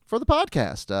 even for the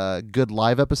podcast. Good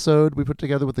live episode we put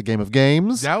together with the Game of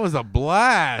Games. That was a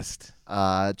blast.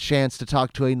 Chance to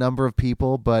talk to a number of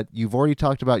people, but you've already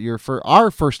talked about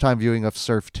our first time viewing of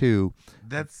Surf 2.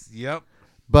 Yep.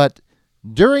 But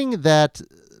during that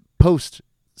post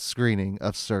screening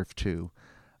of Surf 2,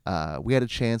 we had a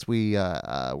chance. We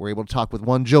were able to talk with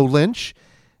one Joe Lynch.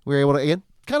 We were able to, again,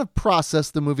 kind of process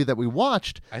the movie that we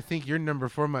watched. I think your number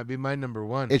 4 might be my number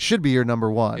 1. It should be your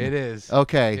number 1. It is.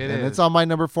 Okay. It and is. it's on my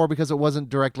number 4 because it wasn't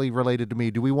directly related to me.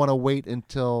 Do we want to wait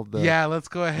until the... Yeah, let's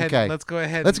go ahead. Okay. Let's go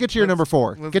ahead. Let's get to your number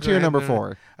 4. let's Get to go your ahead number and-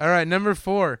 4. All right, number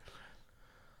 4.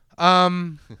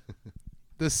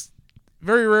 This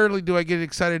very rarely do I get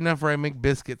excited enough where I make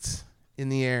biscuits in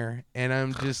the air, and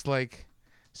I'm just like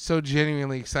so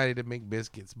genuinely excited to make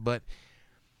biscuits. But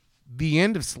the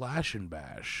end of Slash and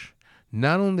Bash,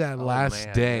 not only that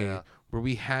last day where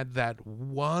we had that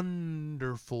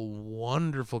wonderful,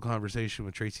 wonderful conversation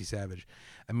with Tracy Savage.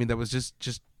 I mean, that was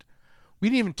just We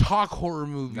didn't even talk horror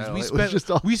movies. No, we it was spent just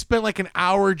all- we spent like an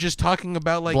hour just talking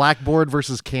about like Blackboard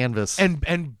versus canvas.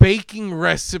 and baking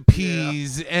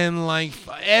recipes and like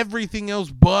everything else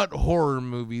but horror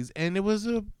movies, and it was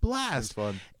a blast.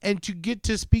 fun. And to get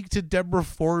to speak to Deborah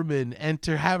Foreman and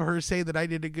to have her say that I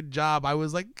did a good job, I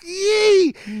was like,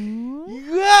 yay!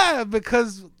 Yeah,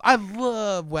 because I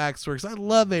love Waxworks. I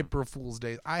love April Fool's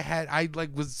Day. I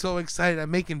was so excited.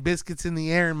 I'm making biscuits in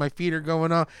the air and my feet are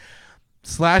going off.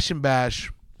 Slash and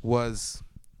Bash was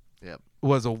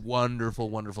a wonderful,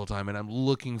 wonderful time, and I'm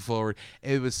looking forward.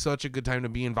 It was such a good time to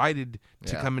be invited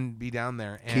to come and be down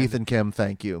there. And Keith and Kim,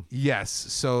 thank you. yes,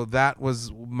 so that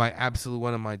was my absolute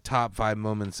one of my top 5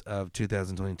 moments of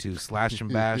 2022. Slash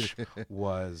and Bash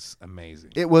was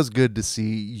amazing. It was good to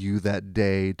see you that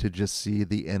day, to just see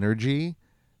the energy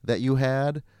that you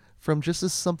had from just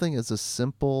as something as a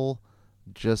simple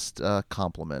just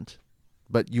compliment.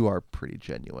 But you are pretty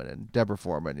genuine. And Deborah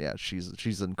Foreman, yeah,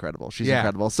 she's incredible. She's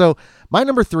incredible. So my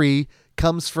number 3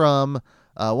 comes from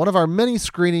one of our many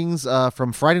screenings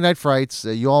from Friday Night Frights.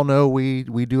 You all know we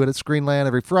do it at Screenland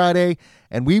every Friday,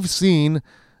 and we've seen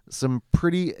some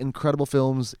pretty incredible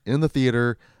films in the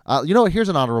theater. You know what? Here's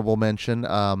an honorable mention.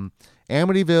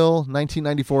 Amityville,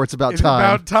 1994. It's About Time.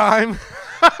 About time.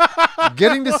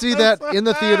 Getting to see that in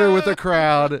the theater with a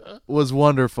crowd was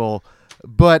wonderful.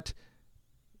 But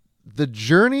the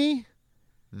journey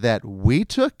that we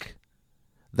took,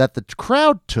 that the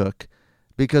crowd took,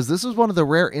 because this is one of the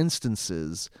rare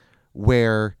instances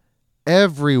where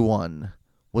everyone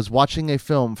was watching a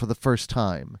film for the first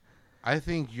time. I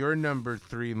think your number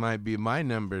 3 might be my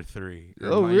number 3.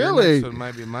 Oh, your really? next one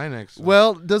might be my next one.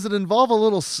 Well, does it involve a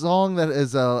little song that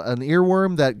is an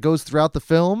earworm that goes throughout the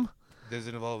film? Does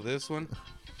it involve this one?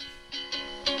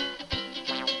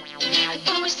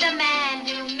 Who's the man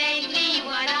who made me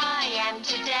what I am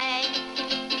today?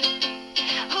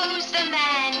 Who's the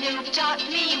man who taught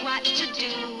me what to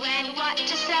do and what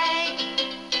to say?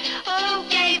 Who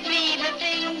gave me the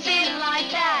things in life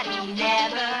that he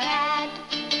never had?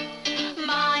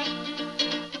 My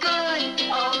good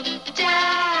old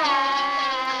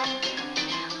dad.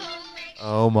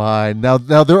 Oh my! Now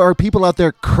there are people out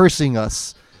there cursing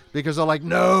us because they're like,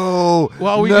 no.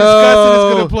 Well, we no. discussed it. It's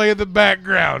going to play in the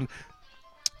background.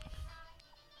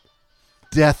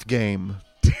 Death Game.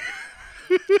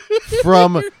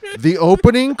 From the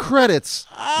opening credits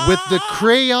with the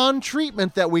crayon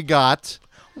treatment that we got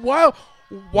Wow.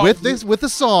 with the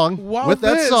song, Wow, with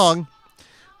that this. song,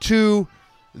 to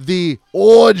the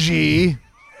orgy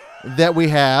that we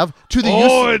have, to the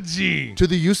Orgy. to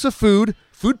the use of food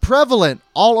prevalent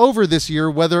all over this year,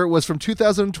 whether it was from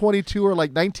 2022 or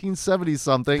like 1970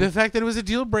 something. The fact that it was a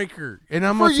deal breaker, and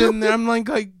I'm For sitting you. there, I'm like,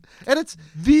 And it's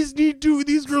these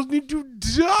girls need to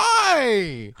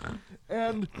die.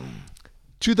 and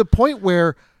to the point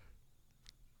where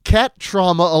cat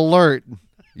trauma alert.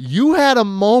 You had a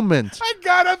moment. I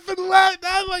got up and laughed.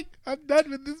 I'm like, I'm done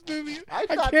with this movie. I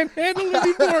can't handle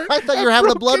it anymore. I thought you were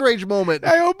having a blood broke rage moment.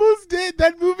 I almost did.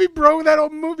 That movie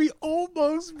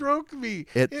almost broke me.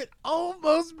 It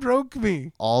almost broke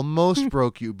me. Almost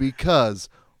broke you, because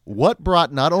what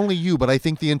brought not only you, but I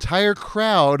think the entire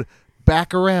crowd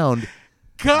back around.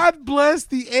 God bless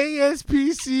the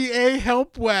ASPCA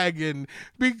help wagon,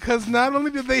 because not only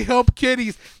did they help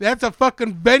kitties, that's a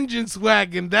fucking vengeance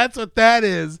wagon. That's what that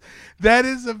is. That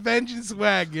is a vengeance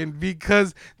wagon,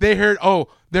 because they heard,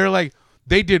 they're like,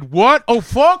 they did what? Oh,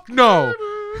 fuck no.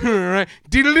 Right.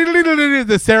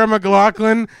 The Sarah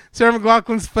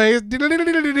McLachlan's face. In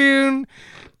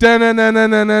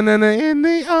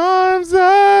the arms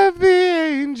of the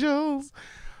angels.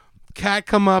 Cat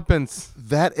comeuppance.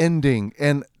 That ending,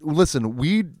 and listen,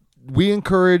 we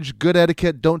encourage good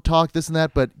etiquette, don't talk this and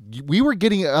that, but we were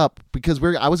getting up because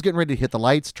I was getting ready to hit the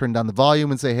lights, turn down the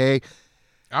volume, and say, hey.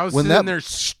 I was when sitting that- there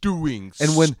stewing.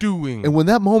 And when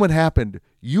that moment happened,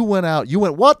 you went out. You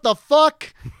went, what the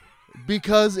fuck?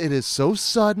 Because it is so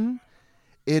sudden.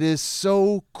 It is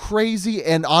so crazy.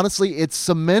 And honestly, it's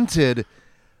cemented.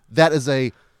 That is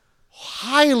a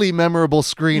highly memorable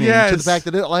screening to the Yes. fact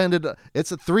that it landed.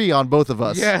 It's a 3 on both of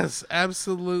us. Yes,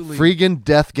 absolutely. Freaking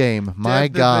Death Game. My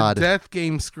God. The Death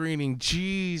Game screening.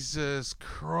 Jesus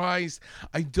Christ.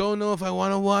 I don't know if I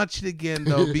want to watch it again,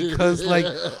 though, because, like,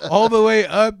 all the way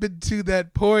up into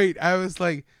that point, I was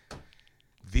like,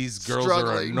 these girls are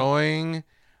Struggling. annoying.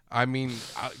 I mean,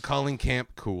 calling camp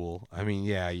cool. I mean,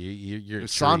 yeah, you're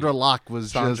Sandra Locke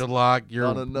was Sandra just Locke. You're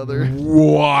on another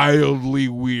wildly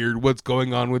weird. What's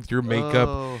going on with your makeup?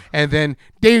 Oh. And then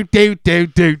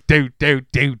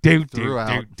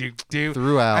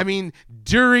Throughout. I mean,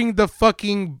 during the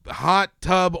fucking hot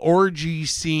tub orgy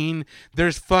scene,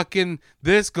 there's fucking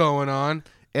this going on.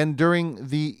 And during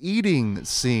the eating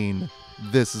scene,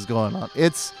 this is going on.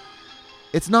 It's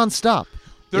nonstop.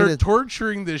 They're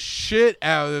torturing the shit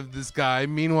out of this guy.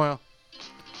 Meanwhile,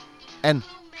 and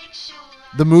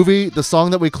the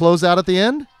song that we close out at the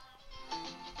end,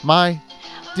 My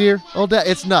Dear Old Dad,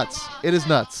 it's nuts. It is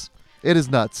nuts. It is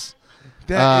nuts.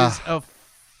 that is a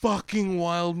fucking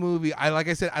wild movie. Like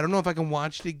I said, I don't know if I can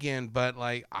watch it again, but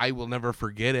like I will never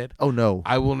forget it. Oh no.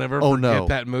 I will never Oh, forget no.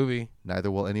 that movie. Neither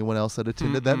will anyone else that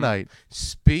attended that night.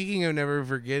 Speaking of never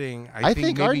forgetting, I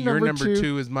think our maybe your number number two-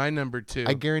 two is my number two.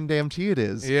 I guarantee it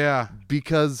is. Yeah.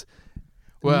 Because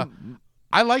Well,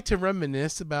 I like to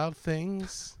reminisce about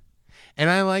things, and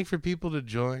I like for people to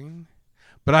join,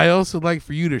 but I also like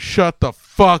for you to shut the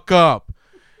fuck up.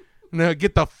 No,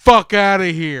 get the fuck out of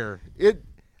here. it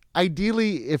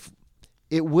ideally, if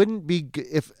it wouldn't be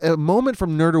if a moment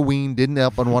from Nerdoween didn't end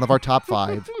up on one of our top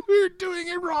 5, We're doing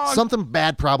it wrong. something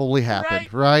bad probably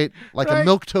happened, right? Like a Right.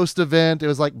 milquetoast event. It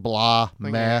was like blah,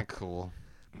 Like, meh. cool.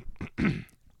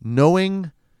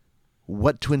 Knowing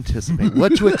what to anticipate,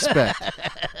 what to expect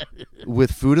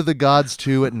with Food of the Gods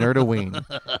 2 at Nerdoween.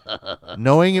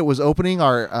 Knowing it was opening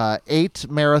our 8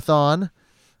 marathon.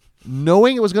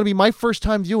 Knowing it was going to be my first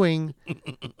time viewing,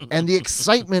 and the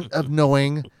excitement of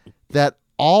knowing that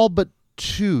all but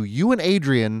 2, you and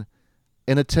Adrian,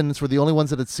 in attendance, were the only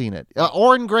ones that had seen it.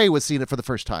 Oren Gray was seeing it for the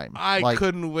first time. I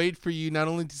couldn't wait for you not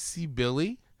only to see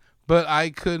Billy, but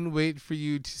I couldn't wait for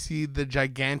you to see the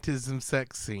gigantism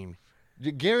sex scene.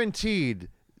 Guaranteed,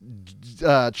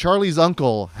 Charlie's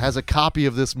uncle has a copy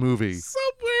of this movie.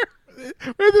 Somewhere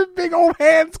with his big old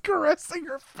hands caressing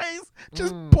her face,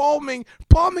 just palming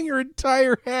her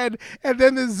entire head, and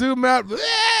then the zoom out.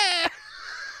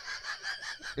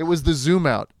 It was the zoom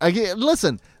out.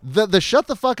 Listen, the shut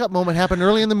the fuck up moment happened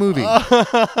early in the movie.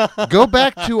 Go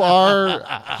back to our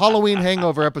Halloween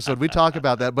Hangover episode. We talk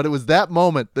about that, but it was that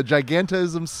moment, the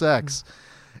gigantism sex.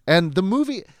 And the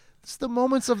movie, it's the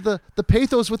moments of the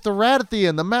pathos with the rat at the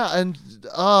end,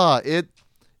 it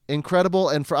incredible.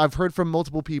 And I've heard from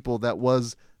multiple people that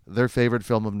was their favorite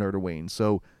film of Nerdoween.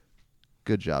 So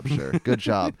good job, sir. Good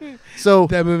job. So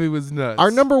That movie was nuts.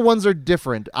 our number ones are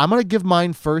different. I'm going to give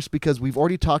mine first because we've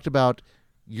already talked about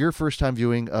your first time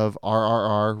viewing of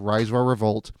RRR, Rise or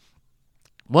Revolt,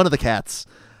 one of the cats.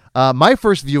 My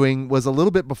first viewing was a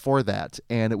little bit before that,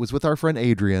 and it was with our friend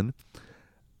Adrian.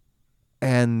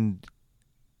 And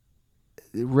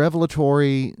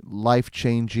revelatory,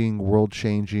 life-changing,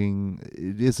 world-changing,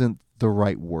 it isn't the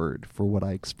right word for what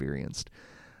I experienced.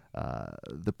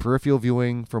 The peripheral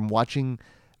viewing from watching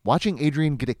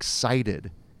Adrian get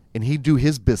excited, and he'd do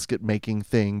his biscuit making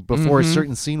thing before a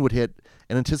certain scene would hit,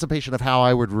 in anticipation of how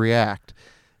I would react.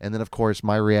 And then, of course,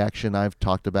 my reaction, I've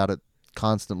talked about it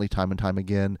constantly, time and time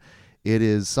again. It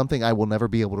is something I will never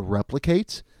be able to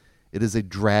replicate. It is a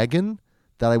dragon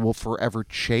that I will forever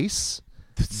chase.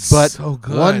 But so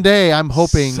good. one day I'm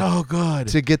hoping so good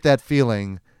to get that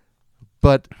feeling.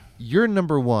 But your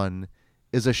number one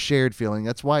is a shared feeling.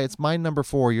 That's why it's my number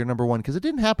 4, your number 1, because it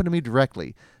didn't happen to me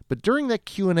directly. But during that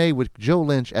Q&A with Joe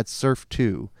Lynch at Surf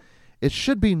 2, it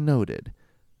should be noted,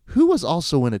 who was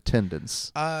also in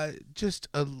attendance? Just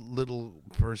a little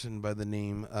person by the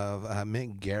name of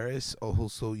Mick Garris.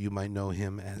 Also, you might know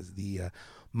him as the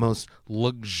most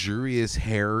luxurious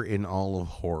hair in all of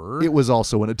horror. It was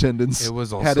also in attendance. It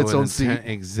was also had its an own seat.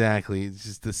 Exactly. It's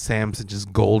just the Samson,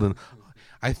 just golden.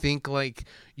 I think, like,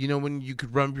 you know, when you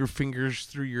could run your fingers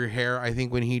through your hair, I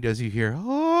think when he does, you hear,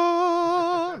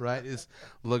 oh, right? It's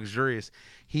luxurious.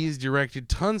 He's directed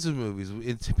tons of movies.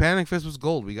 Panic Fest was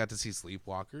gold. We got to see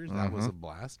Sleepwalkers. That was a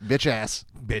blast. Bitch ass.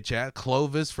 Bitch ass.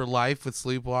 Clovis for life with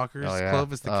Sleepwalkers. Oh, yeah.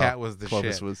 Clovis the cat was the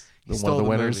Clovis shit. was He one stole of the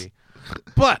winners. movie.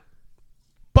 But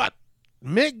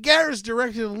Mick Garris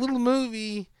directed a little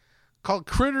movie called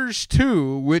Critters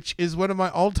 2, which is one of my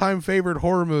all-time favorite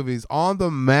horror movies on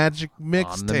the Magic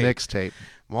Mixtape. On the mixtape.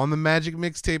 On the Magic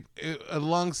Mixtape,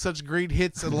 along such great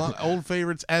hits, along old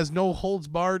favorites as No Holds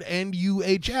Barred and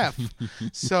UHF.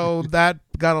 So that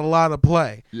got a lot of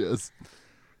play. Yes.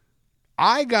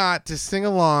 I got to sing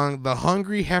along the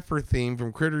Hungry Heifer theme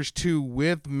from Critters 2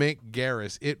 with Mick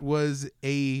Garris. It was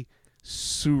a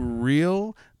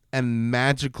surreal, and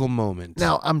magical moment.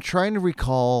 Now, I'm trying to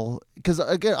recall, because,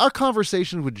 again, our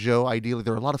conversations with Joe, ideally,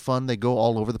 they're a lot of fun. They go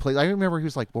all over the place. I remember he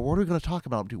was like, well, what are we going to talk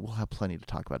about? Dude, we'll have plenty to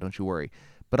talk about. Don't you worry.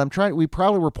 But we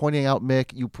probably were pointing out,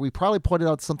 Mick, we probably pointed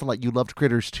out something like you loved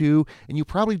Critters too, and you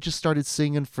probably just started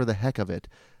singing for the heck of it.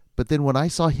 But then when I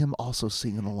saw him also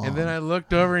singing along. And then I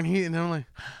looked over and I'm like,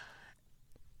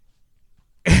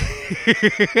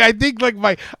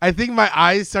 I think my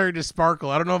eyes started to sparkle.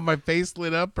 I don't know if my face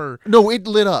lit up or. No, it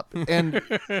lit up. And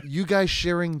you guys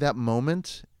sharing that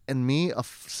moment and me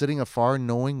sitting afar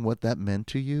knowing what that meant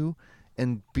to you.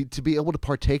 And to be able to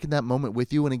partake in that moment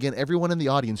with you, and again, everyone in the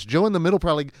audience, Joe in the middle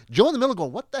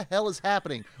going, what the hell is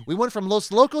happening? We went from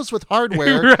Los Locos with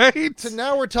Hardware right? to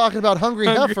now we're talking about Hungry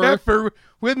Heifer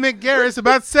with Mick Garris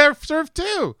about Surf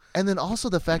 2. And then also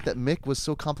the fact that Mick was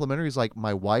so complimentary. He's like,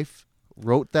 my wife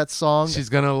wrote that song. She's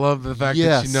going to love the fact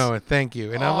Yes. that you know it. Thank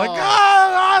you. And I'm like,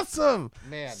 awesome.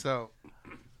 Man. So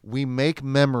we make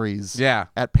memories Yeah.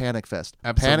 at Panic Fest.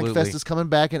 Absolutely. Panic Fest is coming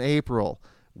back in April.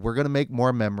 We're going to make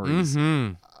more memories.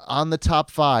 Mm-hmm. On the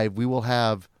top 5, we will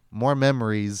have more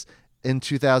memories in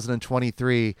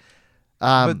 2023.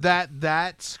 But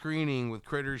that screening with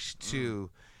Critters 2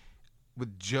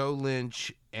 with Joe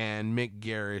Lynch and Mick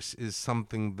Garris is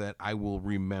something that I will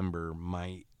remember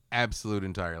my absolute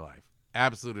entire life.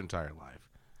 Absolute entire life.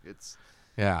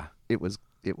 Yeah. It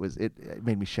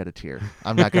made me shed a tear.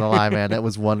 I'm not going to lie, man. That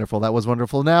was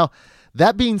wonderful. Now,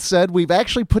 that being said, we've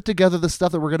actually put together the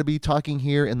stuff that we're going to be talking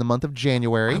here in the month of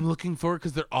January. I'm looking forward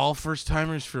because they're all first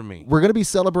timers for me. We're going to be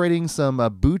celebrating some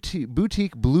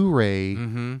boutique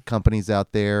Blu-ray companies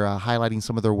out there, highlighting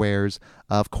some of their wares.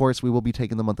 Of course, we will be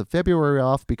taking the month of February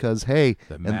off because, hey,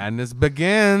 The madness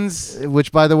begins.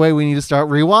 which, by the way, we need to start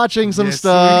rewatching some Yes,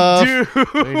 stuff. we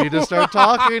do. We need to start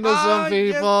talking to some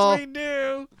people. Yes, we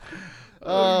do.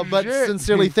 But shit.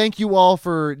 sincerely, thank you all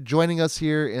for joining us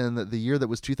here in the year that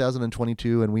was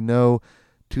 2022. And we know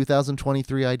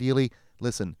 2023, ideally,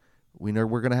 listen, we know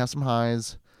we're going to have some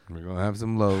highs. We're going to have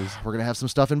some lows. We're going to have some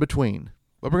stuff in between.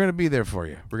 But we're going to be there for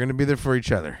you. We're going to be there for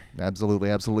each other. Absolutely,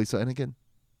 absolutely. So, and again,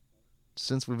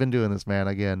 since we've been doing this, man,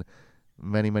 again,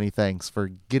 many, many thanks for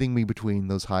getting me between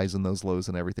those highs and those lows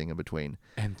and everything in between.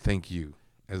 And thank you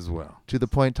as well. To the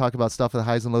point, talk about stuff, the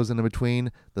highs and lows in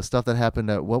between, the stuff that happened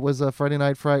at, what was Friday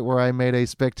Night Fright, where I made a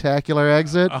spectacular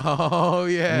exit. Oh,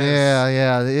 yes.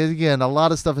 Yeah. Again, a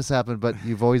lot of stuff has happened, but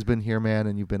you've always been here, man,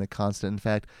 and you've been a constant. In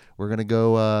fact, we're going to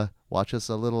go watch us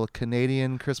a little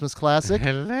Canadian Christmas classic.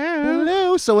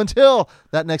 Hello. So until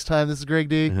that next time, this is Greg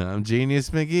D. I'm Genius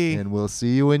McGee. And we'll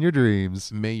see you in your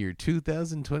dreams. May your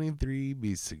 2023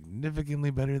 be significantly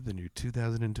better than your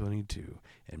 2022.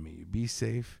 And may you be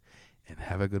safe and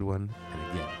have a good one.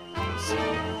 And again, we'll see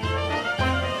you.